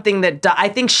just something that I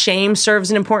think shame serves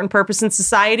an important purpose in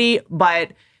society,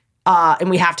 but,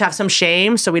 and we have to have some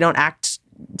shame so we don't act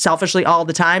selfishly all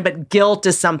the time, but guilt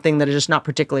is something that is just not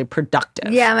particularly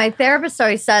productive. Yeah, my therapist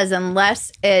always says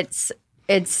unless it's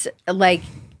like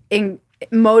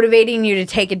motivating you to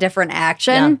take a different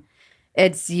action,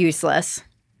 it's useless.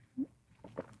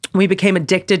 We became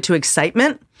addicted to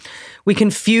excitement. We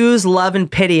confuse love and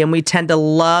pity, and we tend to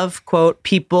love, quote,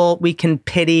 people we can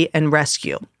pity and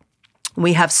rescue.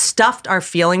 We have stuffed our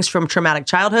feelings from traumatic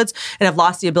childhoods and have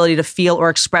lost the ability to feel or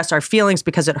express our feelings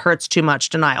because it hurts too much.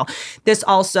 Denial. This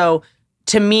also,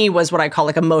 to me, was what I call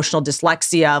like emotional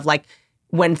dyslexia of like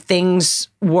when things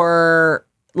were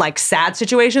like sad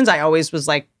situations, I always was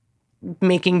like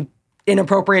making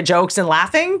inappropriate jokes and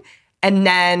laughing. And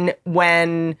then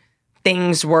when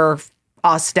things were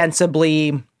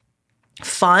ostensibly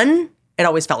fun, it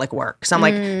always felt like work. So I'm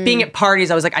like, being at parties,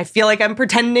 I was like, I feel like I'm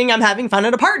pretending I'm having fun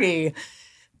at a party.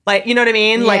 Like, you know what I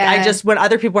mean? Yeah. Like when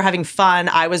other people were having fun,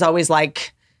 I was always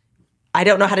like, I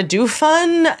don't know how to do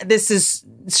fun. This is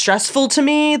stressful to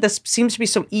me. This seems to be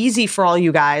so easy for all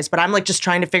you guys, but I'm like just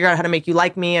trying to figure out how to make you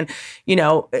like me. And, you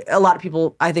know, a lot of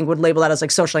people I think would label that as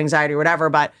like social anxiety or whatever,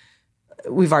 but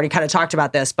we've already kind of talked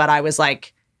about this, but I was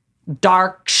like,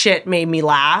 dark shit made me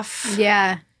laugh.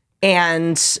 Yeah.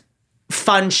 And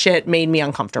fun shit made me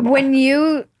uncomfortable. When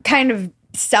you kind of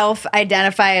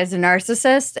self-identify as a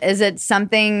narcissist, is it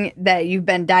something that you've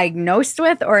been diagnosed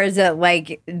with, or is it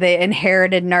like the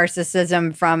inherited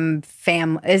narcissism from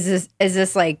family? Is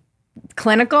this like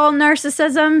clinical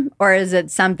narcissism, or is it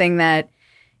something that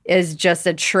is just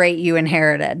a trait you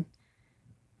inherited?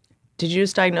 Did you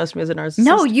just diagnose me as a narcissist?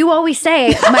 No, you always say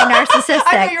my narcissistic.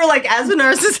 I thought you were like, as a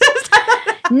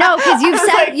narcissist. No, because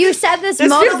you've said this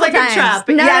multiple feels like times. A trap.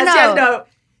 No, no.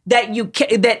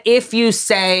 That if you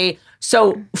say,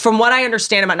 so from what I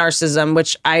understand about narcissism,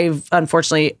 which I've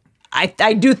unfortunately,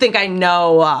 I do think I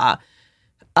know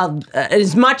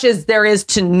as much as there is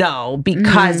to know,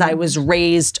 because I was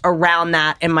raised around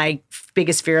that, and my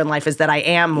biggest fear in life is that I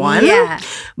am one. Yeah.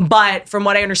 But from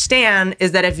what I understand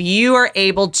is that if you are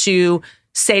able to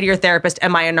say to your therapist,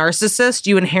 am I a narcissist?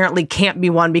 You inherently can't be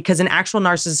one, because an actual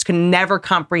narcissist can never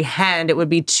comprehend. It would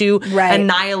be too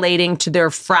annihilating to their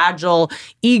fragile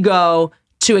ego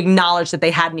to acknowledge that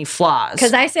they had any flaws.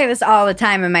 Because I say this all the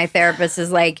time, and my therapist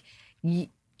is like,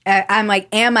 I'm like,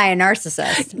 am I a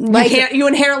narcissist? Like, you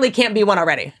inherently can't be one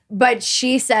already. But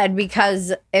she said,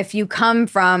 because if you come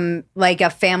from like a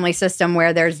family system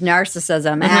where there's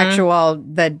narcissism,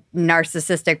 the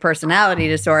narcissistic personality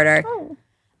disorder,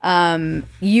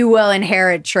 you will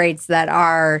inherit traits that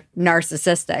are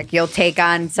narcissistic. You'll take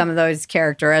on some of those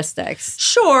characteristics.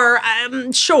 Sure,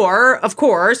 of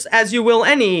course, as you will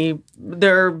any.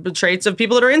 There are traits of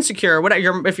people that are insecure.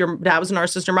 Whatever. If your dad was a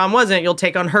narcissist, your mom wasn't, you'll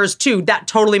take on hers too. That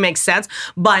totally makes sense.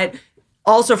 But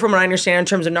also, from what I understand in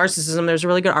terms of narcissism, there's a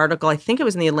really good article, I think it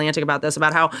was in The Atlantic, about this,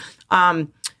 about how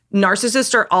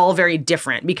narcissists are all very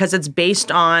different because it's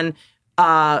based on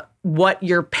what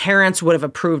your parents would have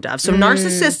approved of. So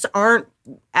narcissists aren't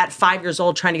at 5 years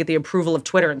old trying to get the approval of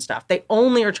Twitter and stuff. They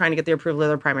only are trying to get the approval of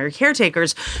their primary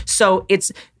caretakers. So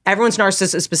everyone's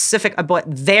narcissist is specific about what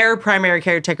their primary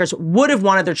caretakers would have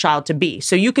wanted their child to be.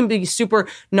 So you can be super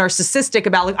narcissistic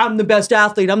about like, I'm the best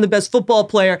athlete, I'm the best football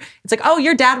player. It's like, oh,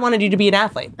 your dad wanted you to be an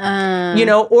athlete. You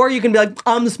know, or you can be like,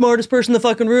 I'm the smartest person in the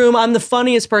fucking room, I'm the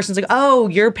funniest person. It's like, oh,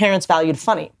 your parents valued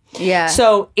funny. Yeah.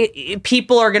 So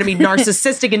people are going to be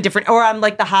narcissistic and different, or I'm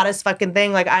like the hottest fucking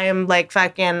thing. Like I am like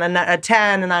fucking a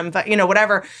 10 and I'm,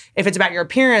 whatever. If it's about your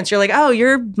appearance, you're like, oh,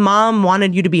 your mom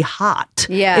wanted you to be hot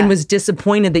and was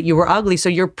disappointed that you were ugly. So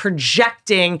you're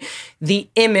projecting the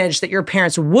image that your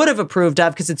parents would have approved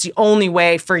of because it's the only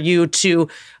way for you to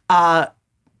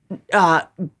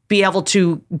be able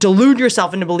to delude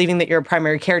yourself into believing that your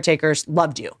primary caretakers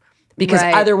loved you. Because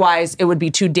otherwise it would be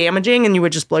too damaging and you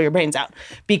would just blow your brains out.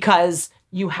 Because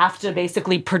you have to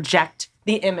basically project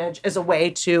the image as a way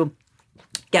to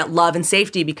get love and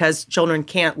safety, because children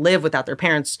can't live without their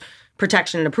parents'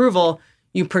 protection and approval.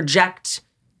 You project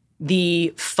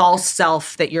the false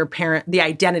self that the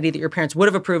identity that your parents would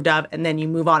have approved of, and then you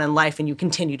move on in life and you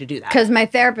continue to do that. Because my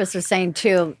therapist was saying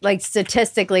too, like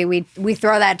statistically, we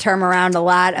throw that term around a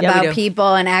lot about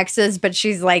people and exes, but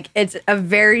she's like, it's a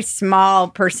very small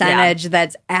percentage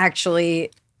that's actually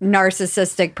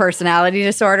narcissistic personality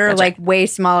disorder, that's like way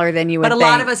smaller than you would think. But a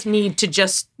lot of us need to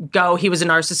just go, he was a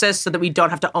narcissist, so that we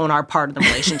don't have to own our part of the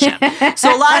relationship.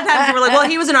 So a lot of times we're like, well,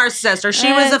 he was a narcissist or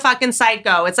she was a fucking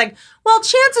psycho. It's like, well,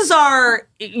 chances are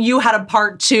you had a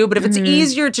part too, but if it's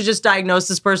easier to just diagnose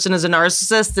this person as a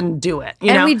narcissist, then do it.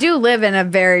 You know? We do live in a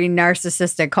very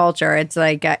narcissistic culture. It's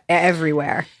like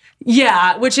everywhere.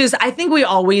 Yeah, which is, I think we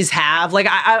always have. Like,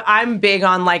 I'm big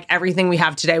on like everything we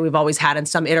have today, we've always had in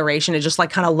some iteration. It just like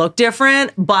kind of look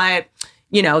different, but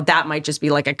that might just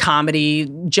be like a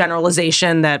comedy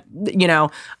generalization that,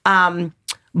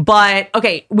 but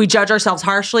okay, we judge ourselves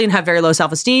harshly and have very low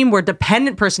self-esteem. We're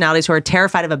dependent personalities who are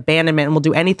terrified of abandonment and will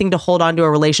do anything to hold on to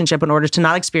a relationship in order to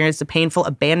not experience the painful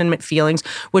abandonment feelings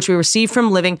which we receive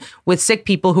from living with sick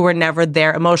people who were never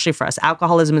there emotionally for us.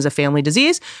 Alcoholism is a family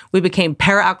disease. We became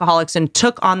para-alcoholics and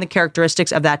took on the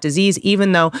characteristics of that disease,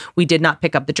 even though we did not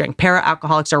pick up the drink.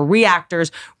 Para-alcoholics are reactors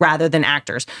rather than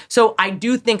actors. So I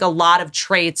do think a lot of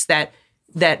traits that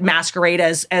masquerade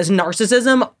as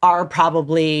narcissism are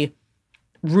probably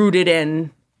rooted in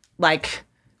like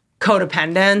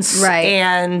codependence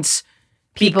and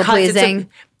people pleasing.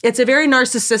 It's a very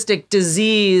narcissistic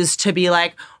disease to be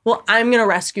like, well, I'm going to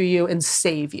rescue you and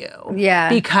save you. Yeah.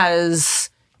 Because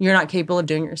you're not capable of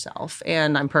doing it yourself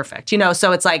and I'm perfect.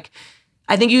 So it's like,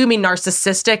 I think you can be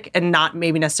narcissistic and not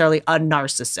maybe necessarily a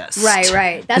narcissist.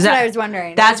 Right. That's what I was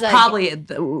wondering. That's probably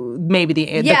maybe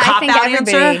the cop-out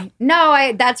answer.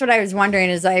 No, that's what I was wondering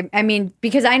is I mean,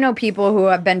 because I know people who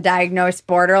have been diagnosed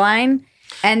borderline,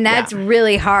 and that's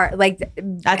really hard. Like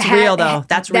that's real though.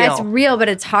 That's real. That's real, but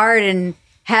it's hard, and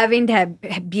having to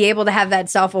be able to have that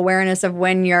self-awareness of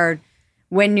when you're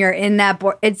in that,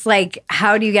 it's like,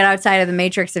 how do you get outside of the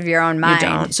matrix of your own mind? You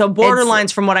don't. So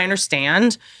borderlines, from what I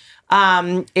understand,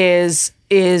 is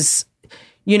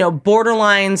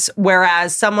borderlines,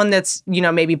 whereas someone that's,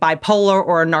 maybe bipolar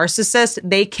or a narcissist,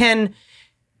 they can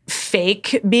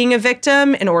fake being a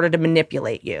victim in order to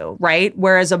manipulate you, right?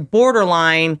 Whereas a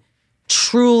borderline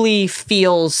truly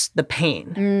feels the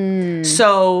pain.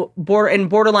 So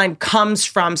borderline comes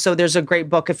from, so there's a great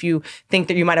book if you think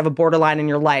that you might have a borderline in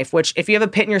your life, which if you have a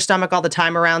pit in your stomach all the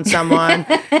time around someone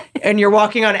and you're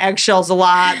walking on eggshells a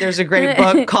lot, there's a great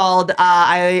book called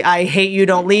I Hate You,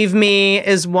 Don't Leave Me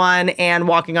is one, and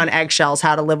Walking on Eggshells,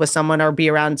 How to Live with Someone or Be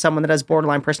Around Someone that has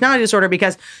borderline personality disorder,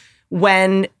 because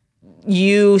when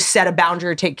you set a boundary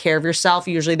or take care of yourself,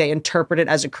 usually they interpret it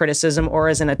as a criticism or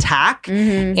as an attack.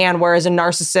 And whereas a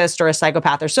narcissist or a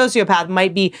psychopath or sociopath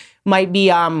might be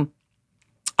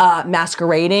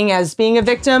masquerading as being a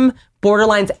victim,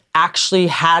 borderlines actually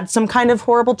had some kind of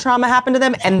horrible trauma happen to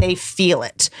them and they feel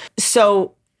it.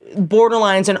 So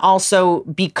borderlines, and also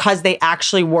because they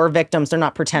actually were victims, they're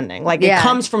not pretending. Like it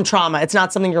comes from trauma. It's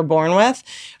not something you're born with.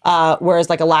 Whereas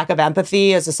like a lack of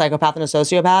empathy as a psychopath and a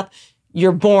sociopath,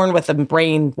 you're born with a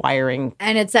brain wiring.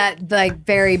 And it's that like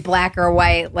very black or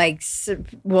white, like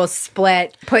will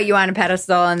split, put you on a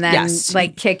pedestal and then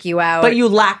like kick you out. But you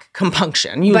lack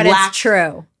compunction. It's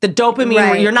true. The dopamine,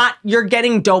 where you're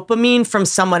getting dopamine from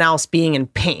someone else being in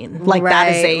pain. Like that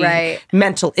is a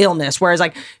mental illness.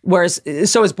 Whereas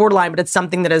so is borderline, but it's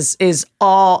something that is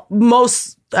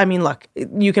look,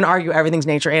 you can argue everything's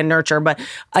nature and nurture, but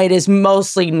it is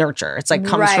mostly nurture. It's like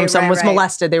comes from someone was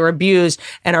molested, they were abused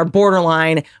and are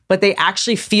borderline, but they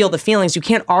actually feel the feelings. You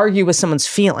can't argue with someone's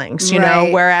feelings, you know,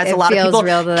 whereas a lot of people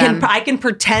I can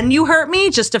pretend you hurt me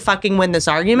just to fucking win this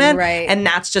argument. Right. And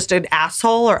that's just an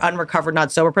asshole or unrecovered,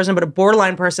 not sober person. But a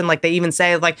borderline person, like they even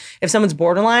say, like if someone's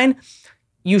borderline,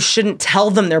 you shouldn't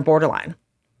tell them they're borderline.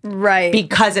 Right.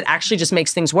 Because it actually just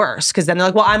makes things worse. Because then they're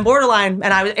like, well, I'm borderline.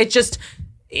 And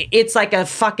it's like a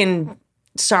fucking,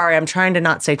 sorry, I'm trying to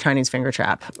not say Chinese finger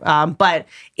trap. But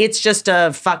it's just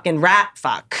a fucking rat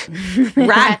fuck.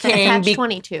 Rat king.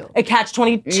 Catch-22. A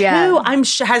catch-22. Yeah. I'm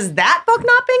sure, has that book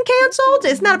not been canceled?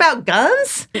 Isn't that about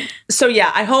guns? So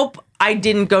yeah, I hope I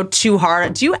didn't go too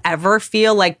hard. Do you ever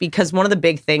feel like, because one of the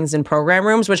big things in program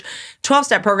rooms, which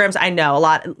 12-step programs, I know a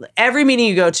lot, every meeting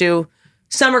you go to,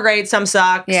 some are great, some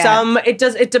suck. Some,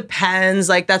 it depends.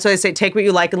 Like, that's why they say take what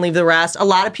you like and leave the rest. A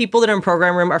lot of people that are in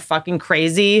program room are fucking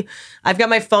crazy. I've got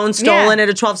my phone stolen at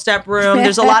a 12-step room.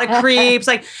 There's a lot of creeps.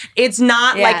 Like, it's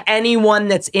not like anyone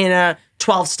that's in a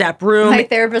 12-step room. My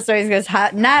therapist always goes,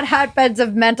 not hotbeds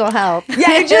of mental health.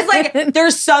 Yeah, it's just like,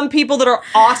 there's some people that are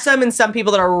awesome and some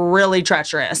people that are really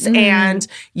treacherous. And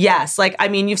yes, like, I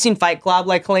mean, you've seen Fight Club,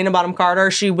 like Helena Bonham Carter,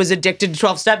 she was addicted to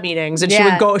 12-step meetings and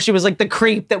she was like the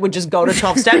creep that would just go to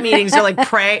 12-step meetings to like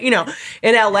pray, in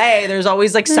LA, there's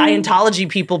always like Scientology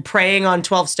people praying on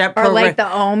 12-step programs. Or like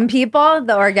the OM people,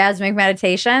 the orgasmic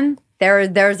meditation.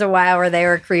 There was a while where they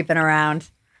were creeping around.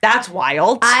 That's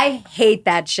wild. I hate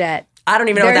that shit. I don't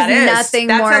even know what that is.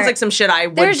 That sounds like some shit I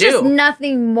would do. There's just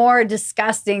nothing more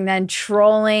disgusting than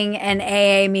trolling an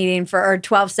AA meeting or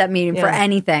 12-step meeting for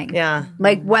anything. Yeah.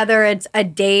 Like whether it's a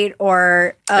date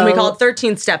or... and we call it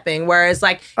 13-stepping, whereas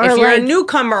like if you're a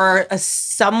newcomer,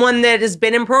 someone that has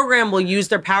been in program will use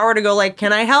their power to go like,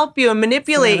 can I help you and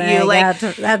manipulate you?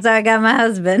 That's how I got my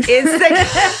husband.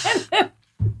 It's like...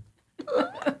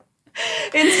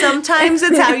 And sometimes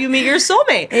it's how you meet your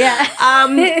soulmate. Yeah.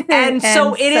 And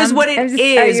so it is what it is.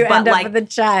 How you but end up like with a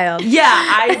child.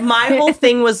 Yeah. My whole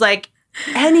thing was like,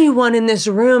 anyone in this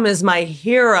room is my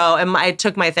hero. And I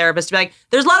took my therapist to be like,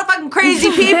 there's a lot of fucking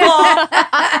crazy people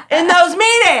in those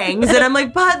meetings. And I'm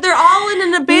like, but they're all in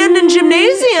an abandoned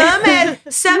gymnasium at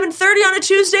 7:30 on a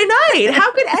Tuesday night.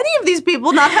 How could any of these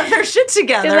people not have their shit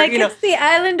together? You're like, it's the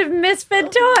island of misfit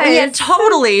toys. Yeah,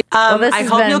 totally. I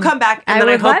hope you'll come back. And then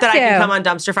I hope that I can come on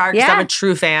Dumpster Fire because I'm a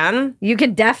true fan. You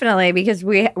can definitely, because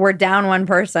we're down one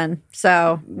person.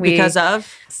 So because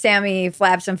of? Sammy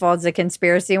Flaps and Folds, the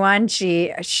conspiracy one.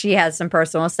 she has some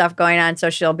personal stuff going on, so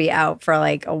she'll be out for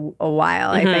like a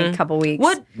while. I think a couple weeks.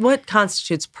 What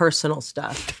constitutes personal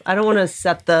stuff? I don't want to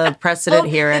set the precedent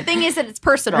here. The thing is that it's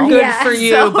personal. Good for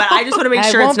you, but I just want to make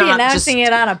sure I it's won't not be announcing just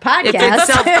it on a podcast. If it's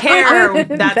self-care,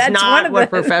 that's not what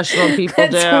professional people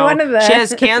do. One of the... She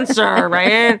has cancer,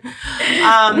 right?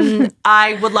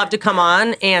 I would love to come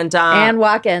on and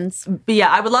walk-ins. Yeah,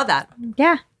 I would love that.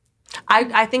 Yeah.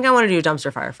 I think I want to do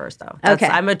Dumpster Fire first, though. Okay.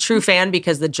 I'm a true fan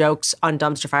because the jokes on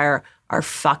Dumpster Fire are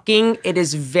fucking. It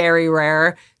is very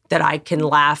rare that I can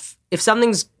laugh. If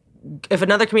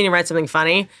another comedian writes something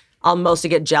funny, I'll mostly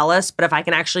get jealous. But if I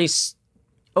can actually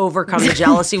overcome the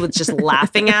jealousy with just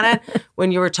laughing at it,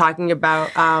 when you were talking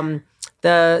about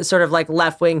the sort of like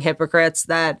left-wing hypocrites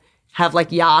that have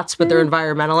like yachts, but they're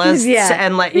environmentalists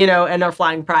and like, and are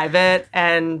flying private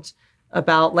and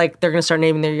about like they're going to start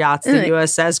naming their yachts the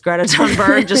USS Greta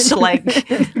Thunberg just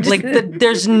to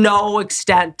there's no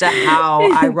extent to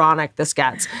how ironic this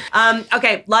gets.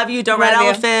 Okay, love you. Don't ride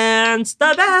elephants.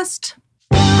 The best.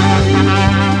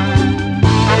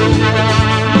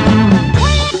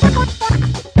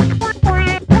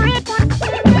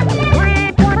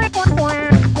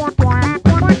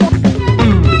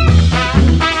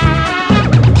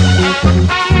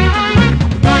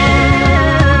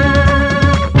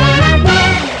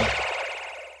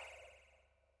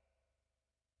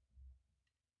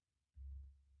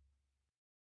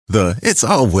 It's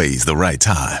always the right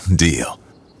time deal.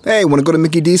 Hey, want to go to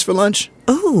Mickey D's for lunch?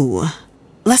 Ooh,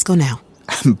 let's go now.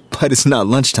 But it's not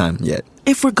lunchtime yet.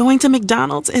 If we're going to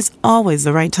McDonald's, it's always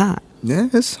the right time. Yeah,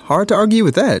 it's hard to argue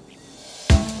with that.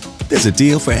 There's a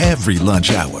deal for every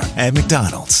lunch hour at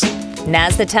McDonald's.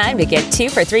 Now's the time to get 2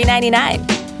 for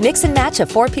 $3.99. Mix and match a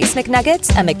 4-piece McNuggets,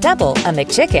 a McDouble, a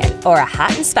McChicken, or a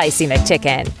hot and spicy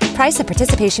McChicken. Price and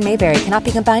participation may vary. Cannot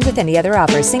be combined with any other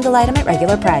offer. Single item at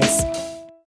regular price.